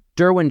 like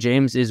Derwin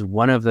James is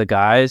one of the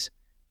guys.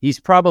 He's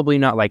probably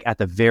not like at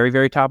the very,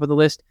 very top of the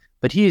list,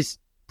 but he's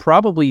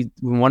probably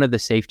one of the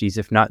safeties,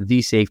 if not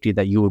the safety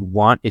that you would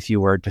want if you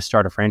were to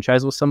start a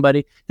franchise with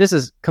somebody. This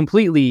is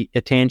completely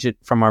a tangent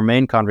from our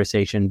main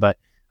conversation, but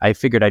I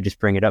figured I'd just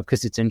bring it up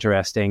because it's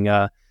interesting.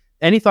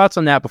 Any thoughts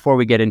on that before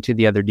we get into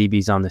the other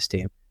DBs on this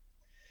team?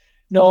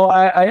 No,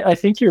 I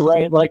think you're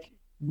right. Like,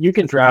 you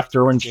can draft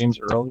Derwin James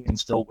early and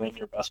still win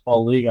your best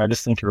ball league. I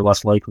just think you're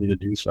less likely to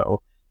do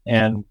so.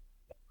 And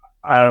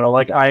I don't know,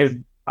 like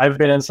I've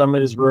been in some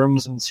of his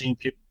rooms and seen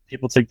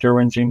people take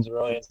Derwin James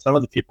early, and some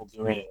of the people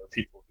doing it are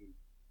people who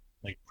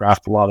like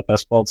draft a lot of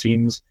best ball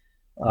teams.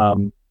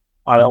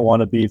 I don't want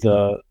to be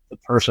the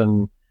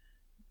person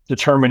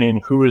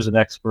determining who is an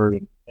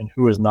expert and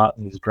who is not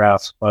in these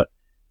drafts, but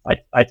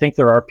I think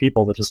there are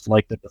people that just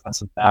like the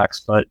defensive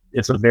backs, but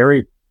it's a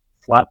very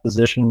flat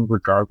position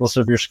regardless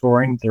of your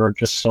scoring. There are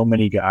just so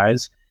many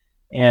guys,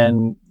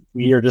 and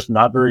we are just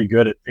not very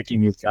good at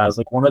picking these guys.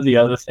 Like, one of the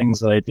other things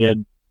that I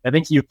did, I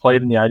think you've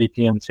played in the IDP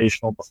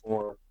Invitational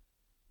before,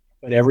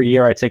 but every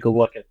year I take a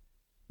look at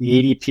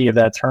the ADP of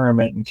that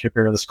tournament and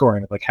compare the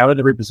scoring. Like, how did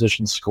every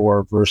position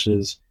score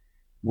versus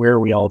where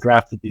we all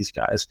drafted these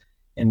guys?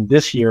 And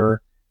this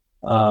year,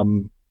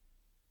 none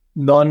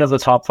of the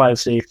top 5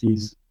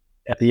 safeties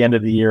at the end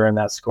of the year in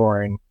that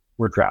scoring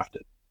were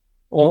drafted.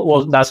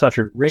 Well, that's not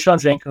true. Rayshon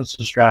Jenkins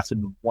was drafted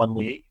in one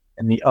league,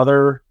 and the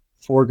other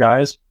 4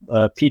 guys,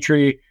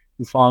 Petrie,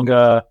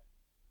 Hufanga,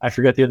 I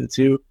forget the other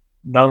 2,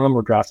 none of them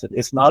were drafted.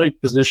 It's not a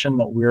position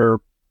that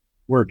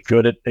we're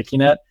good at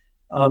picking at.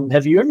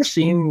 Have you ever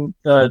seen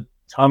the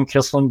Tom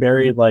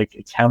Kislenberry like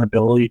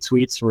accountability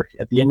tweets where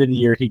at the end of the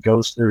year he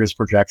goes through his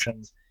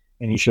projections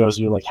and he shows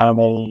you like how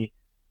many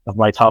of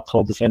my top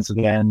 12 defensive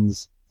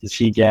ends does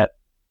he get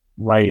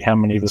right, how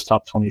many of his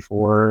top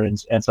 24,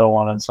 and so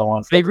on and so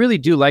on. They really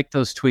do like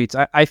those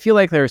tweets. I feel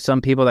like there are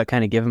some people that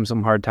kind of give him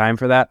some hard time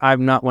for that.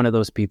 I'm not one of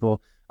those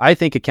people. I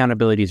think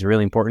accountability is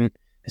really important,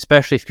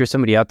 especially if you're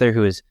somebody out there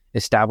who has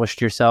established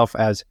yourself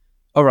as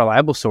a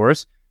reliable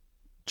source.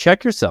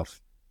 Check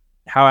yourself.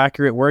 How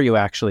accurate were you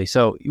actually?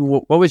 So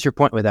what was your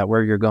point with that,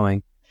 where you're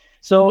going?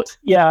 So,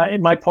 yeah,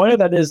 my point of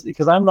that is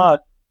because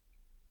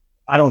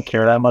I don't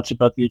care that much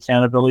about the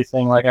accountability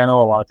thing. Like, I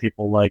know a lot of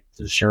people like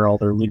to share all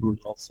their league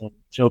results and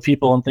show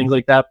people and things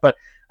like that. But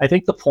I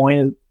think the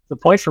point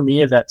for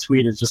me of that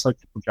tweet is just like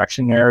the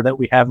projection error that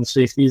we have in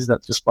safeties.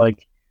 That's just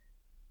like,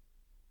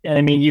 and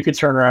I mean, you could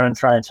turn around and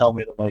try and tell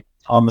me that like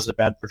Tom is a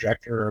bad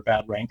projector or a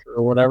bad ranker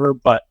or whatever,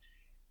 but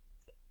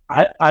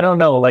I don't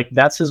know. Like,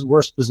 that's his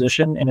worst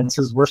position, and it's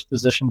his worst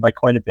position by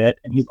quite a bit.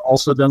 And he's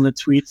also done the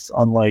tweets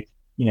on like,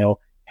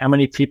 how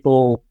many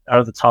people out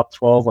of the top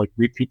 12 like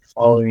repeat the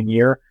following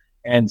year.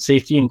 And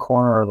safety and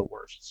corner are the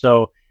worst.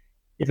 So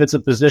if it's a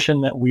position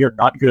that we are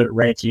not good at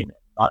ranking,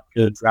 not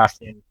good at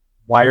drafting,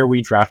 why are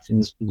we drafting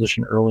this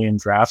position early in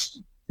drafts?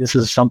 This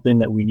is something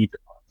that we need to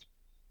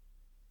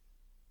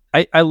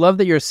find. I love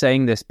that you're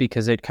saying this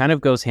because it kind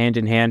of goes hand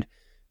in hand.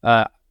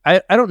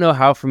 I don't know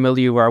how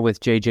familiar you are with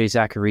JJ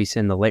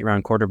Zachariason, the late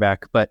round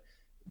quarterback, but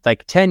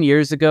like 10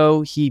 years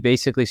ago, he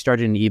basically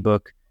started an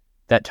ebook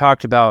that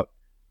talked about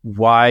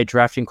why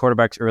drafting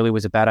quarterbacks early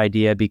was a bad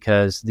idea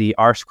because the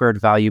R-squared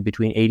value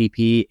between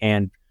ADP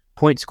and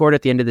points scored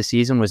at the end of the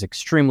season was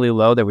extremely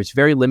low. There was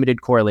very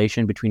limited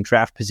correlation between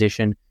draft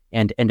position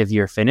and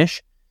end-of-year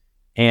finish.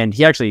 And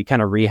he actually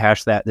kind of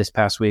rehashed that this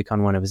past week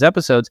on one of his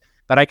episodes.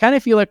 But I kind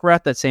of feel like we're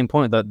at that same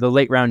point, the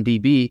late-round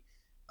DB,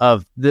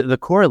 of the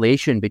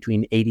correlation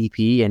between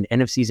ADP and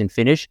end-of-season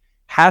finish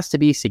has to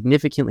be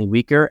significantly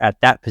weaker at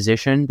that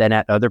position than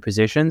at other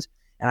positions.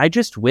 And I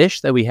just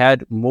wish that we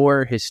had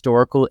more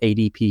historical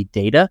ADP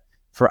data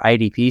for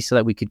IDP so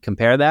that we could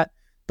compare that.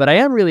 But I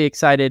am really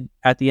excited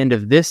at the end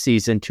of this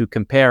season to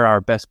compare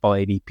our best ball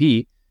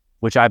ADP,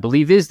 which I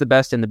believe is the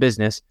best in the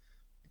business,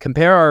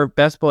 compare our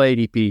best ball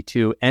ADP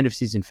to end of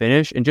season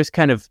finish and just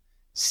kind of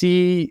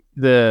see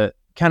the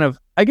kind of,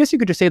 I guess you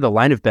could just say the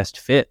line of best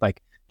fit,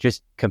 like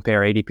just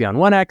compare ADP on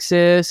one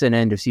axis and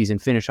end of season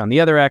finish on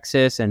the other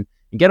axis and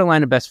get a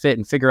line of best fit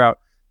and figure out,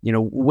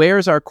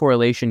 where's our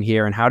correlation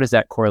here and how does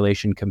that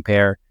correlation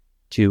compare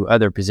to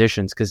other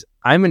positions? Because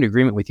I'm in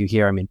agreement with you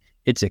here. I mean,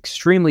 it's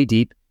extremely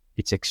deep.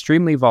 It's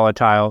extremely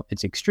volatile.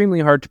 It's extremely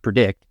hard to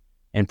predict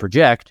and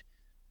project.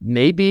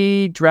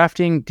 Maybe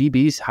drafting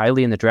DBs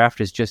highly in the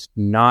draft is just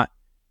not,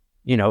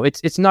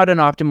 it's not an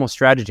optimal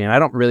strategy. And I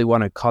don't really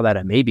want to call that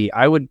a maybe.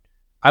 I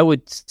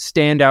would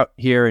stand out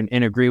here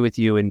and agree with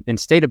you and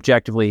state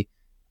objectively,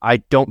 I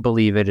don't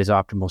believe it is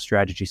optimal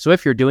strategy. So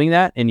if you're doing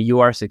that and you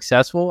are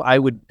successful, I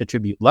would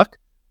attribute luck,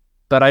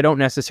 but I don't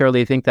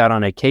necessarily think that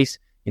on a case,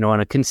 on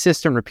a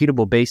consistent,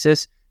 repeatable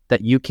basis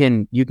that you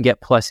can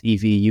get plus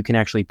EV, you can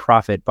actually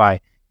profit by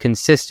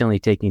consistently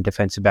taking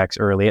defensive backs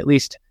early, at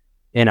least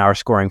in our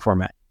scoring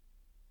format.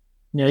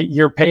 Yeah,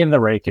 you're paying the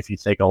rake if you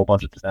take a whole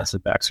bunch of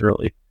defensive backs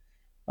early.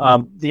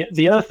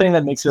 The other thing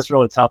that makes this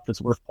really tough that's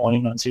worth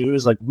pointing on too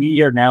is like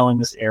we are now in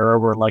this era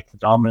where like the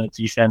dominant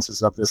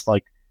defenses of this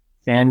like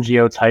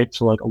Fangio type,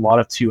 so like a lot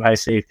of 2 high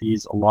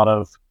safeties, a lot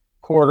of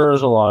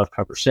quarters, a lot of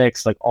cover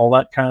 6, like all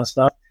that kind of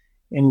stuff.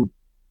 And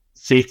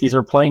safeties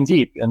are playing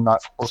deep and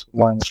not close to the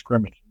line of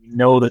scrimmage. We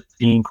know that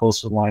being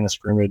close to the line of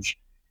scrimmage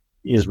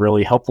is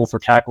really helpful for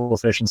tackle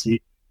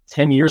efficiency.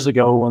 10 years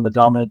ago, when the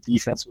dominant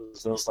defense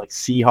was those like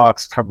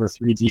Seahawks cover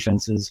 3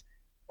 defenses,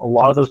 a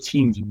lot of those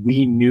teams,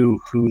 we knew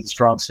who the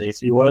strong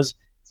safety was.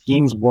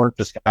 Teams weren't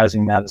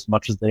disguising that as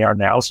much as they are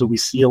now. So we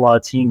see a lot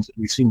of teams,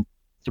 we've seen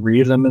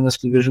three of them in this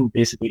division.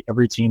 Basically,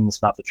 every team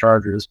that's not the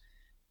Chargers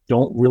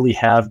don't really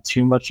have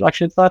too much.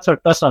 Actually,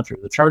 that's not true.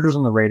 The Chargers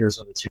and the Raiders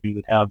are the two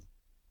that have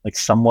like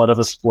somewhat of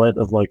a split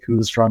of like who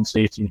the strong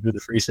safety and who the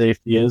free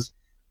safety is.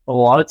 But a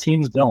lot of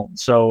teams don't.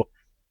 So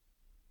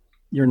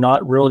you're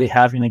not really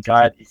having a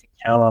guy that you can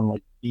count on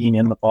like being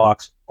in the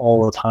box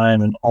all the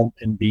time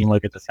and being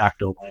like a de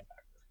facto linebacker.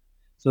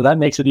 So that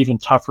makes it even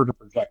tougher to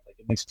project. Like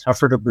it makes it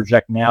tougher to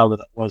project now than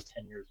it was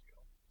 10 years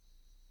ago.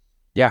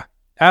 Yeah,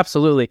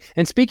 absolutely.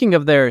 And speaking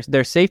of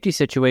their safety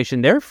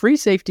situation, their free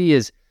safety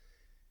is,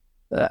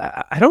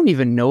 I don't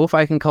even know if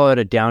I can call it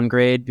a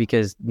downgrade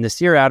because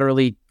Nasir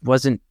Adderley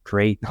wasn't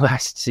great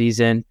last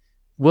season.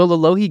 Will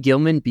Alohi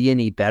Gilman be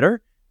any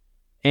better?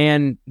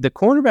 And the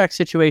cornerback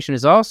situation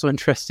is also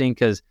interesting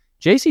because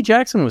J.C.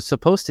 Jackson was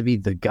supposed to be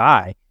the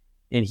guy,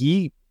 and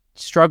he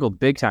struggled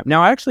big time.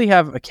 Now, I actually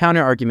have a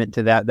counter argument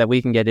to that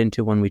we can get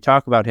into when we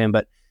talk about him.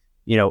 But,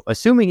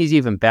 assuming he's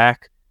even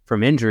back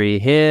from injury,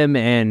 him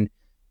and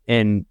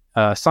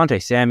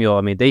Asante Samuel,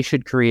 I mean, they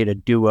should create a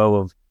duo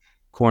of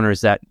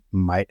corners that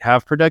might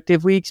have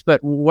productive weeks.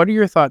 But what are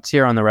your thoughts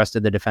here on the rest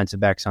of the defensive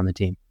backs on the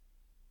team?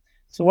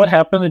 So what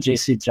happened to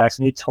J.C.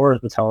 Jackson? He tore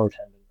his patellar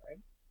tendon,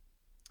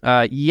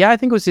 right? Yeah, I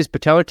think it was his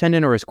patellar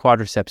tendon or his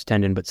quadriceps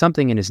tendon, but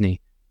something in his knee.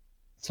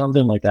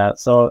 Something like that.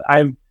 So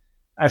I've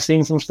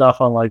seen some stuff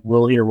on like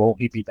will he or won't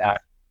he be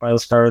back by the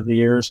start of the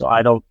year. So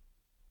I don't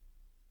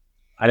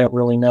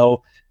really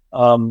know.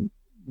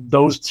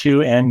 Those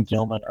two and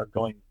Gilman are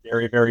going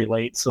very, very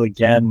late. So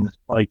again,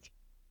 like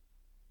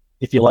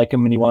if you like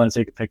them and you want to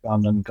take a pick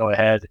on them, go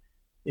ahead.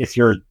 If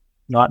you're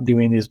not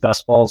doing these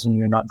best balls and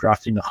you're not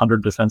drafting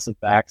 100 defensive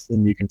backs,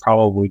 then you can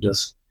probably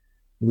just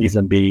leave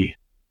them be.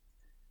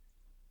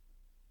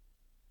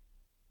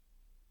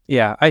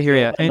 Yeah, I hear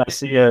you. And I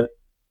see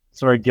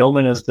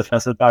Gilman is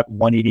defensive back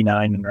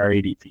 189 in our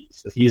ADP.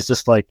 So he's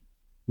just like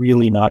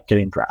really not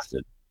getting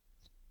drafted.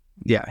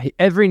 Yeah,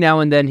 every now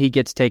and then he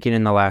gets taken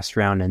in the last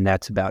round, and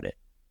that's about it.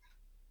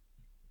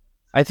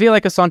 I feel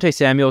like Asante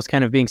Samuel is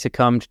kind of being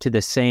succumbed to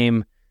the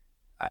same.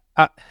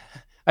 I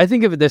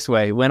think of it this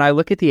way. When I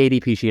look at the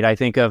ADP sheet, I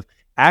think of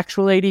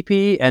actual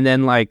ADP and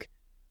then like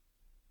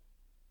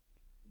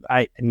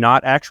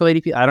not actual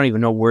ADP. I don't even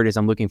know what word it is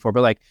I'm looking for,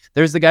 but like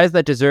there's the guys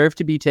that deserve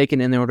to be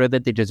taken in the order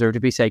that they deserve to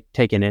be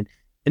taken in.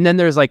 And then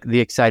there's like the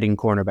exciting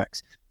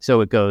cornerbacks.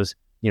 So it goes,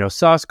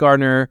 Sauce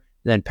Gardner,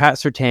 then Pat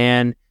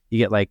Surtain. You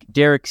get like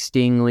Derek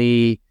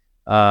Stingley,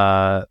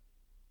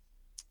 Asante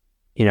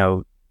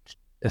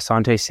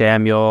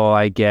Samuel,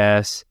 I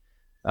guess,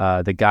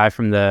 the guy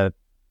from the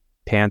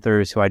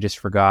Panthers who I just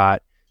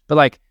forgot. But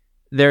like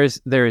there's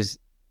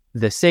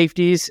the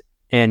safeties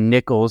and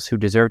nickels who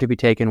deserve to be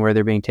taken where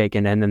they're being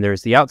taken. And then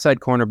there's the outside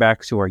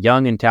cornerbacks who are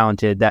young and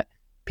talented that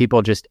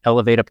people just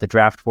elevate up the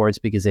draft boards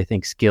because they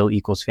think skill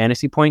equals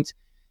fantasy points.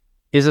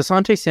 Is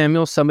Asante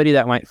Samuel somebody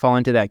that might fall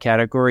into that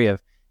category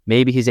of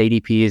maybe his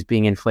ADP is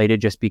being inflated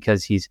just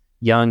because he's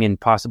young and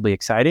possibly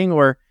exciting,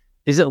 or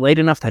is it late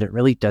enough that it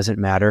really doesn't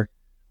matter?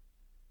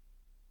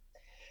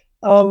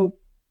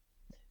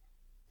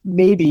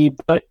 Maybe,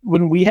 but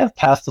when we have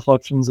pass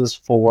deflections as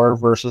 4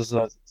 versus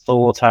a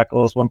solo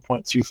tackle as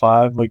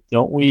 1.25, like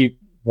don't we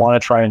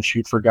want to try and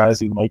shoot for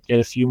guys who might get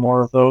a few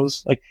more of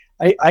those? Like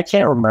I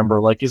can't remember.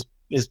 Like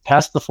is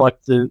pass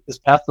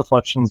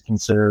deflections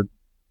considered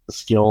a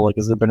skill? Like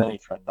has there been any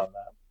trend on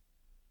that?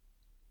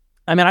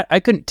 I mean, I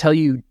couldn't tell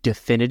you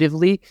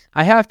definitively.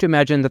 I have to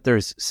imagine that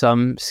there's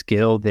some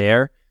skill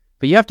there,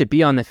 but you have to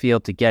be on the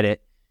field to get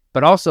it.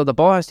 But also the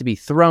ball has to be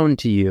thrown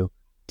to you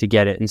to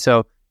get it. And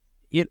so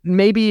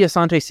maybe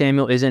Asante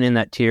Samuel isn't in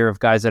that tier of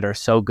guys that are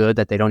so good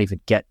that they don't even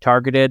get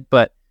targeted,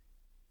 but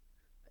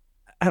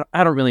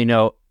I don't really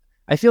know.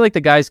 I feel like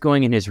the guys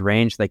going in his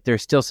range, like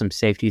there's still some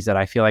safeties that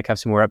I feel like have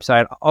some more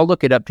upside. I'll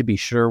look it up to be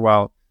sure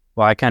while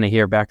I kind of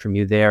hear back from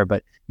you there.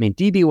 But I mean,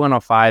 DB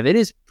 105, it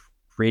is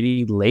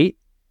pretty late,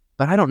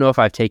 but I don't know if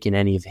I've taken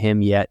any of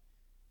him yet.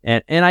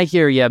 And I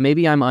hear,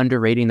 maybe I'm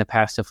underrating the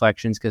pass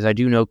deflections because I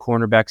do know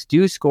cornerbacks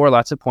do score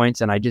lots of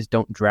points and I just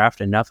don't draft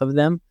enough of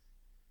them.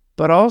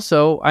 But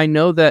also, I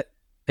know that,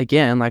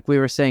 again, like we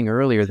were saying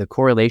earlier, the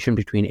correlation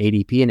between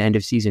ADP and end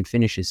of season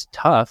finish is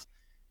tough.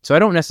 So I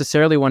don't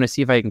necessarily want to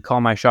see if I can call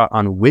my shot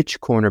on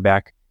which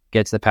cornerback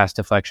gets the pass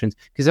deflections.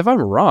 Because if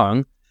I'm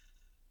wrong,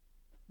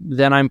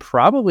 then I'm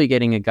probably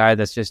getting a guy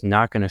that's just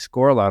not going to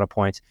score a lot of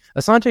points.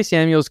 Asante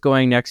Samuel's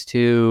going next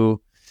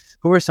to,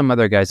 who are some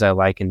other guys I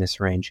like in this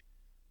range?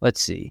 Let's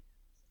see.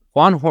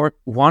 Juan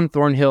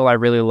Thornhill, I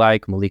really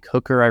like. Malik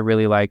Hooker, I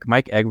really like.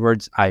 Mike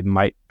Edwards, I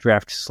might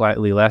draft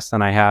slightly less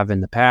than I have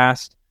in the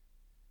past.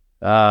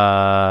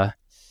 It's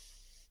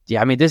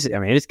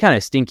kind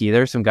of stinky.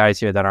 There's some guys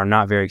here that are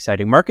not very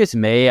exciting. Marcus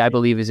May, I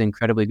believe, is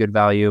incredibly good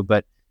value,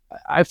 but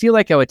I feel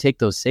like I would take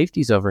those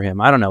safeties over him.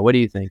 I don't know. What do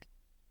you think?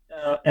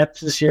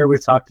 This year,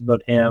 we've talked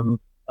about him.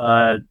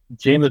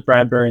 James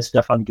Bradbury and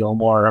Stephon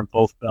Gilmore are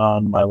both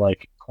on my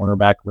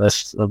cornerback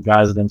list of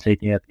guys that I'm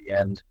taking at the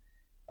end.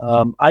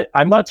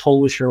 I'm not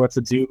totally sure what to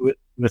do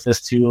with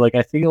this too.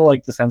 I feel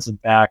like defensive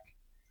back,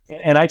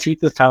 and I treat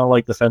this kind of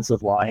like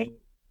defensive line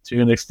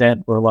to an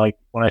extent where, like,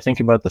 when I think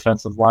about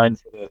defensive line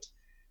for this,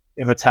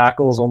 if a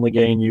tackle is only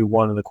getting you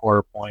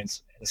 1.25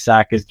 points, and a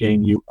sack is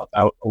getting you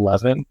about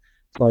 11,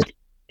 like,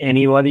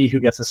 anybody who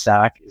gets a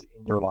sack is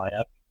in your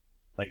lineup,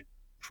 like,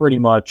 pretty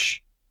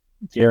much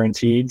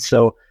guaranteed.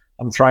 So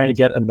I'm trying to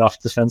get enough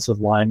defensive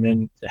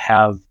linemen to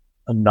have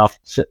enough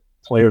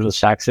players with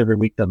sacks every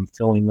week that I'm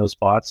filling those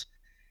spots.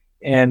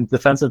 And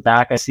defensive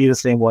back, I see the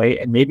same way.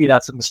 And maybe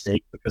that's a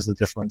mistake because the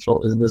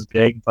differential isn't as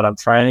big, but I'm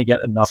trying to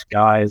get enough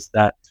guys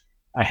that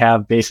I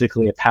have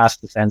basically a pass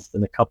defense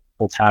and a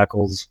couple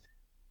tackles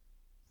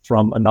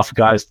from enough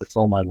guys to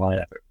fill my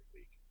lineup every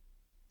week.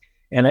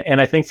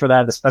 And I think for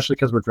that, especially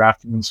because we're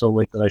drafting them so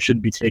late, that I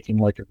should be taking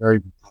like a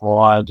very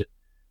broad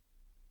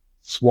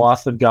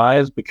swath of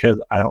guys,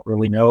 because I don't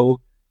really know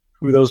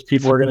who those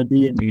people are going to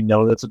be. And we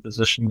know that's a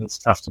position that's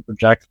tough to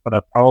project, but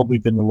I've probably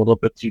been a little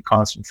bit too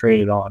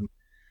concentrated on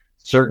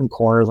certain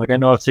corners. Like, I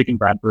know I've taken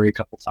Bradbury a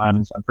couple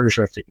times. I'm pretty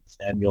sure I've taken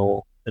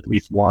Samuel at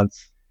least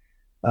once.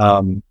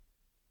 I've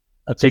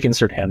taken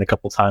Surtain a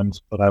couple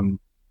times, but I'm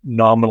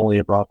nominally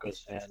a Broncos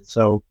fan.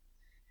 So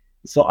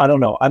I don't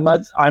know. I'm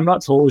not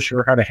totally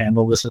sure how to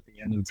handle this at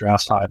the end of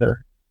drafts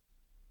either.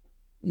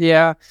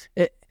 Yeah.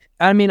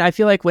 I mean, I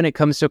feel like when it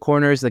comes to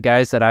corners, the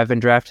guys that I've been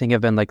drafting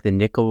have been like the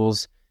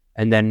nickels.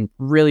 And then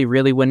really,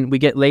 really, when we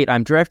get late,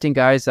 I'm drafting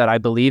guys that I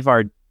believe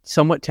are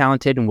somewhat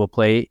talented and will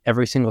play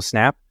every single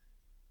snap,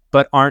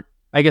 but aren't,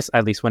 I guess,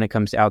 at least when it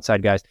comes to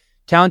outside guys,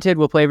 talented,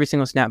 will play every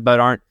single snap,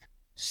 but aren't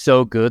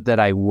so good that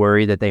I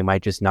worry that they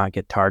might just not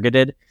get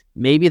targeted.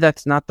 Maybe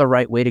that's not the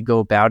right way to go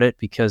about it,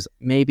 because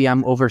maybe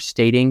I'm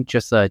overstating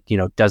just the,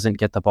 doesn't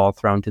get the ball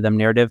thrown to them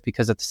narrative,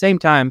 because at the same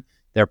time,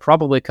 they're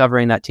probably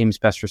covering that team's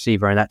best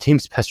receiver, and that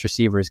team's best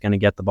receiver is going to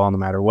get the ball no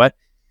matter what.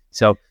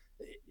 So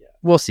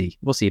we'll see.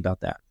 We'll see about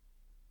that.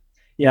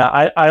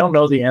 Yeah, I don't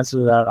know the answer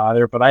to that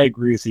either, but I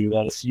agree with you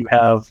that if you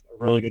have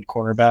a really good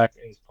cornerback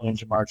and he's playing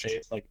Jamar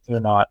Chase, like,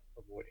 they're not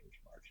avoiding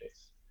Jamar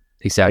Chase.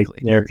 Exactly.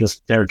 Like,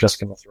 they're just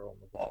going to throw him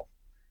the ball.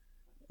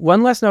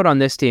 One last note on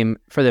this team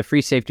for the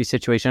free safety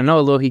situation. I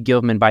know Alohi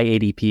Gilman by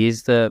ADP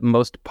is the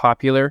most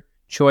popular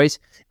choice.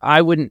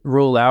 I wouldn't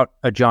rule out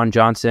a John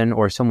Johnson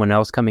or someone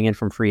else coming in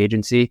from free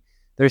agency.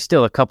 There's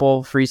still a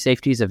couple free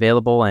safeties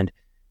available, and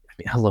I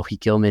mean, Alohi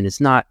Gilman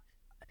is not.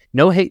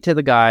 No hate to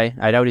the guy.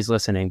 I doubt he's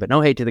listening, but no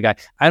hate to the guy.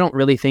 I don't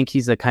really think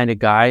he's the kind of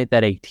guy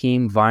that a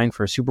team vying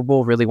for a Super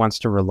Bowl really wants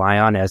to rely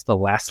on as the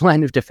last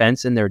line of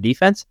defense in their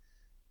defense.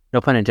 No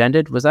pun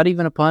intended. Was that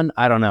even a pun?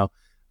 I don't know.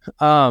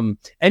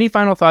 Any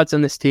final thoughts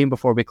on this team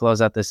before we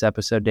close out this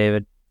episode,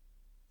 David?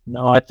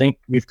 No, I think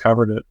we've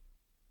covered it.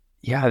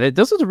 Yeah,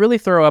 this was a really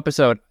thorough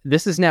episode.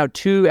 This is now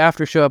 2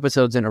 after show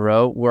episodes in a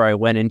row where I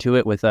went into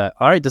it with all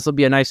right, this will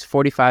be a nice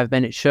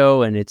 45-minute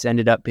show, and it's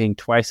ended up being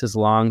twice as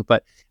long.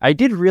 But I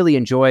did really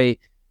enjoy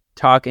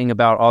talking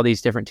about all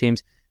these different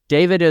teams.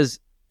 David is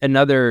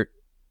another,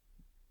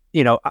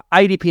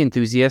 IDP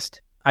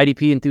enthusiast,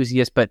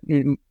 but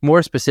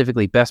more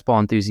specifically, best ball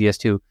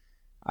enthusiast who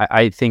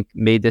I think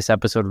made this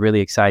episode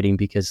really exciting,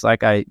 because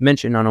like I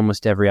mentioned on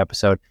almost every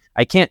episode,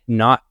 I can't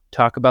not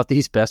talk about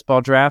these best ball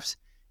drafts.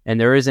 And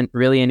there isn't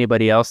really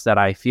anybody else that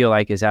I feel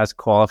like is as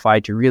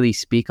qualified to really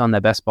speak on the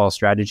best ball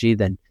strategy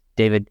than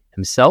David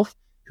himself,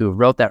 who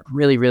wrote that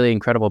really, really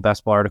incredible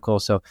best ball article.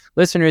 So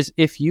listeners,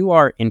 if you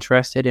are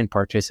interested in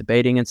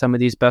participating in some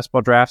of these best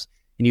ball drafts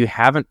and you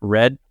haven't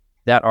read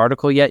that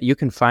article yet, you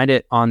can find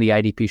it on the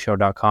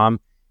idpshow.com.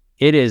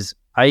 It is,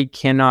 I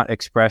cannot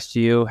express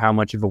to you how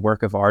much of a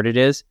work of art it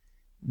is.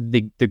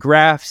 The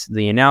graphs,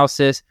 the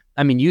analysis.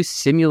 I mean, you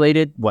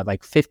simulated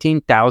like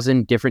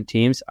 15,000 different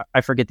teams.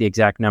 I forget the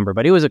exact number,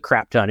 but it was a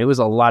crap ton. It was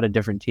a lot of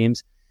different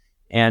teams,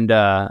 and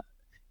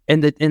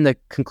the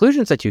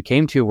conclusions that you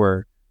came to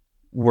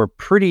were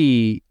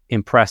pretty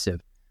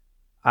impressive.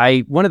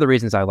 One of the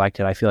reasons I liked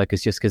it, I feel like,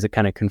 is just because it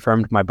kind of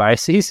confirmed my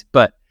biases.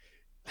 But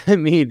I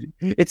mean,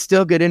 it's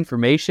still good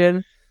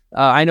information.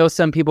 I know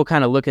some people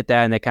kind of look at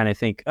that and they kind of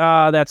think,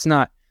 that's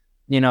not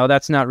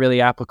really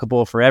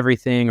applicable for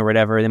everything or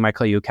whatever. They might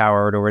call you a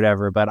coward or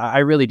whatever. But I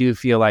really do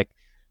feel like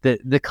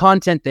the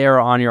content there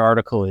on your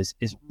article is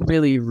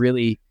really,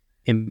 really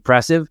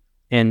impressive.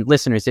 And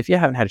listeners, if you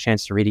haven't had a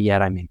chance to read it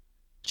yet, I mean,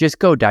 just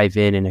go dive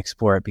in and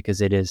explore it, because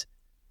it is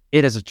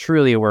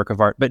truly a work of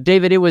art. But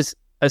David, it was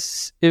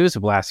a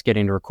blast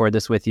getting to record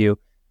this with you.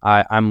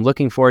 I'm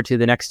looking forward to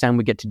the next time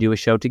we get to do a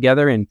show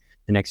together, and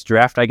the next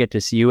draft I get to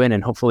see you in,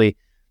 and hopefully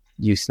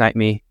you snipe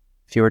me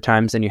fewer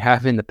times than you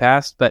have in the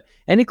past. But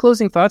any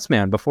closing thoughts,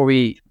 man, before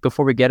we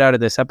get out of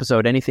this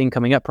episode? Anything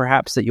coming up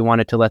perhaps that you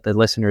wanted to let the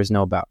listeners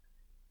know about?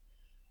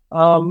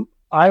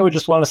 I would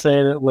just want to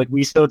say that, like,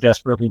 we so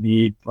desperately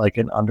need like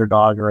an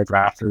underdog or a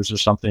drafters or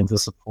something to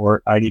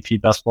support IDP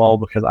best ball,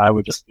 because I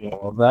would just be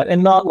all of that,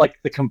 and not like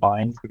the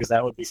combined, because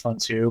that would be fun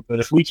too. But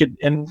if we could,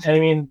 and I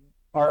mean,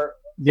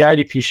 the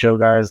IDP show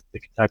guys, the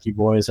Kentucky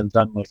boys, have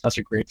done like such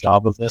a great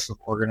job of this, of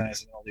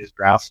organizing all these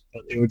drafts.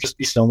 But it would just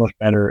be so much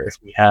better if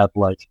we had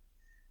like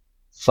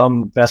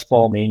some best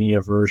ball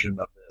mania version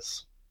of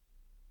this.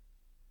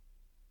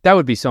 That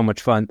would be so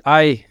much fun.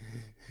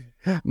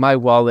 My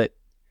wallet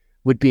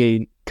would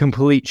be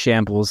complete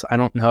shambles. I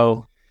don't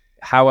know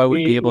how I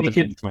would be able to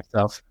finish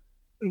myself.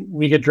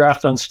 We could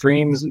draft on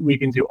streams. We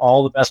can do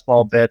all the best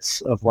ball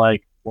bits of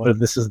like, what if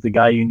this is the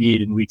guy you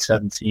need in week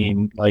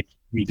 17? Like,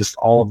 we just,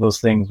 all of those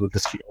things would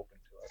just be open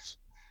to us.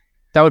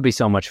 That would be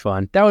so much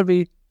fun. That would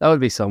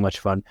be so much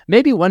fun.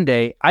 Maybe one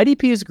day.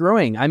 IDP is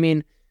growing. I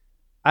mean,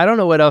 I don't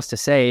know what else to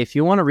say. If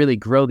you want to really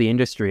grow the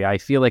industry, I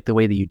feel like the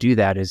way that you do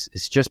that is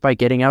just by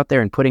getting out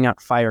there and putting out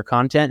fire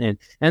content.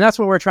 And that's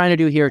what we're trying to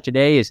do here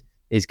today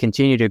is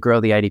continue to grow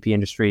the IDP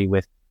industry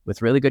with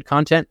really good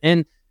content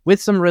and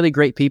with some really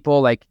great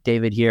people like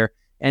David here.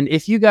 And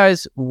if you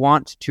guys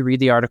want to read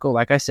the article,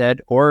 like I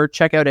said, or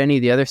check out any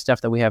of the other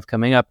stuff that we have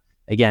coming up,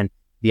 again,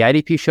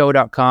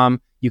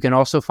 theidpshow.com. You can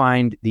also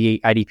find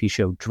the IDP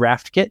Show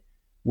Draft Kit,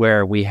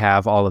 where we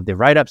have all of the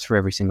write-ups for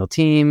every single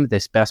team,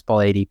 this Best Ball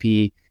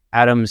ADP,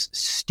 Adam's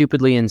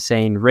stupidly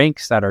insane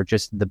ranks that are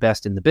just the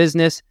best in the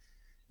business.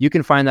 You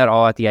can find that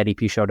all at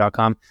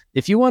theidpshow.com.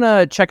 If you want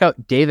to check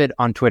out David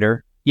on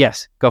Twitter,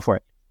 yes, go for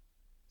it.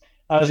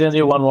 I was going to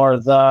do one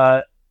more.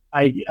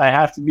 I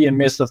have to be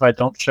amiss if I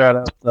don't shout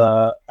out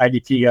the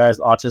IDP guys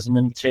Autism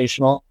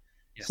Invitational.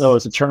 Yes. So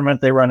it's a tournament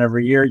they run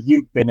every year.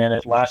 You've been in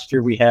it. Last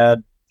year we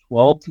had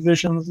 12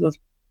 divisions of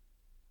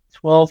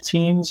 12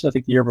 teams. I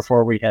think the year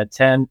before we had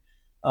 10.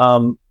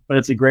 But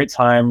it's a great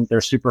time. They're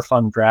super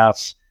fun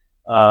drafts.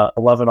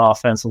 11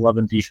 offense,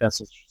 11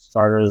 defensive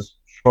starters,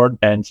 short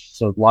bench.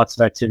 So lots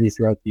of activity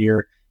throughout the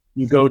year.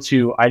 You go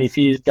to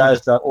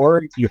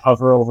idpguys.org, you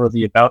hover over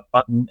the About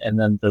button, and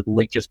then the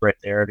link is right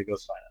there to go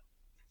sign up.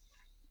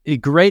 A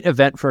great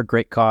event for a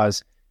great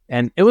cause.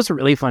 And it was a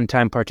really fun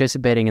time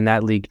participating in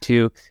that league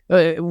too.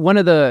 One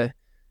of the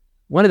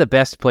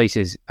best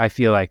places, I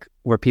feel like,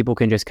 where people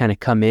can just kind of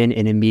come in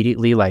and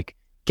immediately like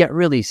get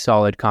really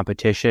solid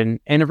competition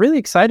in a really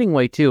exciting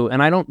way too.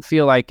 And I don't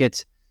feel like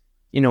it's,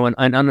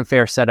 an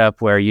unfair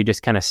setup where you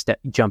just kind of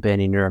jump in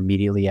and you're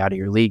immediately out of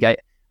your league.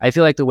 I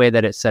feel like the way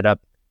that it's set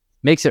up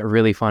makes it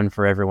really fun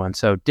for everyone.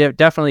 So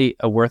definitely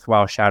a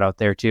worthwhile shout out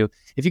there too.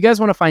 If you guys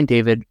want to find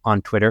David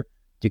on Twitter,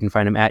 you can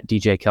find him at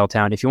DJ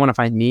Keltown. If you want to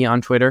find me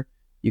on Twitter,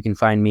 you can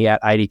find me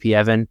at IDP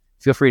Evan.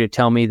 Feel free to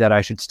tell me that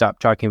I should stop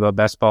talking about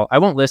best ball. I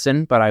won't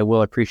listen, but I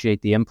will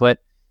appreciate the input.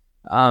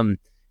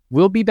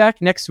 We'll be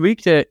back next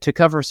week to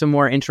cover some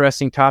more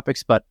interesting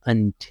topics. But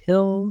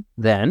until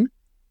then,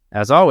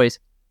 as always,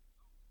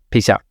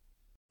 peace out.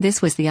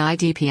 This was the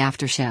IDP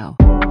After Show.